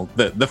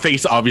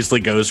face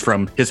obviously goes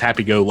from his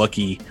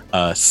happy-go-lucky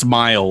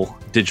smile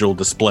digital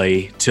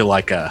display to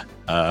like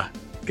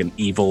an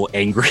evil,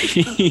 angry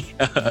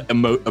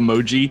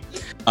emoji.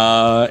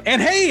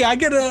 And hey, I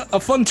get a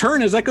fun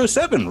turn as Echo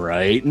 7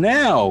 right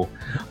now.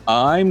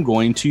 I'm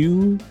going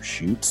to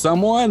shoot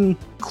someone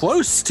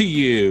close to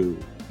you.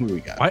 Who do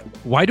we got?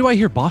 Why do I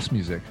hear boss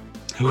music?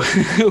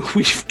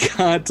 We've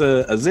got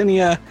a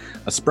Zinnia,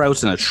 a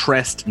Sprouts, and a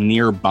Trest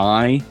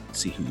nearby. Let's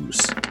see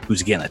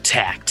who's getting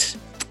attacked.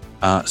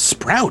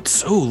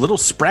 Sprouts. Oh, little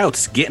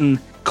Sprouts getting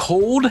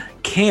cold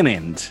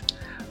cannoned.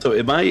 So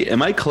am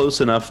I close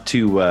enough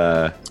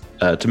to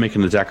make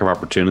an attack of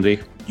opportunity?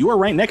 You are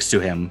right next to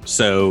him,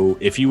 so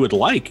if you would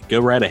like,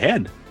 go right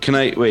ahead. Can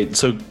I wait?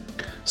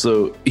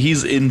 So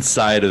he's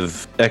inside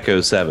of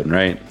Echo 7,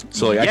 right?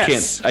 So like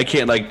Yes. I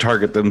can't like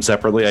target them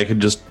separately. I can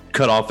just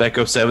cut off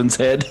Echo 7's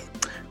head.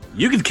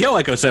 You can kill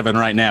Echo 7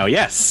 right now,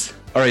 yes.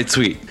 All right,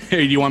 sweet.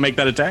 Do you want to make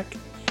that attack?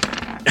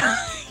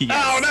 Yes.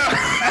 Oh no!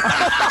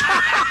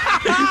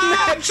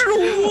 Natural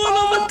one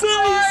on the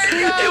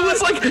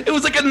dice. It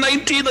was like a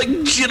 19, like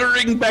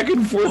jittering back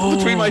and forth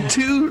between my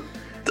two.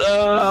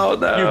 Oh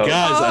no! You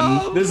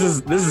guys, this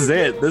is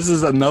it. This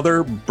is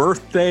another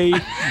birthday,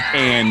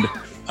 and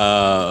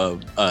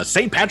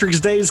St. Patrick's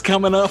Day is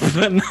coming up.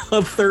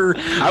 Another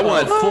I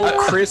want full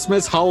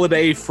Christmas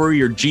holiday for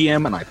your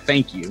GM, and I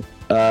thank you.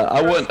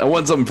 I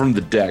want something from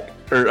the deck,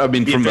 or I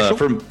mean from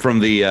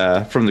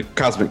the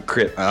Cosmic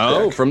Crit.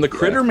 Oh, deck. from the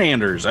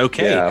Crittermanders.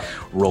 Okay. Yeah.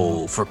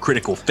 Roll for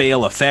critical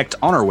fail effect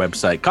on our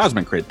website,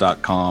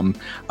 cosmiccrit.com,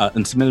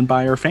 and submitted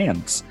by our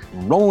fans.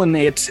 Rolling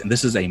it.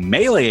 This is a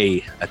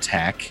melee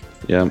attack.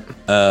 Yeah.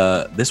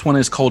 This one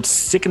is called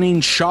Sickening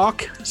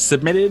Shock,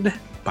 submitted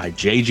by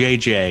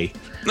JJJ.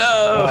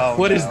 No.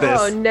 What is this?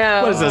 Oh,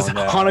 no. What is this? Oh,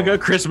 no. Hanukkah,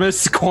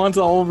 Christmas,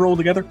 Kwanzaa all rolled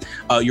together.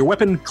 Your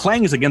weapon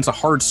clangs against a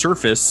hard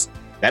surface.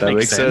 That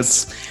makes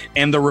sense.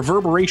 And the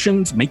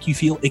reverberations make you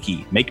feel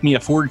icky. Make me a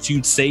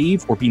fortitude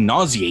save or be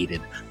nauseated.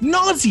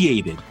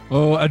 Nauseated.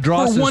 Oh,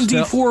 Adros For has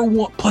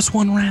 1d4 plus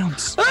 1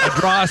 rounds.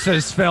 Adros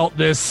has felt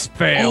this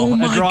fail. Oh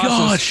my Adros has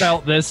gosh.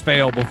 felt this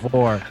fail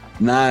before.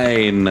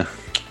 9.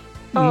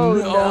 Oh,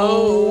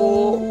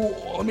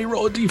 no. Let me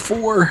roll a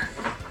d4.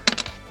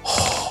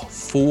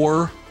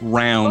 4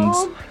 rounds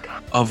Oh my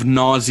God. of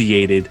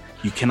nauseated.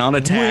 You cannot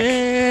attack.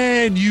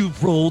 When you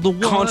roll the one,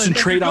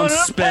 Concentrate on you're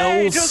gonna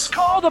play, spells. just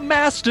call the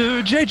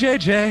master,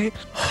 JJJ.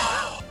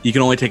 You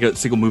can only take a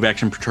single move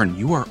action per turn.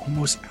 You are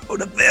almost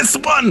out of this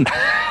one.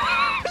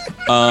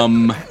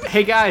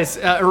 Hey guys,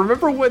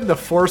 remember when the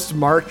forced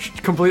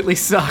march completely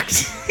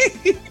sucked?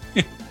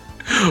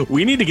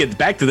 We need to get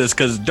back to this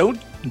because don't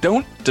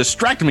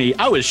distract me.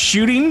 I was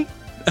shooting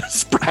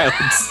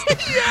Sprouts.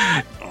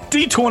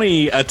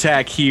 D20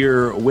 attack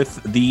here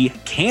with the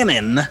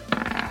cannon.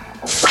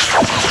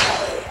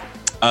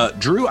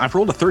 Drew, I've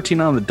rolled a 13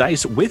 on the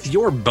dice with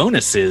your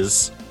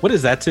bonuses. What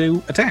is that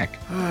to attack?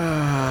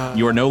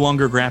 You are no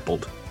longer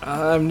grappled.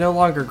 I'm no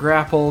longer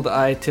grappled.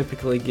 I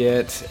typically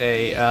get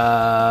a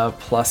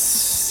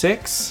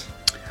 +6.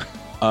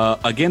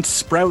 Against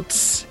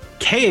Sprouts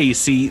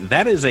KAC,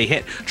 that is a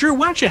hit. Drew,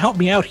 why don't you help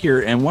me out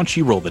here and why don't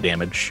you roll the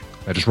damage?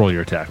 Just roll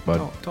your attack,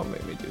 bud. Don't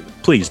make me do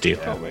that. Please do.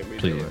 Don't make me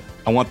Please. do it.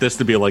 I want this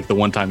to be like the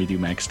one time you do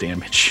max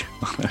damage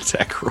on an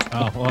attack roll.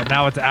 Oh, well,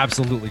 now it's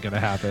absolutely going to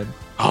happen.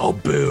 Oh,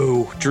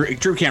 boo.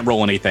 Drew can't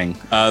roll anything.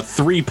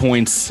 3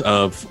 points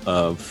of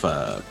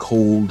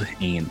cold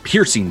and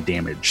piercing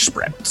damage,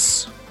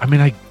 Sprouts. I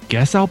mean, I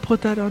guess I'll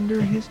put that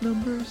under his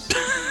numbers.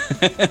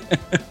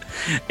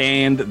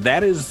 And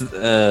that is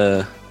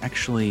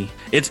actually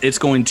it's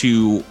going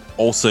to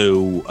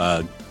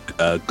also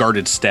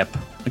guarded step.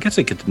 I guess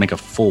it could make a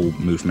full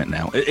movement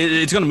now.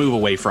 It's going to move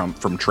away from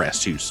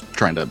Trest, who's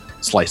trying to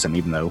slice him,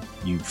 even though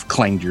you've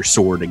clanged your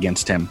sword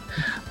against him.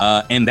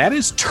 And that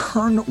is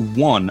turn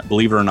 1,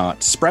 believe it or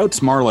not.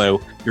 Sprouts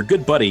Marlowe, your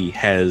good buddy,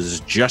 has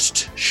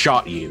just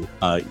shot you.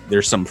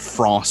 There's some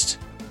frost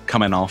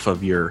coming off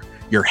of your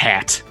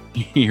hat,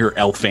 your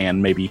elf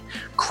fan maybe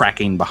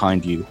cracking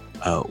behind you.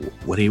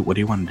 What do you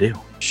want to do?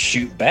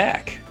 Shoot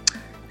back.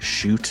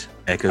 Shoot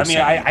Echo. I mean,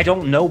 I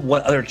don't know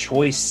what other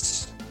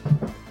choice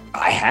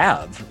I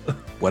have.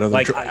 What other?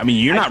 I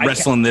mean, you're not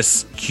wrestling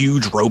this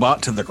huge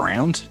robot to the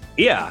ground.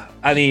 Yeah,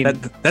 I mean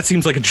that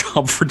seems like a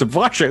job for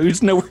Devasha,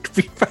 who's nowhere to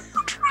be found.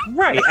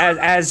 Right,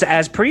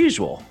 as per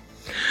usual.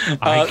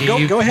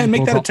 Go ahead and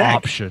make that attack.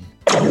 Option.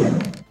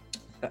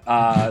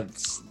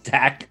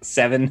 Stack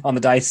 7 on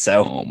the dice.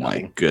 So, oh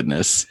my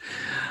goodness.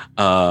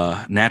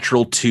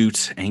 Natural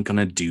toot ain't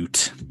gonna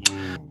doot.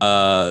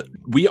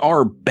 We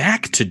are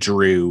back to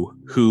Drew,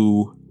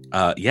 who,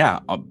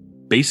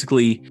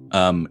 basically,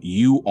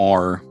 you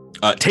are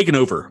taken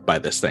over by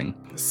this thing.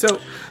 So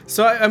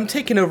I'm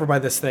taken over by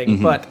this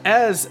thing, but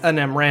as an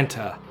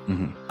Amranta,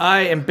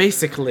 I am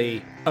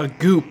basically a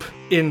goop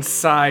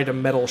inside a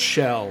metal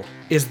shell.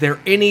 Is there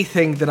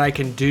anything that I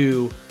can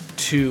do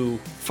to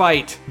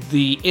fight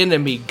the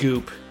enemy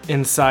goop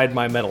inside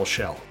my metal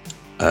shell?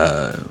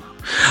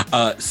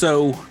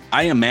 So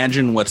I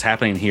imagine what's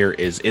happening here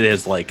is it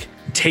has like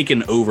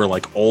taken over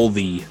like all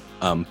the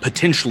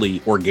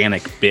potentially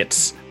organic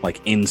bits like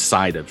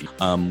inside of you.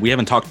 We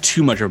haven't talked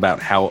too much about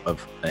how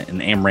an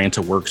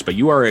Amranta works, but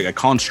you are a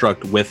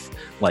construct with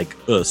like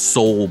a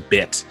soul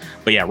bit.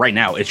 But yeah, right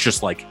now it's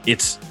just like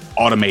it's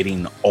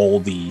automating all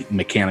the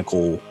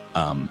mechanical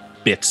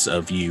bits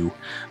of you.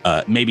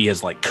 Maybe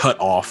has like cut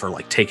off or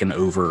like taken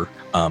over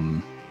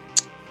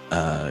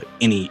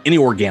any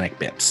organic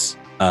bits.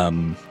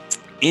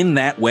 In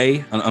that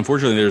way,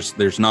 unfortunately,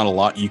 there's not a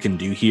lot you can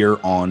do here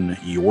on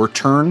your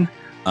turn.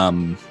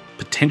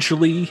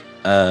 Potentially,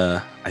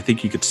 I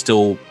think you could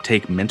still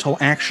take mental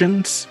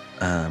actions.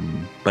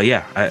 But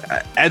yeah,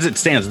 as it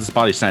stands, this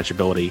body snatch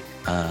ability,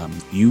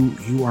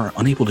 you are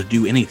unable to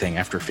do anything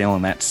after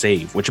failing that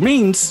save, which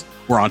means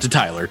we're on to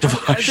Tyler.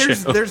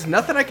 There's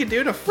nothing I can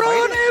do to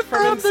fight it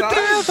from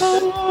inside.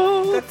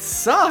 That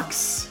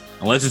sucks.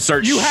 Unless it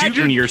starts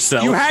shooting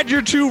yourself. You had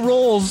your 2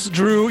 rolls,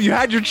 Drew. You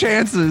had your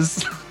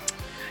chances.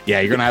 Yeah,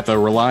 you're gonna have to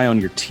rely on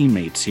your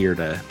teammates here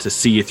to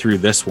see you through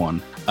this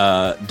one.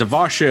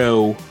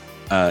 Devasho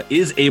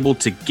is able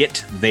to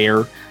get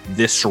there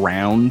this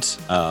round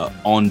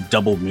on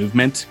double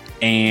movement,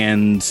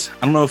 and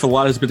I don't know if a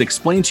lot has been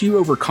explained to you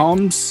over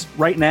comms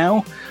right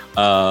now,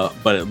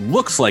 but it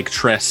looks like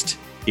Trest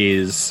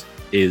is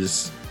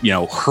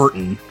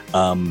hurting.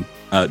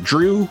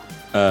 Drew,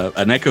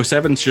 an Echo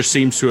 7 just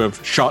seems to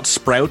have shot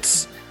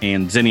sprouts,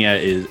 and Zinnia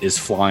is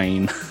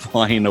flying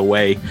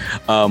away.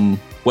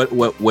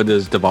 What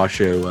does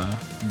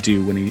Devasho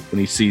do when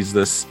he sees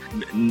this?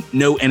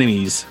 No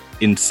enemies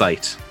in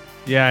sight.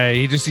 Yeah,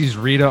 he just sees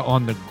Reda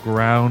on the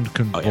ground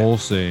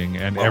convulsing,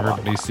 and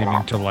everybody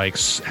seeming to like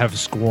have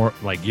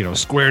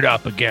squared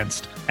up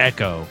against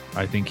Echo.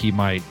 I think he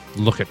might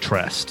look to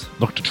Trest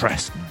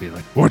and be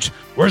like, "Where's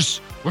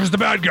the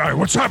bad guy?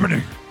 What's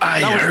happening?"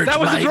 That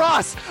was a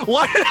dross.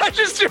 Why did I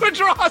just do a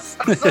dross?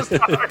 I'm so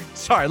sorry.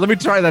 Sorry, let me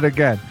try that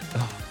again.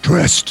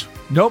 Trest.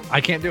 Nope,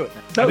 I can't do it.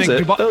 That was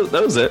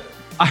it.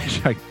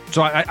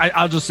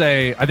 I'll just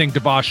say I think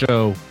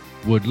Devasho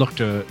would look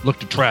to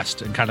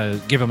Trest and kind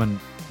of give him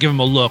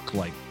a look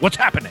like, what's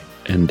happening?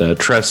 And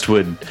Trest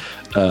would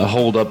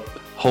hold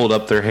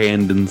up their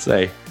hand and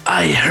say,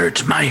 "I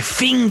hurt my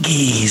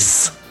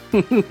fingies."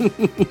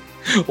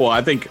 Well,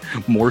 I think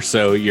more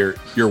so your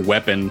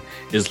weapon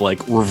is like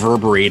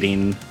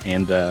reverberating,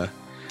 and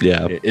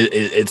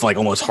it's like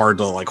almost hard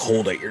to like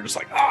hold it. You're just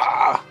like,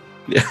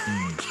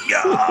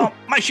 yeah,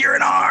 my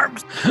shearing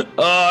arms.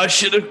 I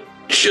shouldn't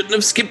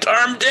have skipped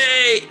arm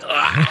day.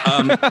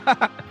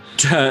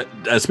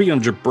 Speaking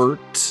of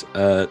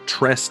Jabert,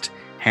 Trest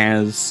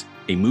has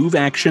a move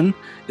action.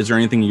 Is there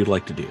anything you'd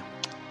like to do?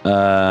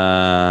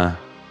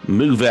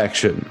 Move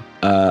action.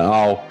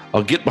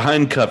 I'll get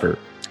behind cover.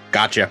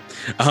 Gotcha.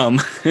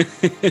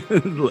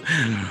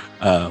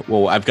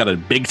 Well, I've got a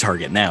big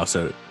target now,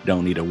 so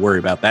don't need to worry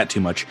about that too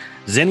much.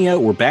 Zinnia,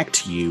 we're back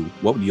to you.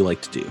 What would you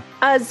like to do?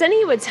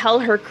 Zinnia would tell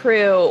her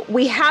crew,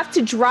 we have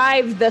to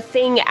drive the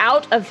thing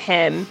out of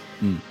him.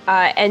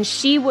 And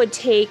she would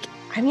take,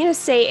 I'm going to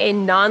say, a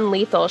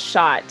non-lethal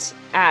shot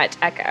at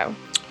Echo.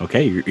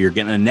 Okay, you're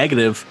getting a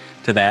negative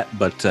to that,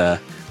 but a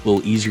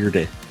little easier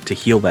to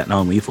heal that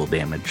non-lethal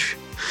damage.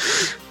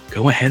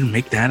 Go ahead and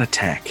make that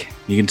attack.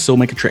 You can still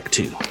make a trick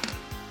too.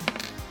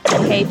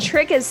 Okay,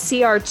 trick is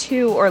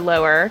CR2 or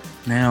lower.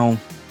 Now,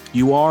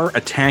 you are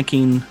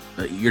attacking.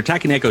 You're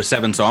attacking Echo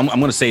 7, so I'm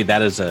going to say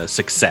that is a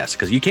success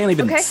because you can't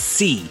even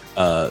see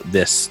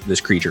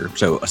this creature.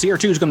 So a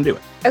CR2 is going to do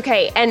it.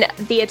 Okay, and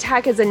the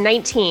attack is a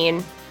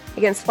 19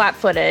 against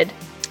flat-footed.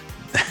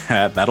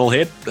 That'll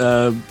hit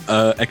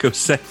Echo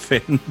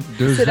 7.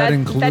 Does that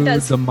include the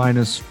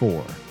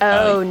 -4?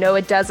 Oh, no,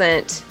 it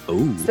doesn't.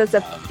 Oh. So that's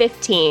a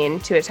 15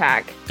 to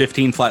attack.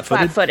 15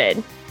 flat-footed?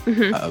 Flat-footed.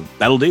 Mm-hmm.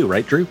 That'll do,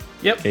 right, Drew?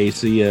 Yep.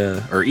 AC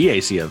or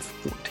EAC of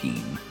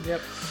 14.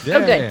 Yep.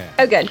 Yeah.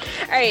 Oh, good.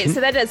 All right, so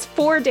that does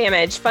 4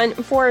 damage,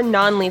 4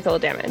 non-lethal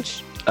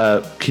damage.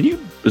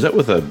 Is that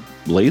with a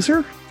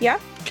laser? Yeah.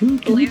 Can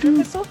you do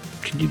pistol?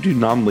 Can you do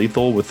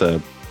non-lethal with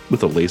a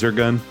laser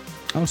gun?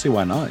 I don't see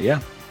why not.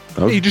 Yeah.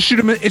 Oh. You just shoot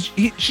him.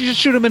 She just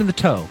shoot him in the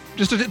toe.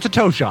 It's a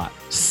toe shot.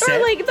 Or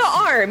like the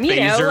arm, you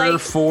know, Phaser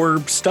like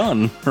for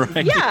stun,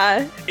 right?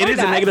 Yeah. It is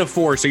a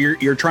 -4, so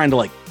you're trying to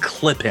like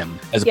clip him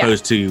as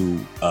opposed to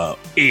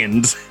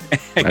end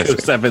Echo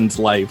 7's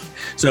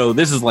life. So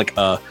this is like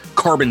a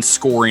carbon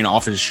scoring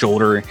off his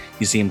shoulder.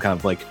 You see him kind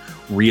of like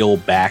reel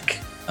back.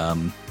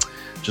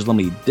 Just let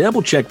me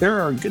double check.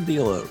 There are a good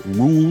deal of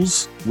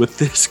rules with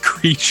this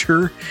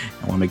creature.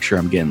 I want to make sure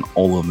I'm getting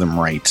all of them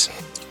right.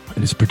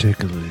 It is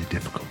particularly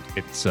difficult.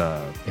 It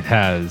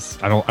has.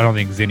 I don't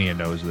think Zinnia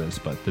knows this,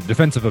 but the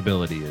defensive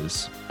ability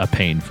is a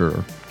pain for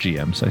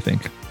GMs, I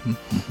think.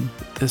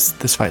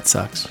 This fight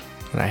sucks,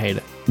 and I hate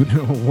it.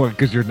 What?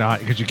 Because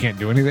you can't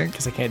do anything.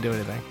 Because I can't do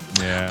anything.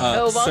 Yeah.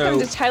 Welcome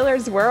to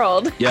Tyler's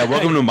world. Yeah,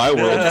 welcome to my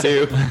world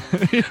too.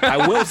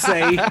 I will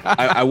say,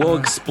 I will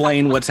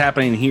explain what's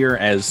happening here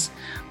as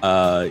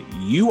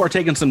you are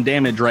taking some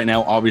damage right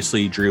now.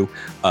 Obviously, Drew,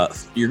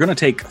 you're going to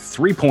take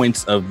 3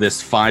 points of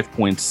this 5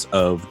 points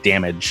of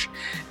damage,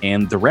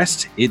 and the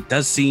rest, it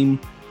does seem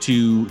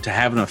to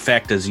have an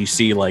effect as you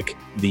see like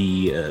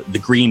the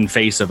green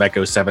face of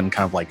Echo 7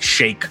 kind of like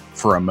shake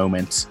for a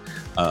moment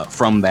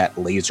from that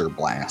laser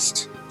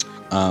blast.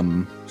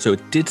 So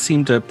it did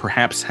seem to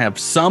perhaps have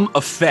some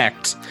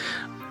effect.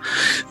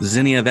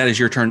 Zinnia, that is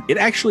your turn. It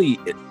actually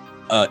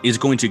is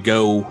going to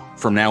go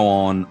from now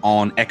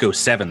on Echo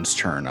 7's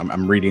turn.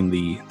 I'm reading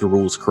the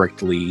rules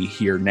correctly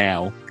here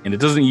now, and it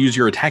doesn't use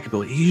your attack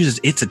ability. It uses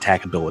its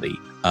attack ability.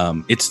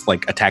 It's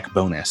like attack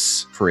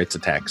bonus for its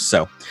attacks.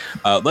 So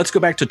let's go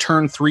back to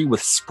turn 3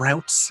 with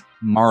Sprouts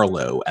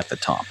Marlowe at the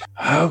top.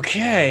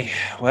 Okay,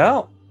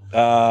 well,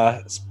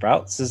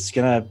 Sprouts is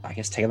gonna, I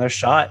guess, take another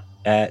shot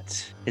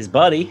at his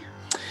buddy.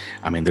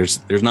 I mean, there's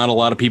not a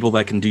lot of people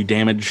that can do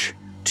damage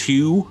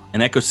to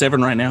an Echo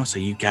 7 right now, so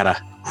you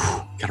gotta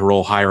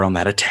roll higher on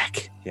that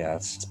attack. Yeah,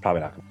 it's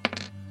probably not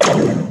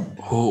gonna.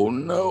 Oh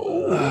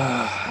no,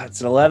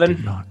 it's an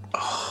 11.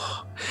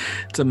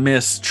 It's a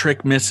miss.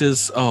 Trick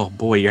misses. Oh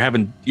boy, you're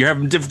having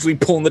difficulty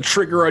pulling the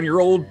trigger on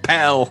your old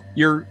pal,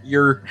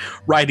 your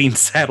riding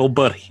saddle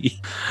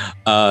buddy.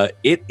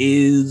 It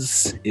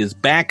is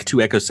back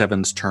to Echo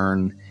 7's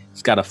turn.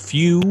 It's got a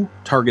few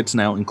targets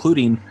now,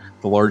 including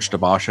the large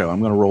Dabasho. I'm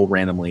going to roll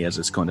randomly as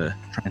it's going to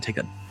try and take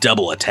a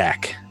double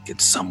attack. Get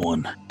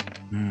someone.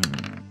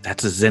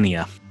 That's a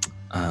Zinnia.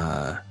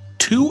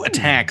 2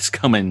 attacks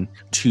coming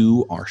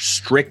to our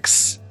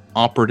Strix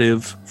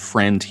operative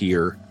friend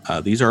here.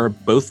 These are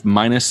both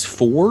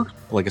 -4.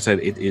 Like I said,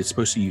 it is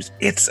supposed to use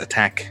its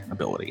attack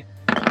ability.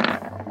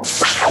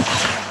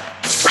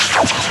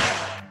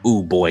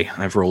 Ooh boy,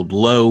 I've rolled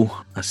low.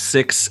 A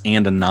 6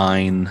 and a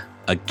 9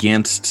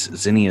 against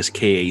Zinnia's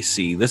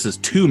KAC. This is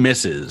 2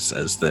 misses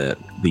as the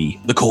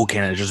cold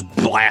cannon is just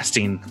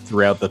blasting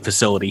throughout the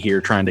facility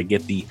here, trying to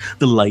get the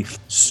life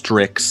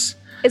Strix.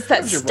 It's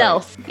that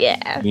stealth.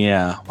 Yeah.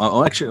 Yeah.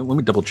 Well, actually, let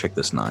me double check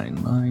this.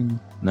 9.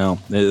 No,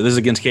 this is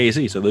against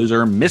KAC, so those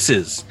are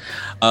misses.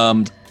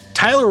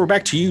 Tyler, we're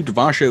back to you.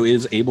 Devasho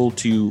is able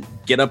to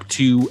get up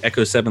to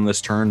Echo 7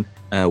 this turn.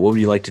 What would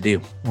you like to do?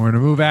 We're going to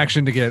move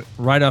action to get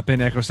right up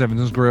in Echo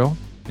 7's grill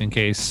in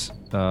case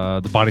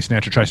the body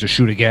snatcher tries to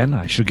shoot again.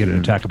 I should get an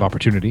attack of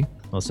opportunity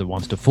unless it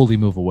wants to fully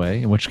move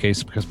away, in which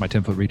case, because my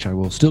 10-foot reach, I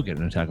will still get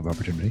an attack of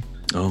opportunity.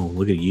 Oh,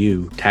 look at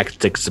you,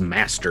 tactics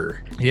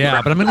master.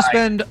 Yeah, but I'm going to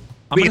spend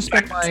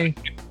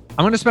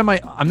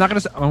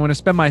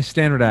my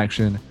standard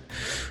action,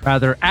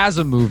 rather as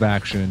a move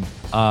action,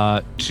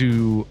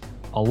 to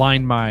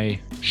align my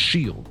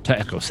shield to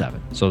Echo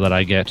 7 so that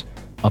I get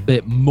a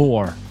bit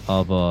more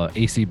of a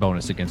AC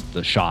bonus against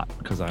the shot,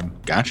 because I'm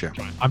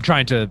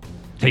trying to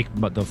take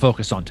the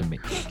focus onto me.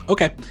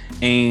 Okay,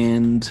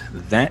 and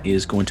that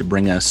is going to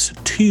bring us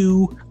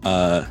to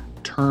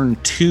turn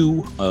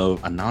 2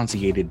 of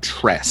Annunciated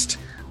Trest.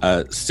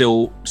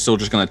 Still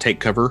just going to take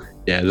cover.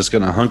 Yeah, just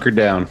going to hunker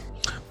down.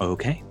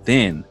 Okay,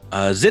 then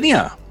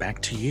Zinnia,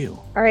 back to you.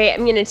 All right,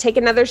 I'm going to take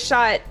another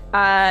shot,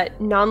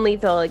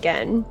 non-lethal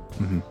again.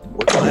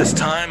 What's this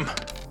time?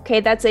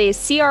 Okay, that's a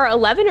CR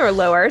 11 or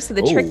lower, so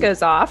the trick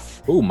goes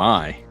off. Oh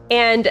my.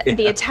 And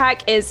the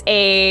attack is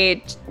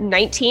a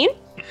 19.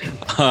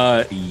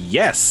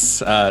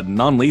 Yes,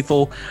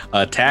 non-lethal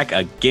attack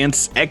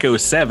against Echo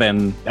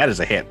 7. That is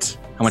a hit.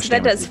 How much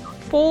damage? That does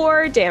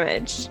 4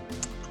 damage.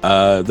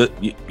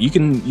 You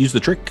can use the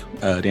trick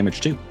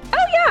damage too.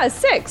 Oh yeah,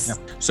 6. Yeah.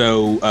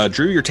 So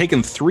Drew, you're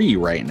taking 3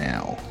 right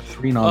now.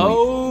 3 non-lethal.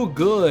 Oh,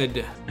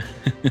 good.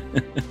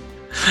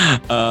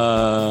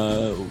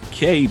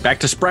 Okay, back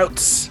to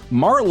Sprouts.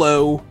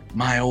 Marlowe,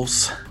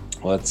 Miles.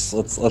 Let's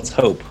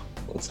hope.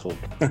 Let's hope.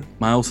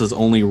 Miles has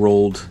only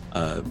rolled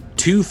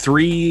 2,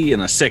 3,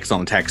 and a 6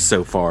 on attacks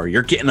so far.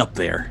 You're getting up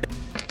there.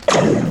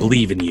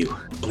 Believe in you.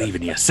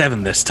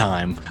 7 this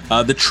time.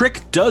 The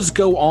trick does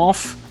go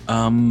off.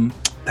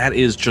 That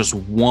is just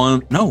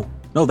 1. No,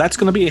 that's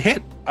going to be a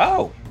hit.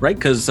 Oh, right,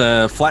 because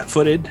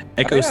flat-footed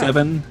Echo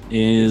 7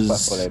 is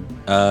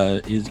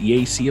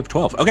EAC of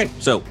 12. Okay,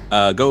 so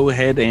go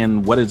ahead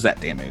and what is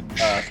that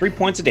damage? 3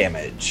 points of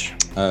damage.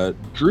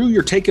 Drew,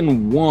 you're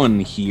taking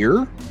 1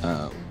 here,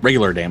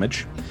 regular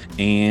damage,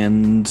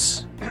 and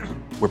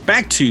we're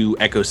back to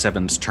Echo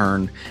 7's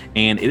turn,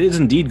 and it is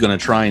indeed going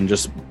to try and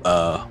just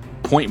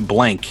point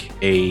blank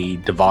a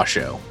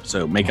Devasho.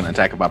 So make an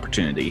attack of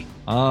opportunity.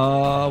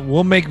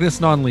 We'll make this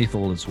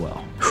non-lethal as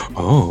well.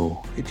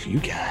 Oh, it's you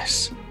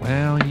guys.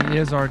 Well, he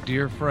is our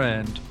dear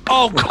friend.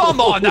 Oh, come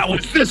on! That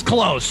was this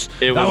close.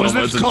 It that was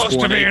was this almost a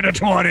close to 20. being a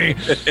 20.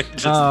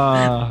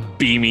 Just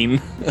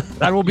beaming.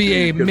 That will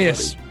be a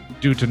miss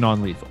due to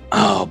non-lethal.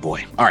 Oh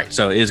boy. All right,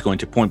 so it is going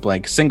to point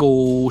blank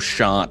single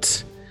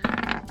shot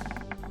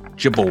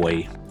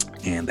Jaboy.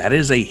 And that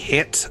is a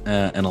hit,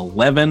 an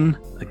 11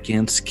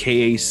 against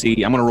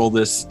KAC. I'm going to roll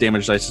this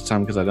damage dice this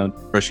time because I don't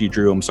rush you,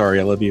 Drew. I'm sorry.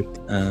 I love you.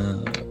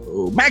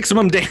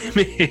 Maximum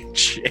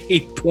damage,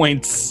 8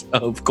 points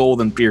of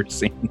cold and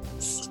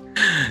piercings.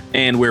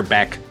 And we're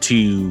back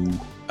to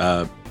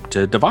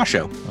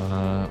Devasho.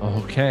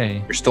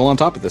 Okay. You're still on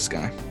top of this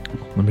guy.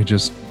 Let me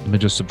just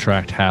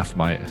subtract half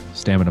my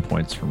stamina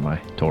points from my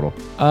total.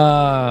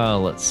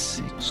 Let's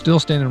see. Still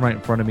standing right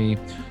in front of me.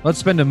 Let's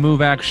spend a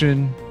move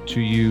action to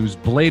use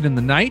Blade in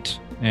the Night,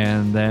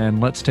 and then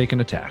let's take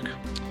an attack.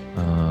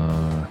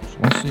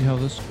 Let's see how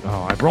this.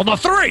 Oh, I rolled a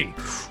 3.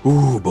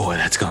 Ooh, boy,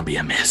 that's gonna be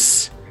a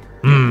miss.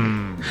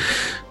 Hmm.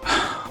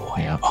 Boy,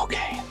 yeah.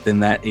 Okay.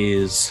 Then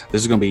this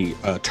is gonna be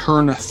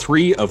turn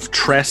 3 of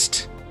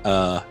Trest.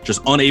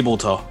 Just unable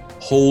to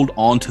hold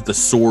onto the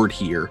sword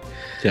here.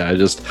 Yeah, I'm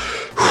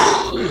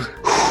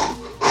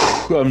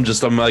just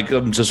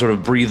sort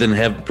of breathing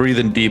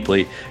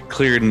deeply,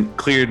 clearing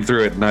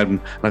through it, and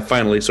I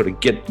finally sort of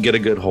get a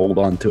good hold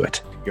onto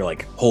it. You're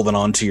like holding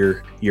on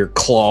to your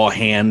claw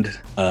hand.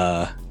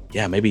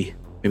 Maybe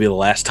the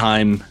last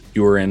time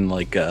you were in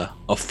like a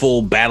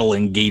full battle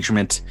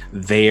engagement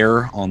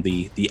there on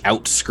the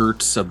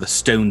outskirts of the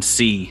Stone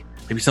Sea.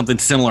 Maybe something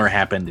similar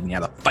happened and you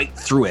had to fight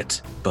through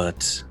it.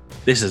 But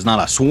this is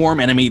not a swarm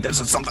enemy. This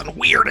is something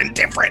weird and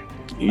different.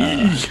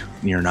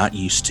 You're not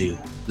used to.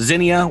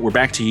 Zinnia, we're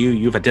back to you.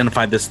 You've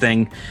identified this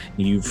thing.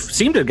 You've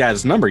seemed to have got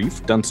its number.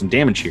 You've done some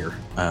damage here.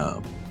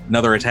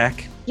 Another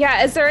attack.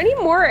 Yeah, is there any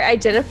more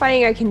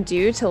identifying I can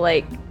do to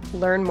like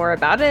learn more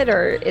about it,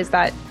 or is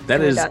that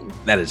done?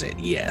 That is it?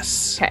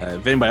 Yes. Okay.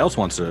 If anybody else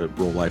wants to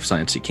roll life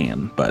science, you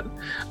can. But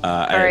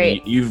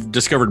right. You've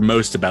discovered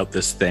most about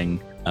this thing.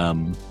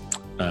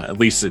 At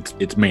least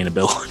its main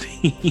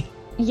ability.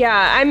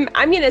 Yeah,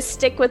 I'm gonna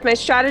stick with my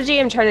strategy.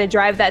 I'm trying to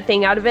drive that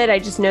thing out of it. I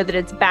just know that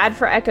it's bad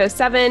for Echo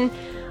 7.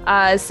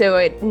 So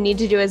I need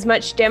to do as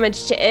much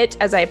damage to it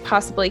as I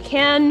possibly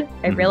can.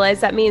 I realize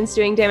that means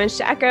doing damage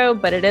to Echo,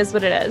 but it is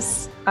what it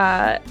is.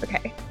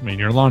 Okay. I mean,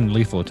 your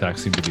non-lethal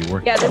attacks seem to be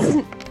working. Yeah, this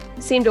doesn't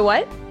seem to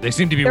what? They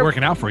seem to be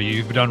working out for you.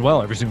 You've done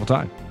well every single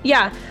time.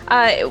 Yeah.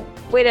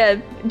 Way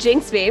to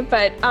jinx me,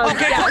 but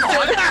okay, yeah.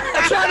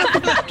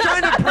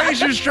 trying to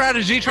praise your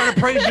strategy, trying to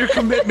praise your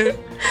commitment.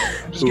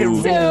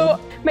 So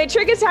my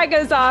trick attack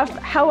goes off.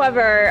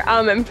 However,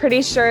 I'm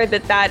pretty sure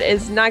that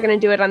is not going to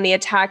do it on the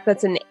attack.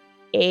 That's an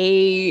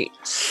 8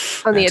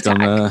 on the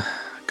attack.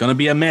 Gonna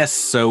be a miss.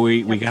 So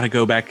we got to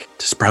go back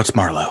to Sprouts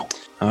Marlowe.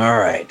 All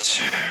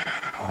right.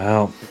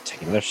 Well,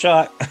 take another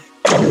shot.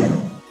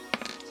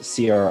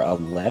 CR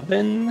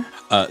 11.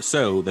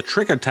 So the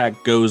trick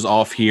attack goes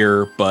off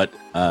here, but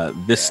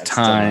this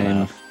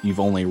time you've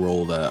only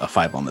rolled a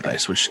 5 on the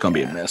dice, which is going to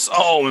be a miss.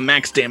 Oh, and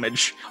max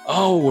damage.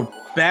 Oh, we're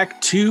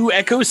back to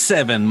Echo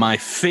 7, my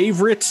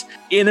favorite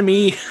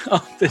enemy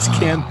of this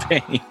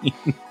campaign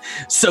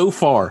so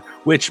far,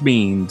 which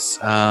means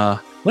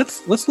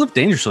let's live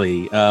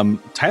dangerously.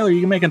 Tyler, you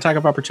can make an attack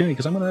of opportunity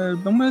because I'm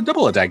gonna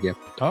double attack you.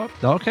 Oh,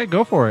 okay,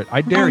 go for it. I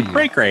dare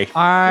you. Cray.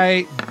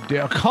 I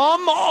dare.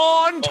 Come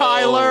on,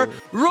 Tyler.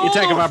 Roll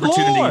attack of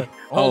opportunity.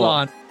 Hold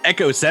on.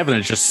 Echo 7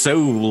 is just so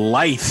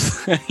lithe.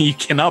 You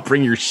cannot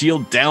bring your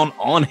shield down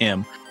on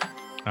him.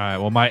 All right.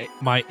 Well, my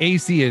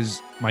KAC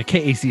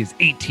is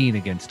 18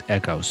 against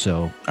Echo.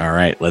 So all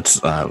right, let's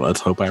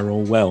hope I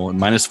roll well. And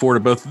 -4 to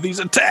both of these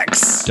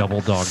attacks.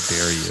 Double dog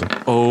dare you.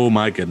 Oh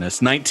my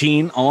goodness!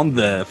 19 on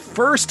the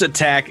first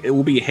attack, it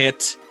will be a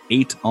hit.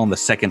 8 on the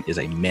second is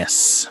a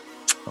miss.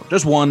 Oh,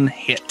 just one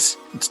hit.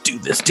 Let's do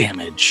this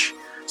damage.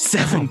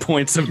 7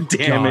 points of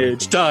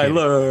damage.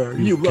 Tyler,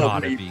 you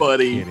love me,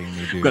 buddy.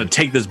 I'm going to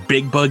take this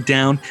big bug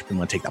down. Then I'm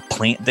going to take the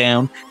plant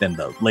down. Then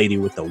the lady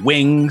with the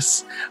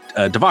wings.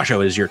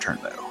 Devasho, it is your turn,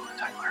 though,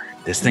 Tyler.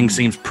 This thing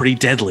seems pretty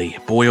deadly.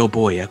 Boy, oh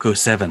boy, Echo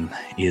 7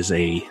 is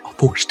a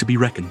force to be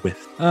reckoned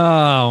with.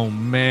 Oh,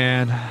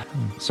 man.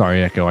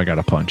 Sorry, Echo. I got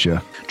to punch you.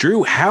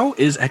 Drew, how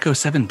is Echo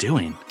 7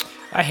 doing?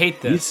 I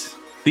hate this.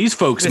 These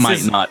folks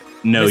might not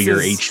know your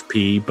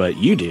HP, but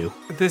you do.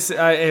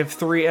 I have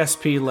 3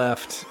 SP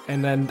left,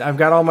 and then I've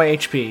got all my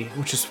HP,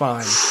 which is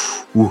fine.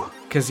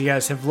 Because you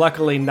guys have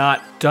luckily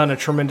not done a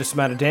tremendous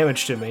amount of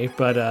damage to me,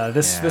 but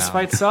this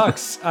fight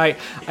sucks. I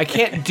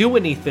can't do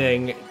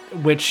anything,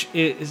 which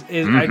is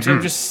I'm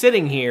just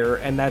sitting here,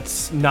 and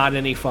that's not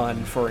any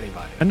fun for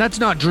anybody. And that's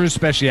not Drew's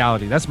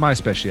speciality. That's my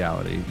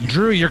speciality.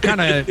 Drew, you're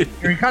kind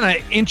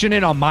of inching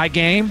in on my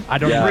game. I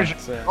don't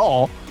appreciate it at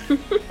all.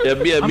 Yeah,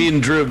 me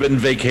and Drew have been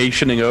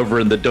vacationing over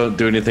in the don't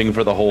do anything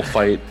for the whole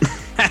fight.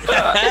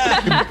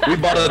 We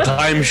bought a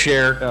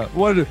timeshare.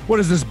 What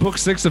is this, book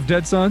 6 of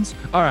Dead Sons?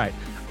 All right.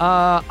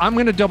 I'm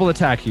going to double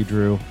attack you,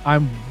 Drew.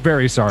 I'm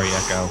very sorry,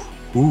 Echo.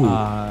 Ooh.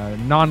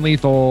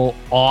 Non-lethal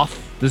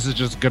off. This is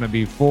just going to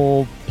be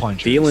full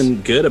punches.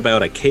 Feeling good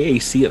about a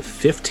KAC of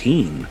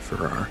 15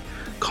 for our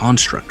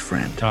construct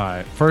friend. All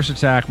right. First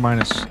attack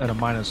at a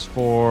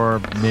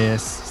 -4,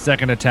 miss.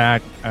 Second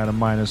attack at a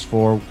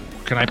 -4.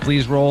 Can I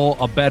please roll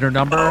a better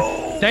number?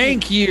 Oh.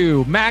 Thank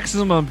you.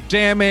 Maximum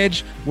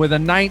damage with a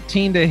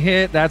 19 to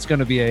hit. That's going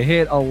to be a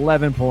hit.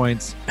 11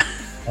 points.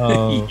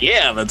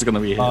 Yeah, that's going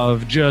to be a hit.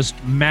 Of just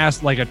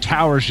mass, like a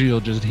tower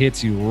shield just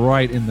hits you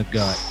right in the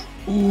gut.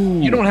 Ooh.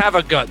 You don't have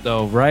a gut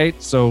though, right?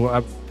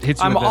 So hits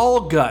you. I'm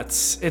all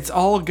guts. It's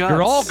all guts.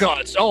 You're all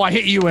guts. Oh, I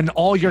hit you in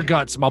all your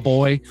guts, my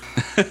boy.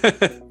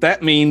 That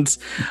means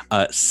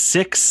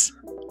 6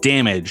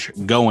 damage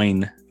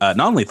going,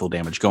 non-lethal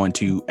damage going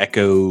to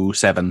Echo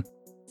 7.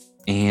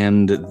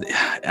 And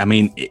I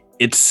mean,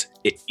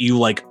 you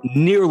like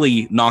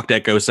nearly knocked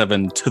Echo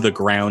 7 to the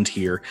ground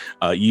here.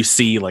 You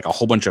see like a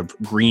whole bunch of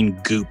green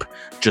goop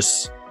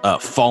just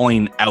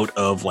falling out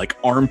of like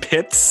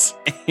armpits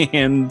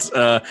and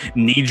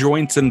knee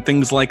joints and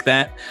things like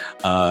that.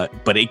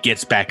 But it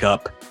gets back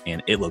up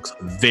and it looks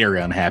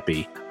very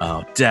unhappy.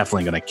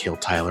 Definitely going to kill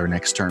Tyler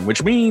next turn,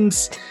 which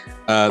means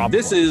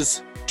this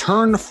is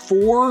turn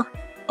 4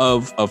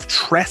 of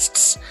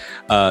Trest's.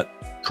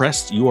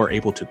 Trest, you are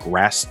able to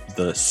grasp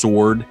the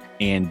sword,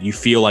 and you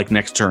feel like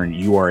next turn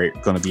you are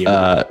going to be able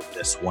to do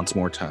this once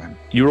more time.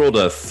 You rolled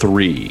a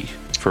 3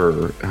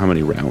 for how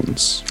many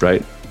rounds,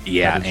 right?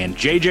 Yeah, and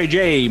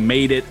JJJ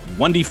made it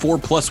 1d4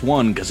 +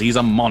 1 because he's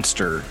a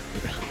monster.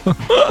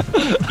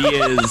 He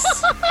is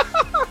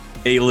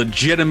a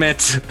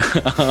legitimate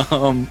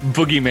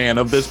boogeyman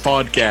of this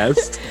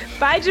podcast.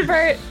 Bye,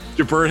 Jabert.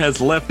 Jabert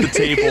has left the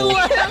table.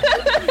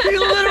 He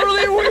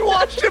literally, we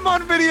watched him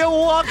on video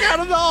walk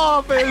out of the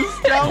office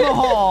down the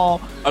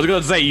hall. I was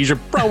going to say, you should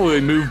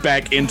probably move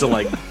back into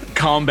like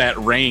combat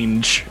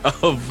range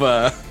of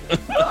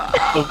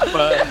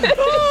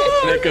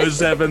Echo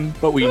 7,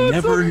 but we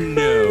never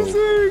know.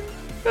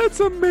 That's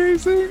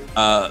amazing.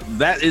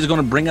 That is going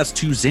to bring us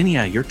to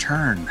Zinnia. Your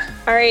turn.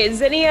 All right,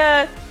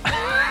 Zinnia.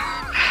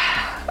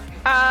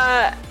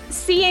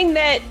 Seeing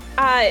that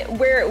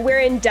we're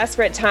in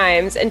desperate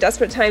times, and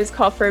desperate times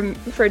call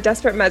for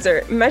desperate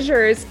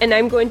measures, and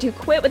I'm going to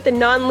quit with the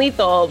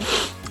non-lethal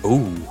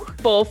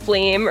full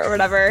flame or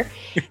whatever,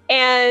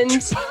 and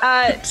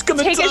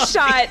take a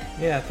shot.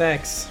 Yeah,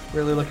 thanks.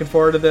 Really looking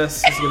forward to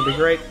this. This is gonna be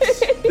great.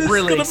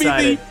 Really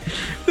excited.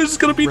 This is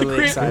gonna be really the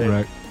great. excited.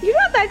 Right. You're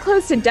not that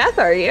close to death,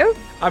 are you?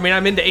 I mean,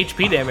 I'm into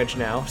HP damage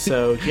now,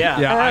 so yeah.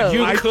 Yeah, Oh.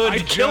 You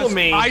could kill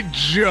me. I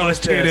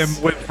just hit him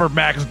for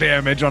max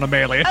damage on a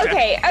melee attack.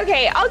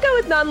 Okay. I'll go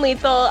with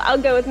non-lethal.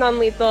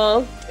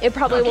 It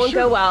probably won't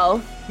go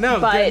well.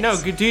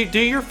 Do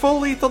your full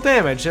lethal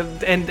damage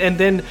and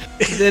then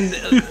They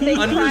cry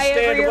over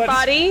understand your what's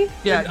body.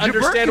 Yeah,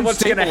 understand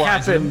what's gonna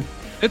happen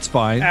It's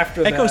fine.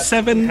 after Echo that.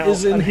 7 How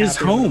is in his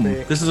unhappy it'll home.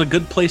 be. This is a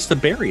good place to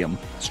bury him.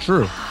 It's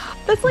true.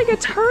 That's like a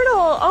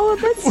turtle. Oh,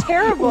 that's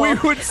terrible. We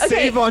would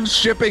save on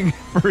shipping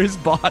for his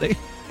body.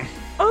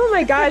 Oh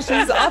my gosh,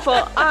 this is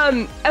awful.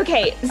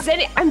 Okay,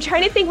 I'm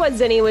trying to think what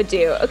Zinnia would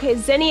do. Okay,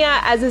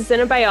 Zinnia, as a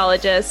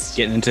xenobiologist,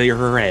 Getting into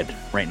her head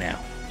right now.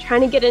 trying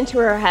to get into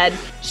her head,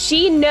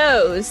 she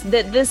knows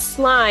that this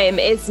slime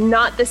is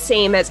not the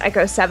same as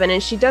Echo 7,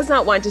 and she does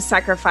not want to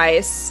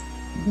sacrifice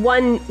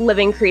one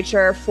living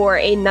creature for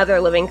another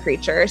living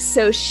creature.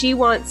 So she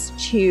wants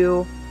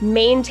to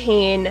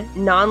maintain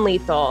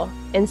non-lethal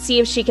and see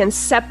if she can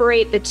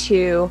separate the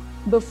two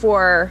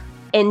before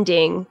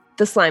ending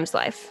the slime's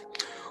life.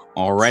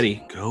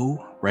 Alrighty,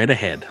 go right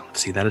ahead.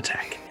 Let's see that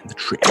attack in the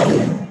tree.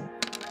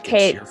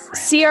 Okay,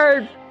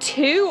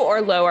 CR2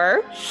 or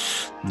lower.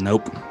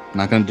 Nope,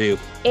 not gonna do.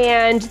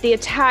 And the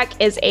attack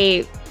is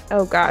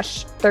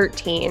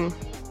 13.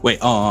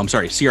 Wait, I'm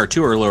sorry,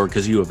 CR2 or lower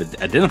because you have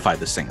identified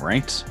this thing,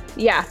 right?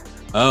 Yeah.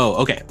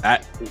 Oh, okay.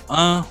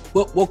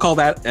 We'll call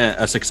that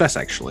a success,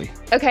 actually.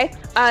 Okay.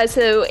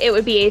 So it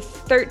would be a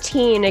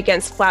 13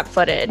 against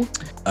flat-footed.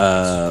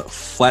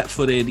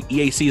 Flat-footed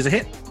EAC is a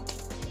hit.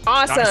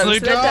 Awesome. Nicely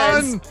So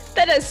done.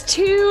 that does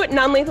 2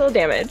 non-lethal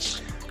damage.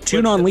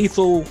 2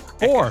 non-lethal.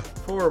 4.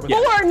 4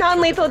 4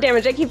 non-lethal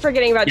damage. I keep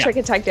forgetting about Yeah, trick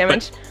attack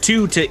damage. But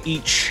 2 to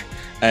each,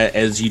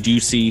 as you do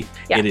see.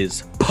 Yeah. It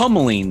is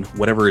pummeling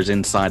whatever is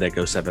inside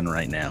Echo 7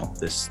 right now.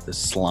 This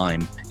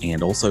slime,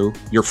 and also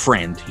your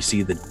friend. You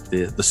see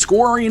the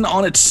scoring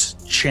on its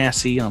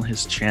chassis, on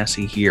his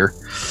chassis here.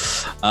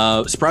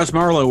 Sprouts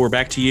Marlowe, we're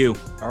back to you.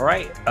 All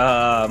right.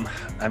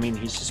 I mean,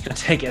 he's just gonna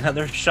take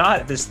another shot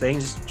at this thing.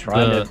 He's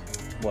trying to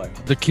what?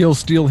 The kill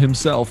steal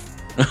himself.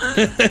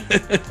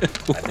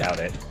 I doubt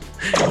it.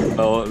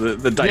 Oh,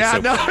 the dice. Yeah,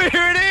 so no, far.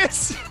 here it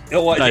is.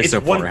 Oh, well, Dice it's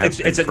so far one. have It's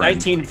been a friend.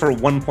 19 for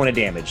 1 point of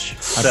damage.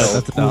 I bet So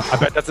that's enough. I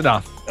bet that's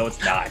enough. no,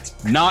 it's not.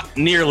 Not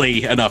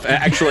nearly enough.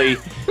 Actually,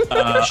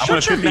 I'm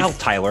Shut your mouth,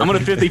 Tyler. I'm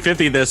going to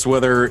 50-50 this,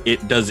 whether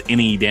it does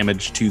any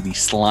damage to the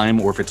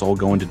slime or if it's all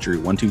going to Drew.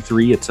 1, 2,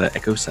 3. It's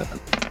Echo 7.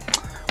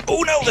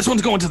 Oh no, this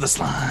one's going to the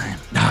slime.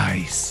 Nice.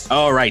 dice.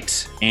 All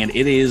right, and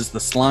it is the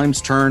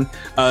slime's turn.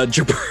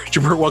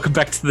 Jabber, welcome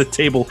back to the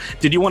table.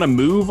 Did you want to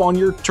move on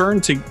your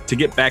turn to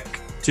get back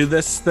to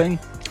this thing?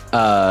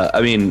 I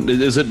mean,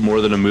 is it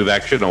more than a move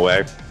action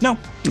away? No.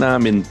 No, I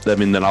mean,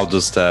 then I'll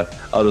just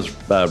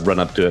run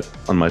up to it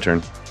on my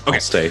turn. Okay. I'll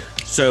stay.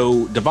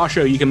 So,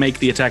 Devasho, you can make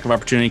the attack of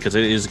opportunity because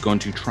it is going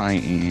to try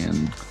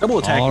and double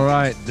attack. All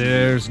right,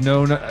 there's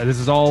no. This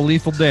is all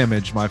lethal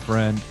damage, my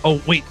friend.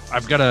 Oh wait,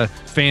 I've got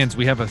fans.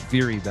 We have a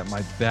theory that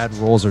my bad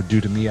rolls are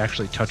due to me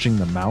actually touching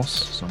the mouse.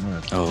 So I'm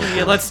gonna. Oh,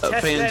 Yeah, let's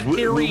test fans, that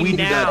theory we do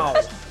now.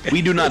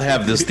 We do not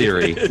have this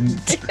theory.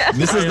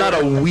 This is not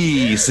a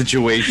we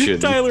situation.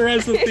 Tyler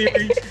has the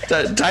theory.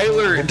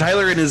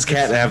 Tyler and his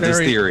cat have this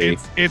theory.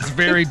 It's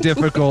very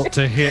difficult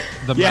to hit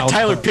the Yeah, mouse.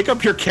 Tyler, button. pick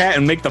up your cat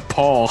and make the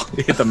paw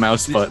hit the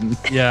mouse button.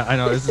 Yeah, I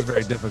know this is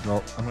very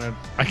difficult.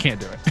 I can't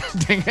do it.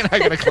 Dang it! I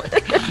gotta click.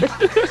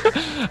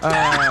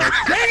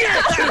 Dang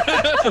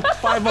it!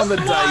 5 on the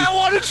dice. I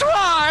want to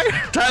try.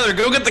 Tyler,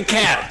 go get the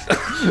cat.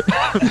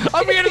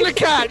 I'm getting the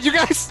cat. You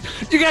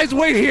guys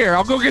wait here.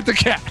 I'll go get the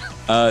cat.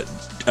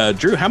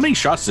 Drew, how many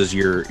shots does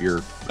your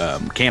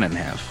cannon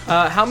have?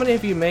 How many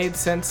have you made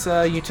since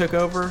you took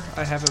over?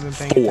 I haven't been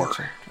paying 4.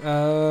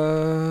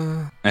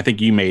 attention. I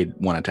think you made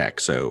 1 attack,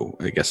 so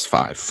I guess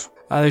 5.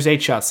 There's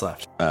 8 shots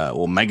left.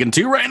 Well, making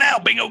 2 right now.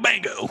 Bingo,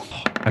 bango.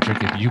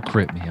 Patrick, if you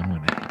crit me, I'm gonna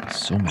be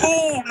so mad.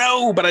 Oh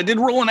no! But I did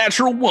roll a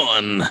natural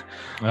 1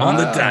 on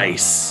the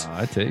dice,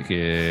 I take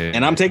it.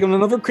 and I'm taking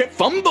another crit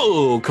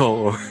fumble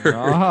card.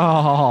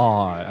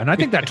 Oh, and I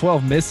think that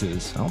 12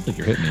 misses. I don't think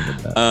you're hitting me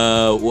with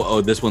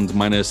that. This one's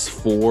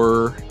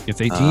 -4.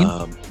 It's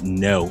 18.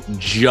 No,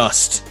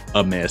 just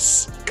a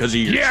miss because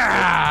you.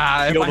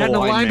 Yeah, if I hadn't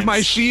aligned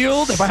my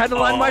shield,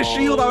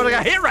 I would have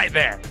got hit right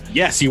there.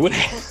 Yes, you would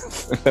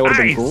have. That would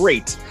have been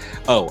great.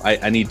 Oh,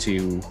 I need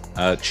to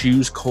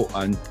choose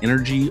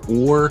energy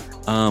or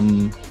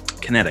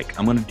kinetic.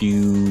 I'm gonna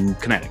do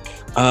kinetic.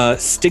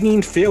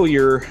 Stinging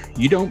failure.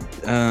 You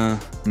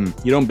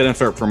don't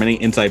benefit from any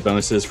insight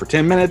bonuses for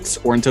 10 minutes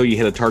or until you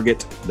hit a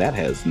target. That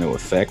has no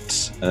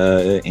effect.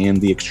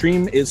 And the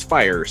extreme is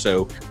fire.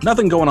 So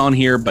nothing going on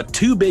here, but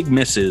 2 big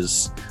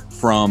misses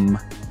from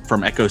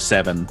Echo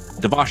 7.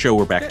 Devasho,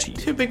 we're back to you.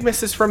 2 big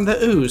misses from the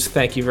ooze.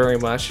 Thank you very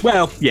much.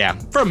 Well, yeah,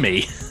 from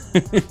me.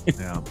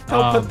 Yeah.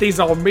 Don't put these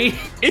on me.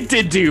 It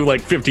did do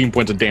like 15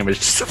 points of damage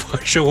to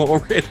Devasho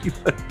already,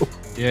 though.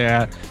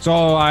 Yeah.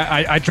 So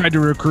I tried to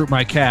recruit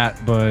my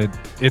cat, but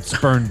it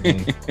spurned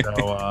me. So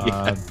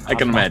Yeah, I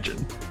can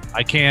imagine.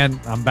 I can.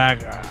 I'm back.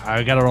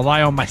 I got to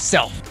rely on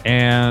myself.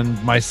 And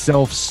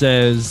myself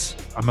says,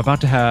 I'm about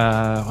to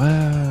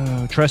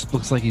have. Trest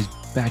looks like he's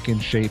back in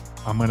shape.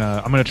 We're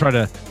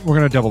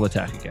gonna double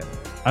attack again.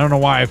 I don't know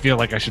why I feel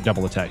like I should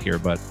double attack here,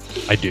 but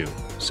I do.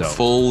 So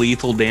Full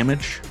lethal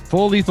damage.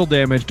 full lethal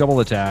damage, double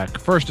attack,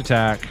 first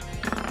attack.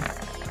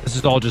 This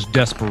is all just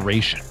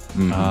desperation.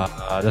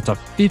 That's a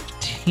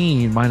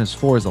 15 minus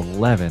 4 is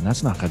 11.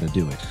 That's not going to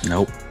do it.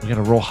 Nope. We got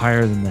to roll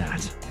higher than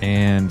that.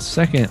 And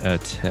second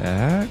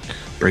attack.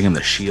 Bringing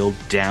the shield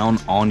down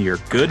on your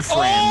good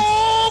friend.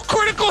 Oh,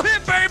 critical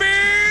hit, baby!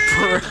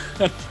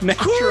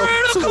 Natural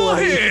Critical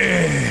 20.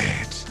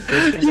 hit!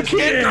 You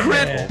can't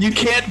crit. You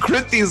can't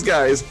crit these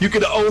guys. You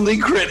can only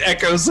crit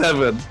Echo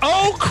 7.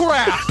 Oh,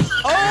 crap!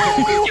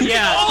 Oh,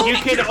 Yeah, you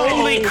can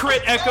only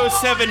crit Echo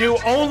 7, who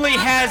only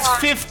has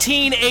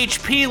 15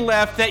 HP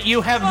left that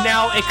you have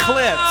now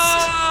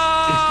eclipsed.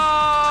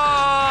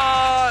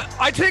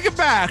 I take it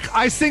back.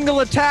 I single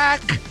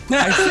attack.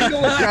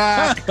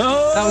 That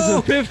was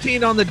a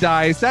 15 on the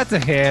dice. That's a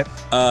hit.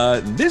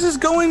 This is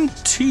going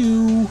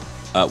to...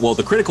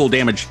 the critical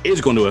damage is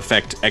going to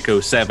affect Echo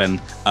 7,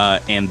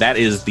 and that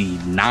is the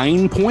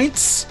 9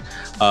 points.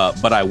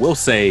 But I will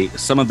say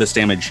some of this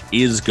damage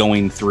is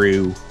going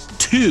through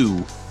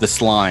to the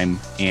slime,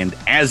 and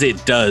as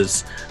it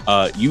does,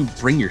 you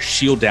bring your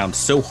shield down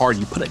so hard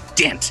you put a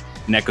dent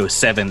in Echo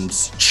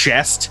 7's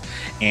chest,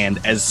 and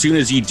as soon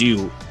as you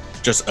do,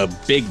 just a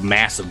big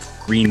mass of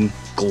green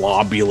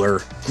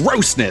globular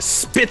grossness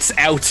spits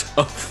out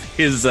of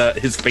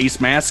his face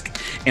mask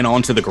and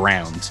onto the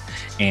ground,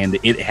 and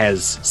it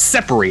has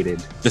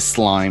separated the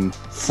slime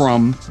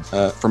from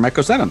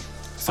Echo 7.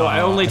 So I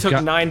only took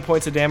got- 9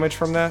 points of damage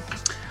from that.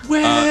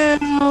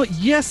 Well,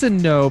 yes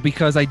and no,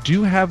 because I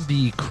do have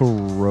the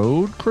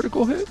corrode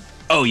critical hit.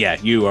 Oh yeah,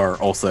 you are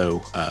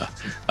also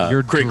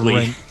You're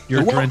critically.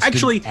 you're Well, drenched in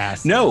actually,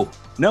 acid.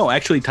 no.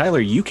 Actually,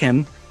 Tyler, you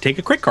can take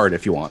a crit card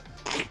if you want.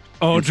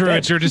 Oh, Drew,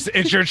 it's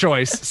your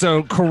choice.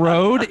 So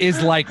corrode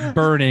is like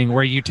burning,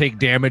 where you take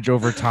damage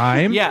over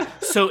time. Yeah,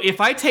 so if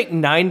I take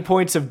 9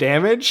 points of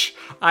damage,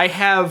 I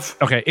have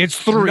Okay, it's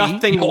 3.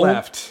 nothing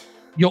left.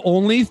 You'll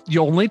only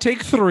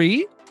take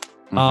 3.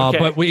 Okay.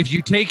 But if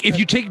you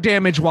take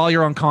damage while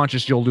you're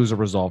unconscious, you'll lose a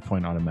resolve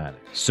point automatic.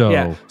 So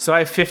Yeah, so I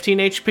have 15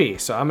 HP.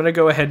 So I'm gonna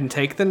go ahead and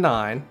take the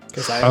 9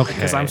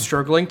 because I'm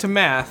struggling to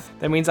math.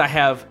 That means I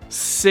have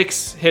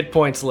 6 hit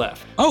points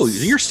left. Oh,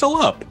 you're still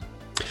up.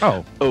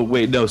 Oh,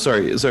 wait, no,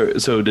 sorry.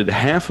 So did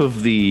half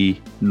of the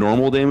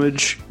normal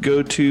damage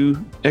go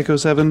to Echo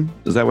 7?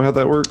 Is that how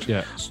that worked?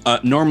 yeah.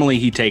 Normally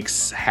he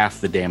takes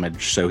half the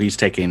damage, so he's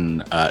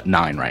taking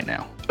 9 right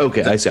now.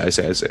 Okay, I see.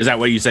 Is that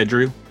what you said,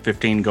 Drew?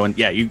 15 going?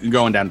 Yeah, you're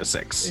going down to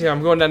 6. Yeah,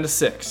 I'm going down to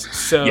 6.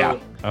 So Yeah.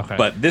 Okay.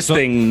 But this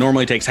thing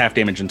normally takes half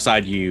damage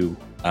inside you,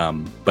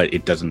 but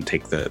it doesn't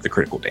take the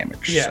critical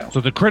damage. Yeah. So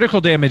the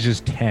critical damage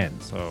is 10.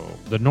 So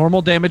the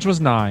normal damage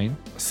was 9.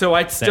 So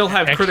I'd still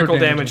have extra critical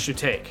damage. damage to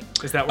take.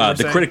 Is that what you're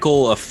The saying?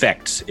 critical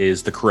effect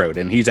is the corrode,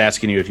 and he's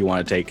asking you if you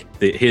want to take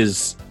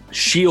his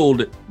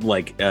shield,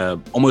 like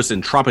almost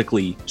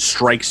entropically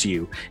strikes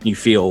you, and you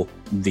feel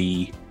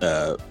the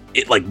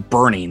it like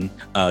burning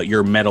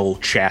your metal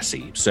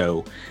chassis.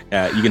 So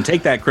you can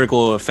take that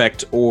critical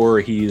effect,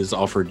 or he's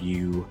offered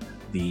you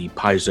the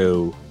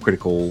piezo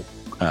critical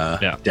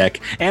deck.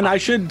 And I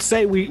should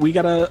say we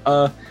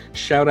gotta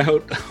shout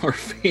out our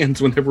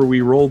fans whenever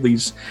we roll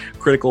these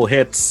critical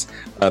hits.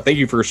 Thank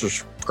you for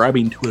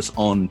subscribing to us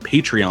on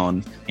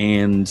Patreon.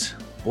 And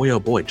boy,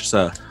 oh boy, just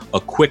a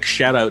quick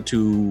shout out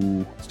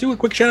to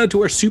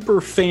our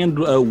super fan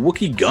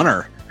Wookie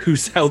Gunner,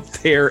 who's out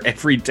there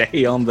every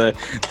day on the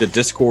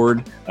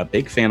Discord. A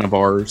big fan of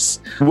ours.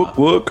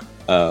 Wook.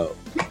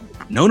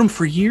 Known him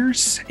for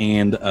years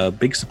and a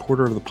big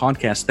supporter of the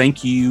podcast.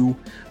 Thank you.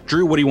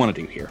 Drew, what do you want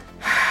to do here?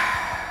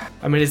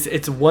 I mean, it's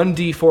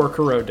 1d4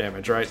 corrode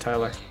damage, right,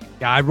 Tyler?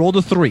 Yeah, I rolled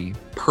a 3.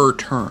 Per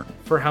turn,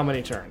 For how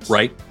many turns?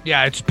 right?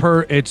 Yeah, it'd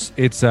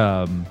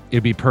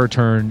be per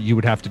turn. You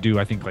would have to do,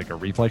 I think, like a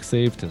reflex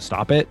save to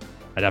stop it.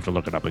 I'd have to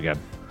look it up again.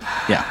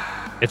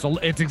 Yeah.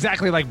 It's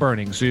exactly like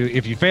burning. So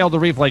if you fail the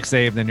reflex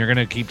save, then you're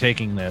gonna keep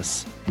taking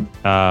this.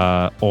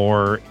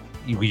 Or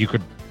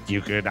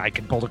I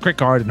could pull the crit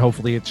card and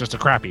hopefully it's just a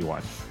crappy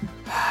one.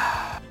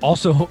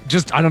 Also,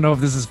 I don't know if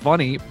this is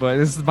funny, but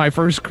this is my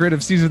first crit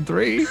of season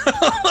 3.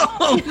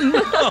 Oh,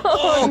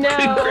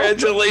 no.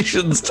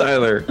 Congratulations,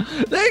 Tyler.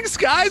 Thanks,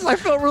 guys. I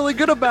felt really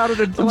good about it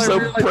until I'm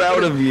so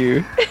proud of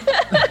you.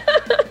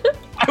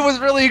 I was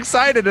really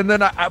excited, and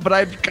then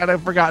I'd kind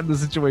of forgotten the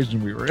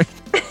situation we were in.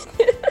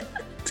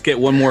 Let's get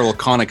one more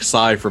laconic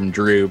sigh from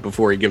Drew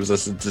before he gives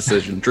us a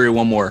decision. Drew,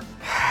 one more.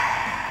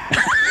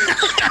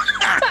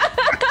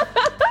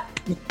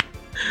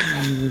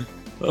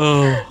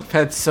 Oh, I've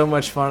had so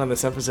much fun on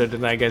this episode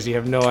tonight, guys. You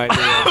have no idea.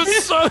 I'm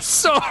so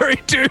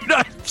sorry, dude.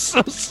 I'm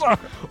so sorry.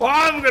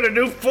 I'm gonna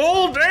do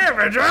full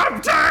damage.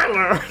 I'm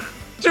Tyler.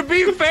 To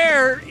be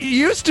fair, it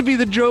used to be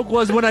the joke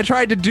was when I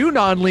tried to do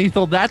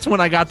non-lethal, that's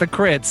when I got the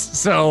crits.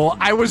 So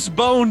I was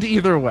boned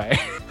either way.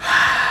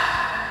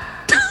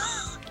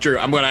 Drew,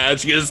 I'm going to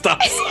ask you to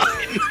stop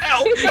sighing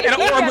now,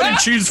 or I'm going to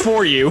choose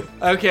for you.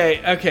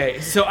 Okay.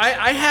 So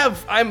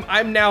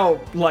I'm now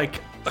like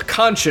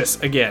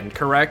conscious again,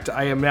 correct?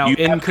 I am now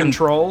in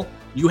control.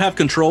 You have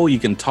control. You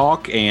can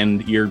talk,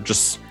 and you're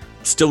just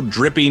still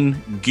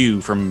dripping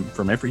goo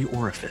from every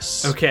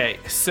orifice. Okay,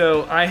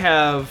 so I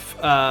have.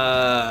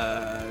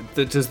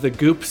 Does the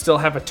goop still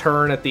have a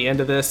turn at the end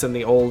of this, and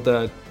the old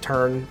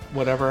turn,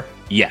 whatever?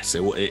 Yes,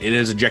 it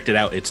is ejected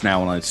out. It's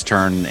now on its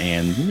turn,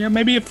 and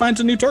maybe it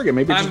finds a new target.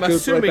 Maybe it just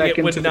goes right back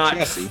into the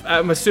chassis.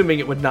 I'm assuming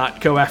it would not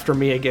go after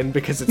me again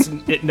because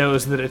it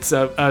knows that it's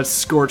a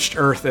scorched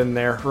earth in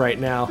there right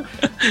now.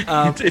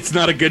 It's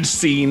not a good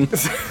scene.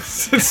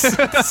 It's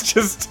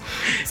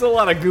a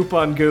lot of goop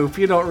on goop.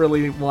 You don't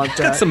really want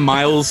that. Got some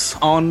miles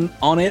on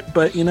it,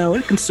 but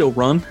it can still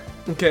run.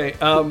 Okay,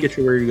 Get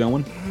you where you're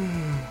going.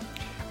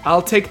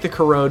 I'll take the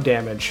corrode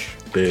damage.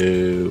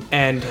 Boo.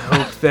 And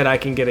hope that I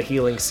can get a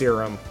healing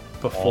serum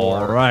before.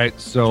 All right.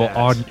 So that.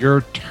 on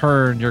your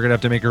turn, you're gonna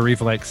have to make a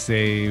reflex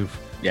save.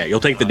 Yeah, you'll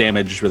take the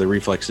damage where the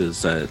reflex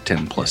is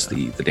 10 plus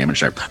the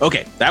damage there.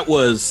 Okay, that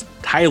was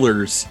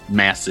Tyler's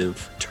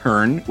massive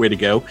turn. Way to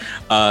go.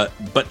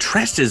 But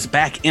Trest is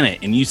back in it,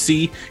 and you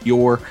see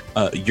your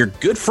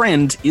good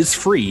friend is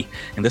free,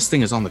 and this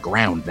thing is on the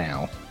ground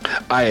now.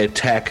 I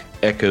attack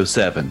Echo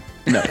 7.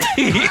 No.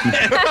 Get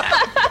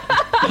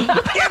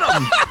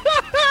him!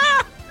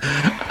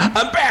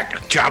 I'm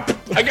back! Chop!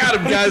 I got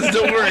him, guys.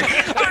 Don't worry.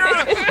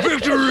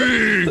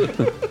 Victory!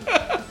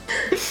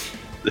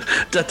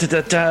 Da, da,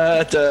 da,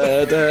 da,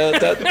 da,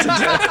 da,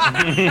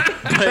 da,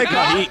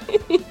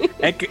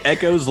 But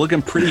Echo's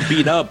looking pretty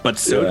beat up, but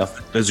so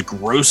there's a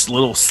gross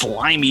little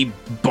slimy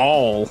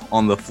ball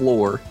on the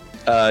floor.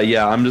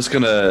 Yeah, I'm just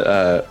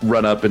gonna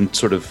run up and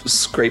sort of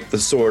scrape the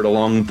sword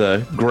along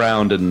the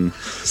ground and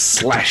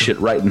slash it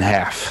right in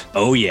half.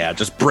 Oh yeah,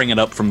 just bring it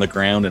up from the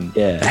ground and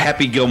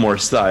Happy Gilmore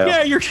style.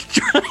 Yeah, you're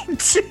trying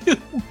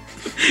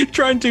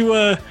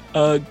to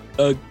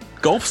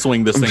golf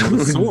swing this thing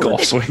with a sword.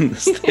 Golf swing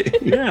this thing.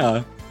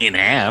 Yeah, in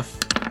half.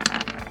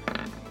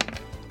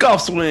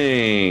 Golf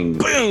swing.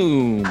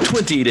 Boom.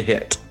 20 to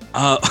hit.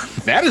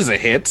 That is a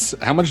hit.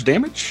 How much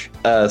damage?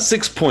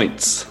 6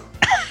 points.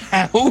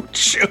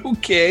 Ouch.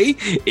 Okay,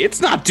 it's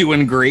not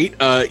doing great.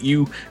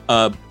 You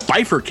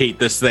bifurcate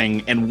this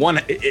thing, and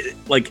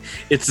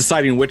it's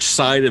deciding which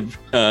side of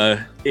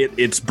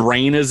its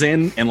brain is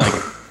in, and like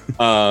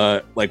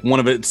like one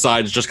of its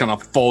sides just kind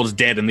of falls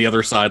dead, and the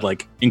other side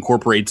like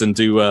incorporates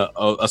into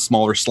a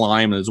smaller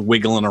slime and is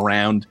wiggling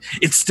around.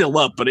 It's still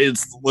up, but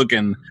it's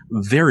looking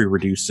very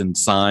reduced in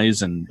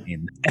size and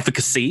in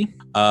efficacy.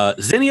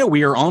 Xenia,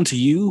 we are on to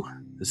you.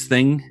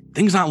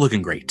 Thing's not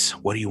looking great.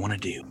 What do you want to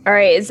do? All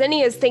right,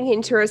 Zinni is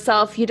thinking to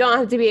herself, you don't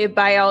have to be a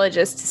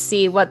biologist to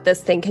see what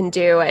this thing can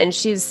do, and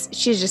she's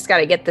just got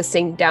to get this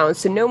thing down.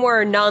 So no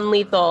more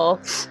non-lethal.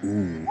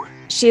 Ooh.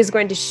 She is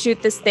going to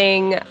shoot this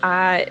thing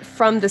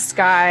from the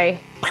sky.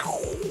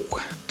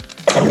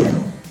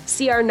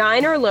 CR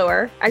 9 or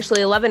lower,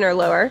 actually 11 or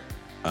lower.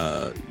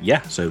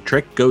 Yeah, so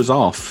trick goes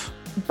off.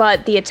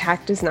 But the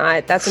attack does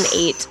not. That's an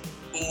 8.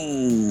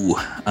 Ooh,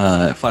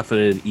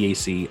 flat-footed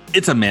EAC.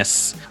 It's a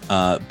miss.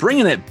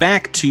 Bringing it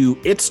back to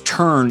its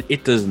turn,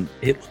 it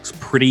looks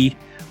pretty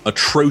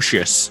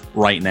atrocious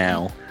right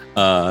now.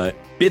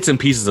 Bits and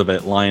pieces of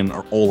it lying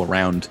all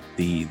around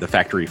the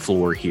factory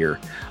floor here.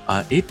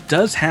 It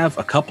does have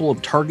a couple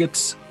of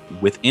targets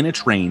within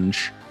its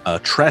range,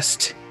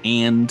 Trest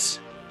and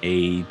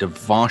a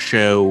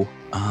Devasho.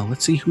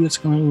 Let's see who it's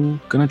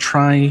gonna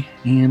try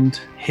and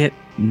hit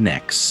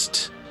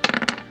next.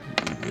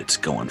 It's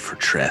going for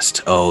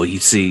Trest. Oh, he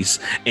sees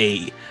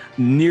a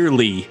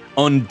nearly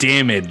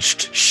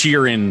undamaged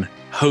Sheeran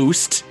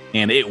host,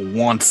 and it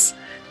wants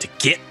to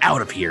get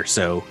out of here.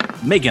 So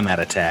making that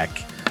attack.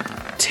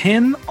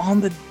 10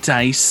 on the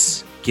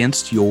dice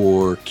against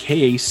your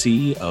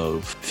KAC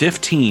of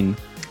 15.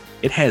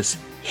 It has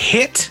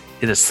hit,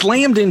 it has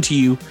slammed into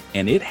you,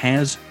 and it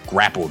has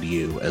grappled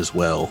you as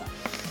well.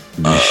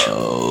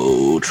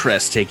 Oh,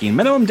 Trest taking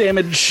minimum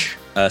damage.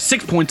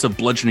 6 points of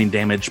bludgeoning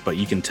damage, but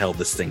you can tell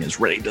this thing is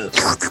ready to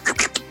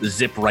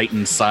zip right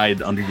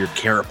inside under your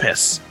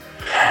carapace.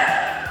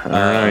 All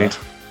right.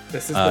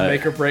 This is the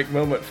make or break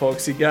moment,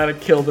 folks. You gotta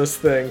kill this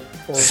thing.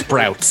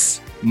 Sprouts,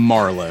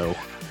 Marlowe.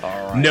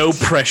 All right. No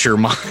pressure,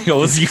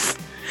 Miles.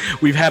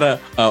 We've had a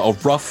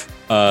rough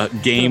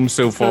game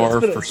so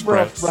far for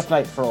Sprouts. Rough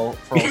night for old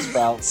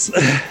Sprouts.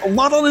 A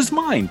lot on his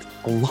mind.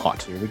 A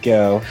lot. Here we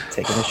go.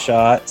 Taking a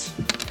shot.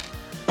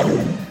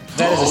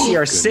 That is a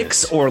CR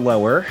 6 or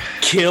lower.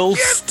 Kill,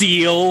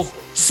 steal,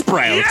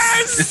 Sprouts.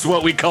 Yes! It's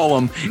what we call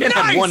them. It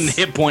had 1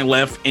 hit point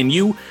left, and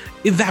you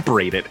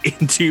evaporate it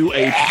into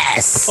a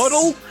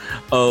puddle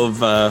of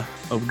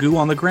goo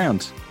on the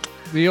ground.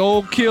 The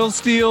old kill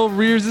steal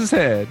rears his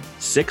head.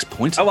 6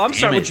 points. Oh, I'm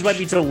sorry. damage. Would you like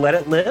me to let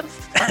it live?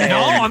 No,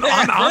 I'm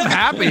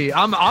happy.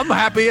 I'm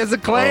happy as a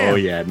clan. Oh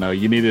yeah, no,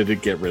 you needed to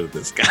get rid of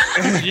this guy.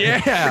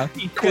 Yeah.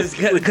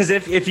 Because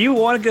if you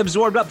want to get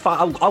absorbed up,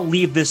 I'll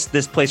leave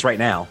this place right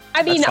now.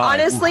 I mean, That's fine.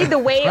 honestly, the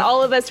way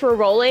all of us were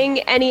rolling,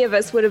 any of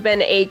us would have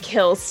been a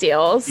kill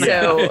steal.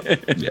 So,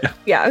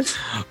 yeah.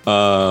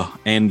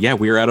 And yeah,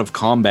 we're out of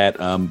combat.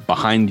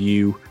 Behind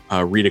you,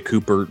 Rita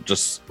Cooper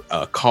just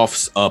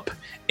coughs up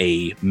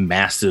a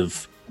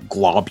massive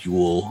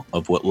globule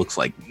of what looks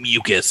like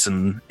mucus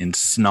and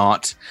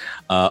snot,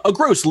 a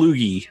gross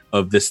loogie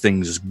of this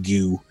thing's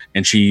goo,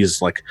 and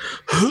she's like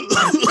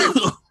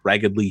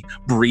raggedly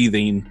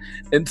breathing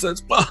and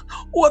says,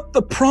 "What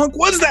the pronk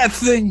was that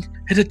thing?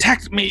 It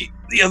attacked me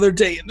the other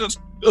day and just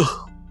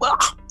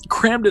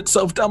crammed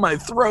itself down my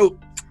throat.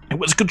 It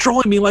was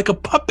controlling me like a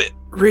puppet."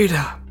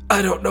 Rita,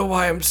 I don't know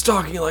why I'm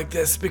talking like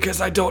this because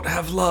I don't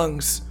have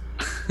lungs.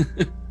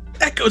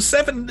 Echo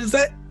 7, is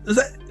that?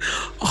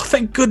 Oh,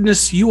 thank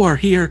goodness you are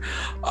here.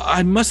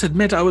 I must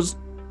admit I was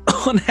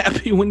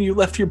unhappy when you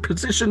left your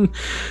position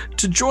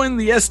to join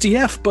the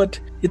SDF, but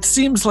it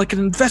seems like an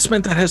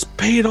investment that has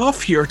paid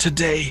off here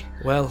today.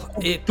 Well,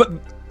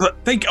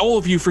 But thank all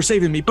of you for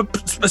saving me,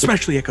 but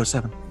especially Echo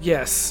 7.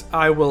 Yes,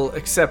 I will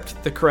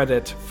accept the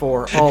credit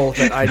for all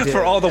that I did.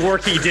 For all the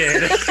work he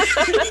did.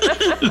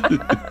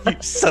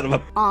 You son of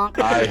a...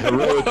 I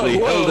heroically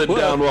held it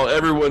down while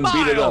everyone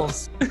beat it up.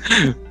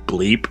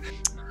 Bleep.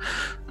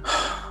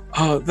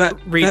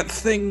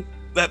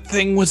 That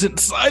thing was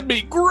inside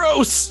me.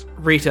 Gross.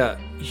 Rita,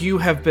 you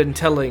have been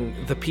telling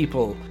the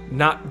people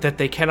not that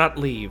they cannot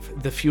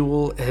leave. The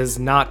fuel has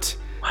not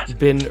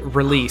been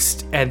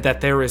released, and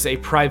that there is a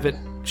private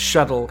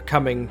shuttle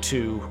coming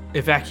to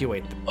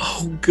evacuate them.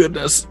 Oh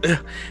goodness.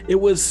 It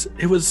was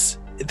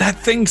that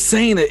thing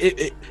saying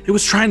it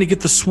was trying to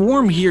get the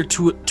swarm here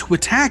to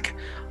attack.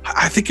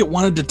 I think it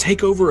wanted to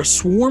take over a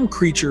swarm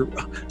creature.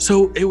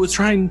 So it was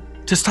trying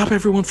to stop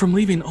everyone from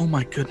leaving. Oh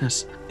my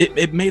goodness.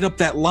 It made up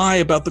that lie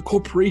about the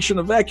corporation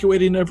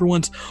evacuating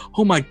everyone's.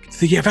 The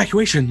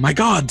evacuation, my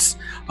gods.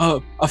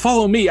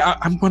 Follow me.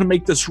 I'm going to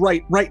make this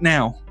right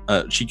now.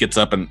 She gets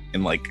up and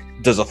like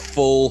does a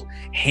full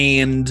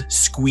hand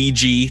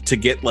squeegee to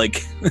get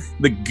like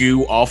the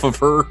goo off of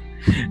her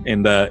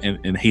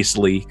and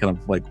hastily kind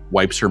of like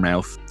wipes her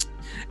mouth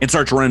and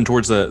starts running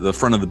towards the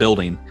front of the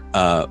building,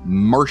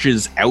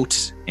 marches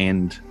out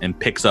and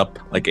picks up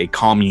like a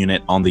comm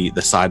unit on the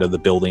side of the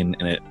building,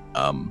 and it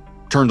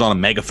turns on a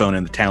megaphone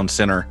in the town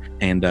center,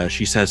 and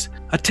she says,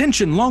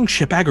 "Attention,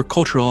 Longship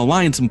Agricultural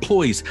Alliance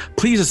employees,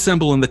 please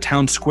assemble in the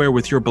town square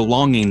with your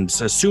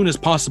belongings as soon as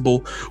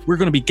possible. We're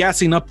going to be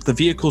gassing up the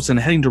vehicles and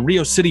heading to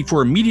Rio City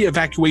for immediate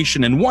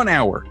evacuation in 1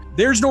 hour.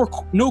 There's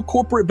no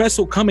corporate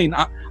vessel coming.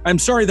 I'm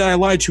sorry that I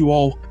lied to you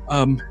all.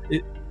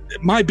 It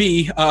might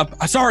be.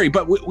 Sorry,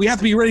 but we have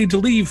to be ready to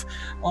leave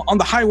on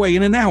the highway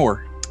in an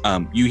hour."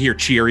 You hear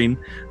cheering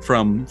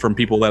from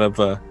people that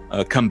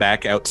have come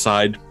back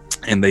outside,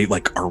 and they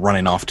like are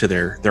running off to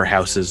their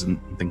houses and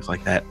things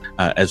like that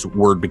as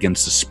word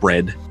begins to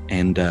spread.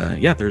 And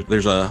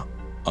there's a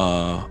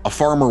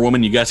farmer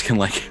woman. You guys can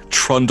like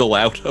trundle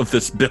out of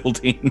this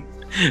building.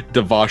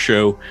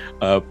 Devasho,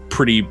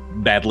 pretty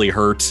badly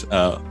hurt,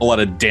 a lot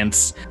of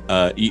dents.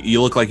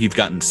 You look like you've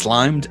gotten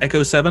slimed,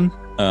 Echo 7,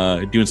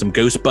 doing some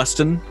ghost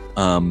busting.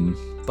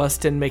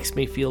 Bustin' makes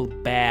me feel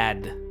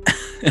bad.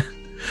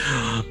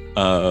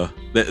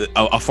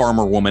 A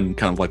farmer woman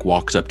kind of like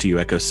walks up to you,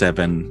 Echo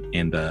 7,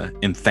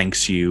 and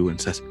thanks you and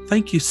says,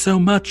 "Thank you so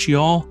much,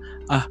 y'all.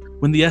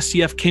 When the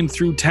SDF came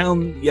through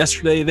town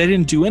yesterday, they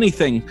didn't do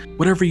anything.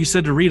 Whatever you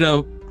said to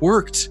Rita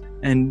worked,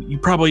 and you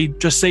probably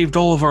just saved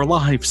all of our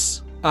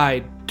lives."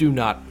 I do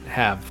not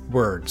have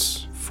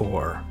words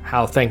for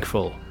how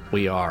thankful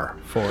we are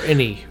for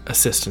any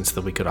assistance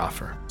that we could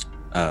offer.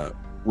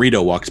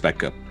 Rita walks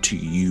back up to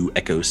you,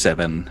 Echo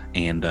 7,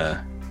 and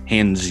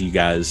hands you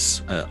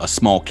guys a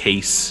small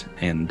case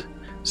and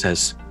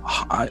says,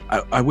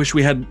 I wish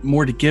we had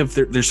more to give.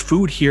 There's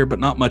food here, but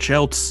not much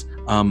else.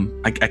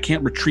 I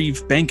can't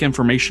retrieve bank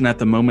information at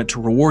the moment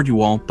to reward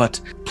you all, but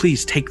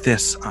please take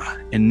this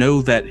and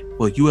know that,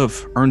 well, you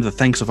have earned the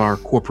thanks of our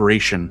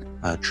corporation,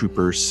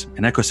 troopers.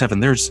 And Echo 7,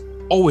 there's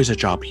always a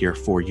job here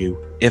for you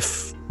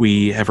if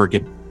we ever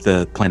get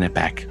the planet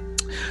back.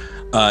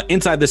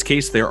 Inside this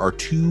case, there are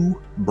 2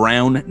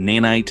 brown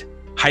nanite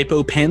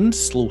hypo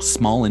pens, little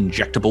small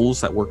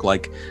injectables that work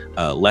like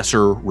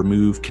lesser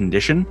remove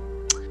condition.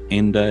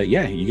 And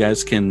you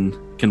guys can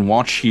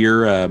watch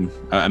here.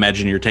 I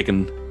imagine you're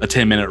taking a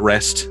 10-minute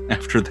rest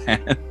after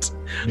that.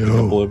 No,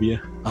 a couple of you.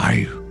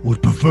 I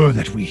would prefer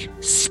that we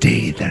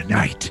stay the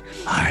night.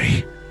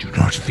 I do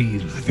not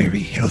feel very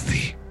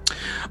healthy.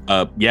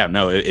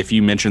 If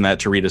you mention that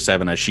to Rita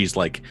 7 as she's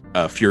like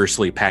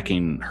furiously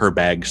packing her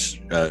bags,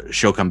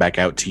 she'll come back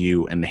out to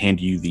you and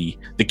hand you the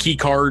key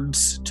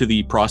cards to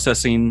the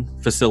processing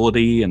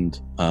facility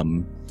and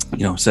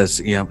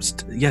says,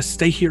 yes,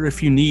 stay here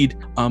if you need.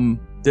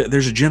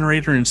 There's a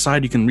generator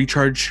inside. You can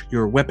recharge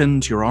your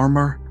weapons, your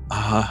armor.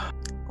 I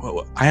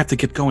have to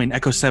get going.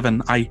 Echo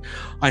 7,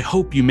 I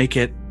hope you make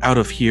it out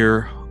of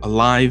here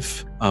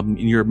alive.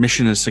 Your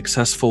mission is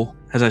successful.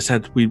 As I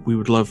said, we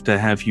would love to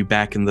have you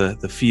back in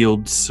the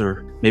fields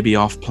or maybe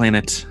off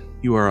planet.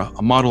 You are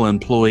a model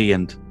employee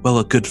and, well,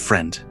 a good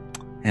friend.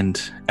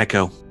 And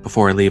Echo,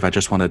 before I leave, I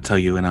just wanted to tell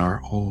you in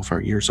all of our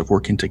years of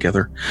working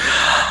together,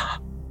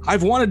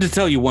 I've wanted to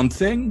tell you one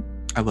thing.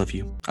 I love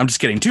you. I'm just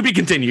kidding. To be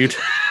continued.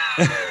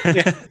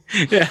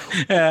 yeah,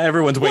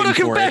 everyone's waiting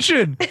for it. What a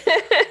confession!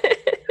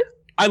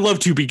 I love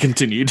to be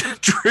continued.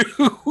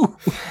 True.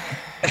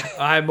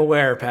 I'm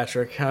aware,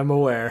 Patrick. I'm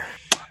aware.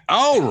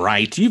 All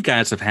right. You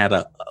guys have had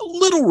a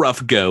little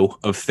rough go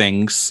of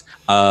things,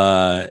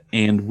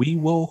 and we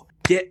will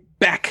get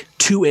back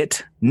to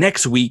it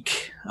next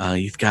week.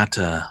 You've got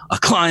a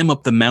climb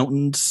up the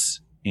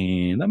mountains,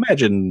 and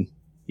imagine,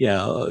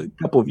 a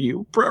couple of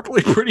you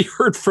probably pretty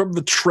hurt from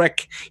the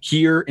trek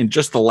here in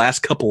just the last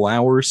couple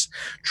hours,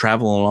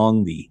 traveling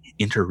along the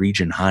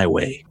interregion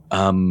highway.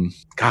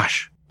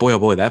 Gosh. Boy, oh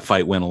boy, that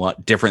fight went a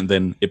lot different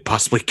than it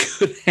possibly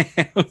could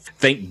have.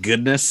 Thank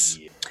goodness.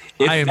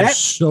 I am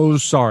so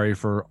sorry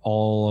for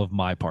all of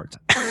my parts.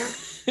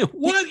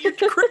 What? Your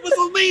crit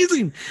was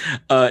amazing.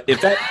 If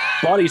that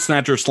body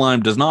snatcher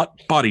slime does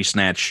not body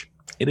snatch,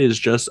 it is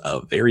just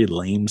a very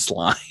lame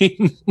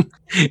slime.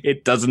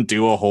 It doesn't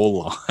do a whole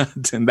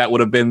lot. And that would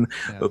have been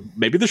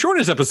maybe the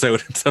shortest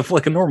episode instead of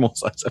like a normal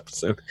size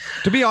episode.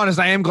 To be honest,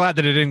 I am glad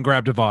that it didn't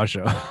grab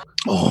Devasho.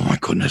 Oh my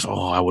goodness.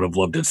 Oh, I would have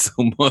loved it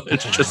so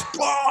much. Just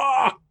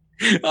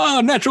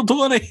natural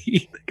 20.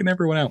 Taking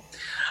everyone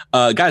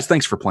out. Guys,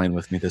 thanks for playing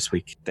with me this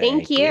week.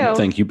 Thank you.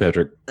 Thank you,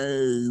 Patrick.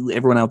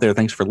 Everyone out there,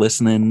 thanks for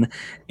listening.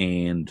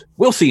 And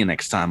we'll see you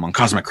next time on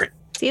Cosmic Crit.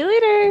 See you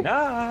later.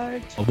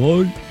 Night.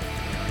 Bye-bye.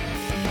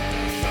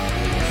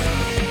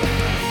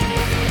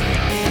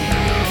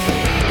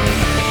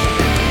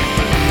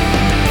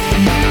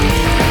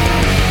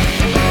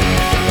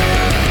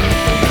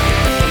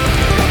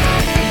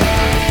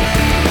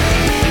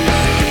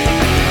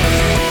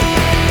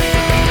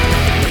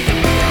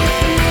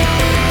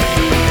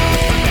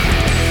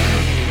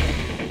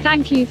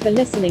 Thank you for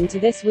listening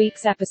to this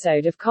week's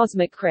episode of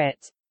Cosmic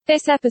Crit.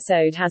 This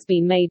episode has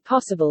been made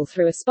possible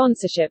through a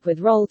sponsorship with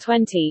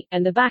Roll20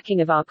 and the backing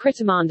of our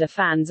Critamanda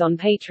fans on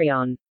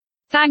Patreon.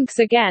 Thanks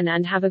again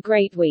and have a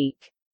great week.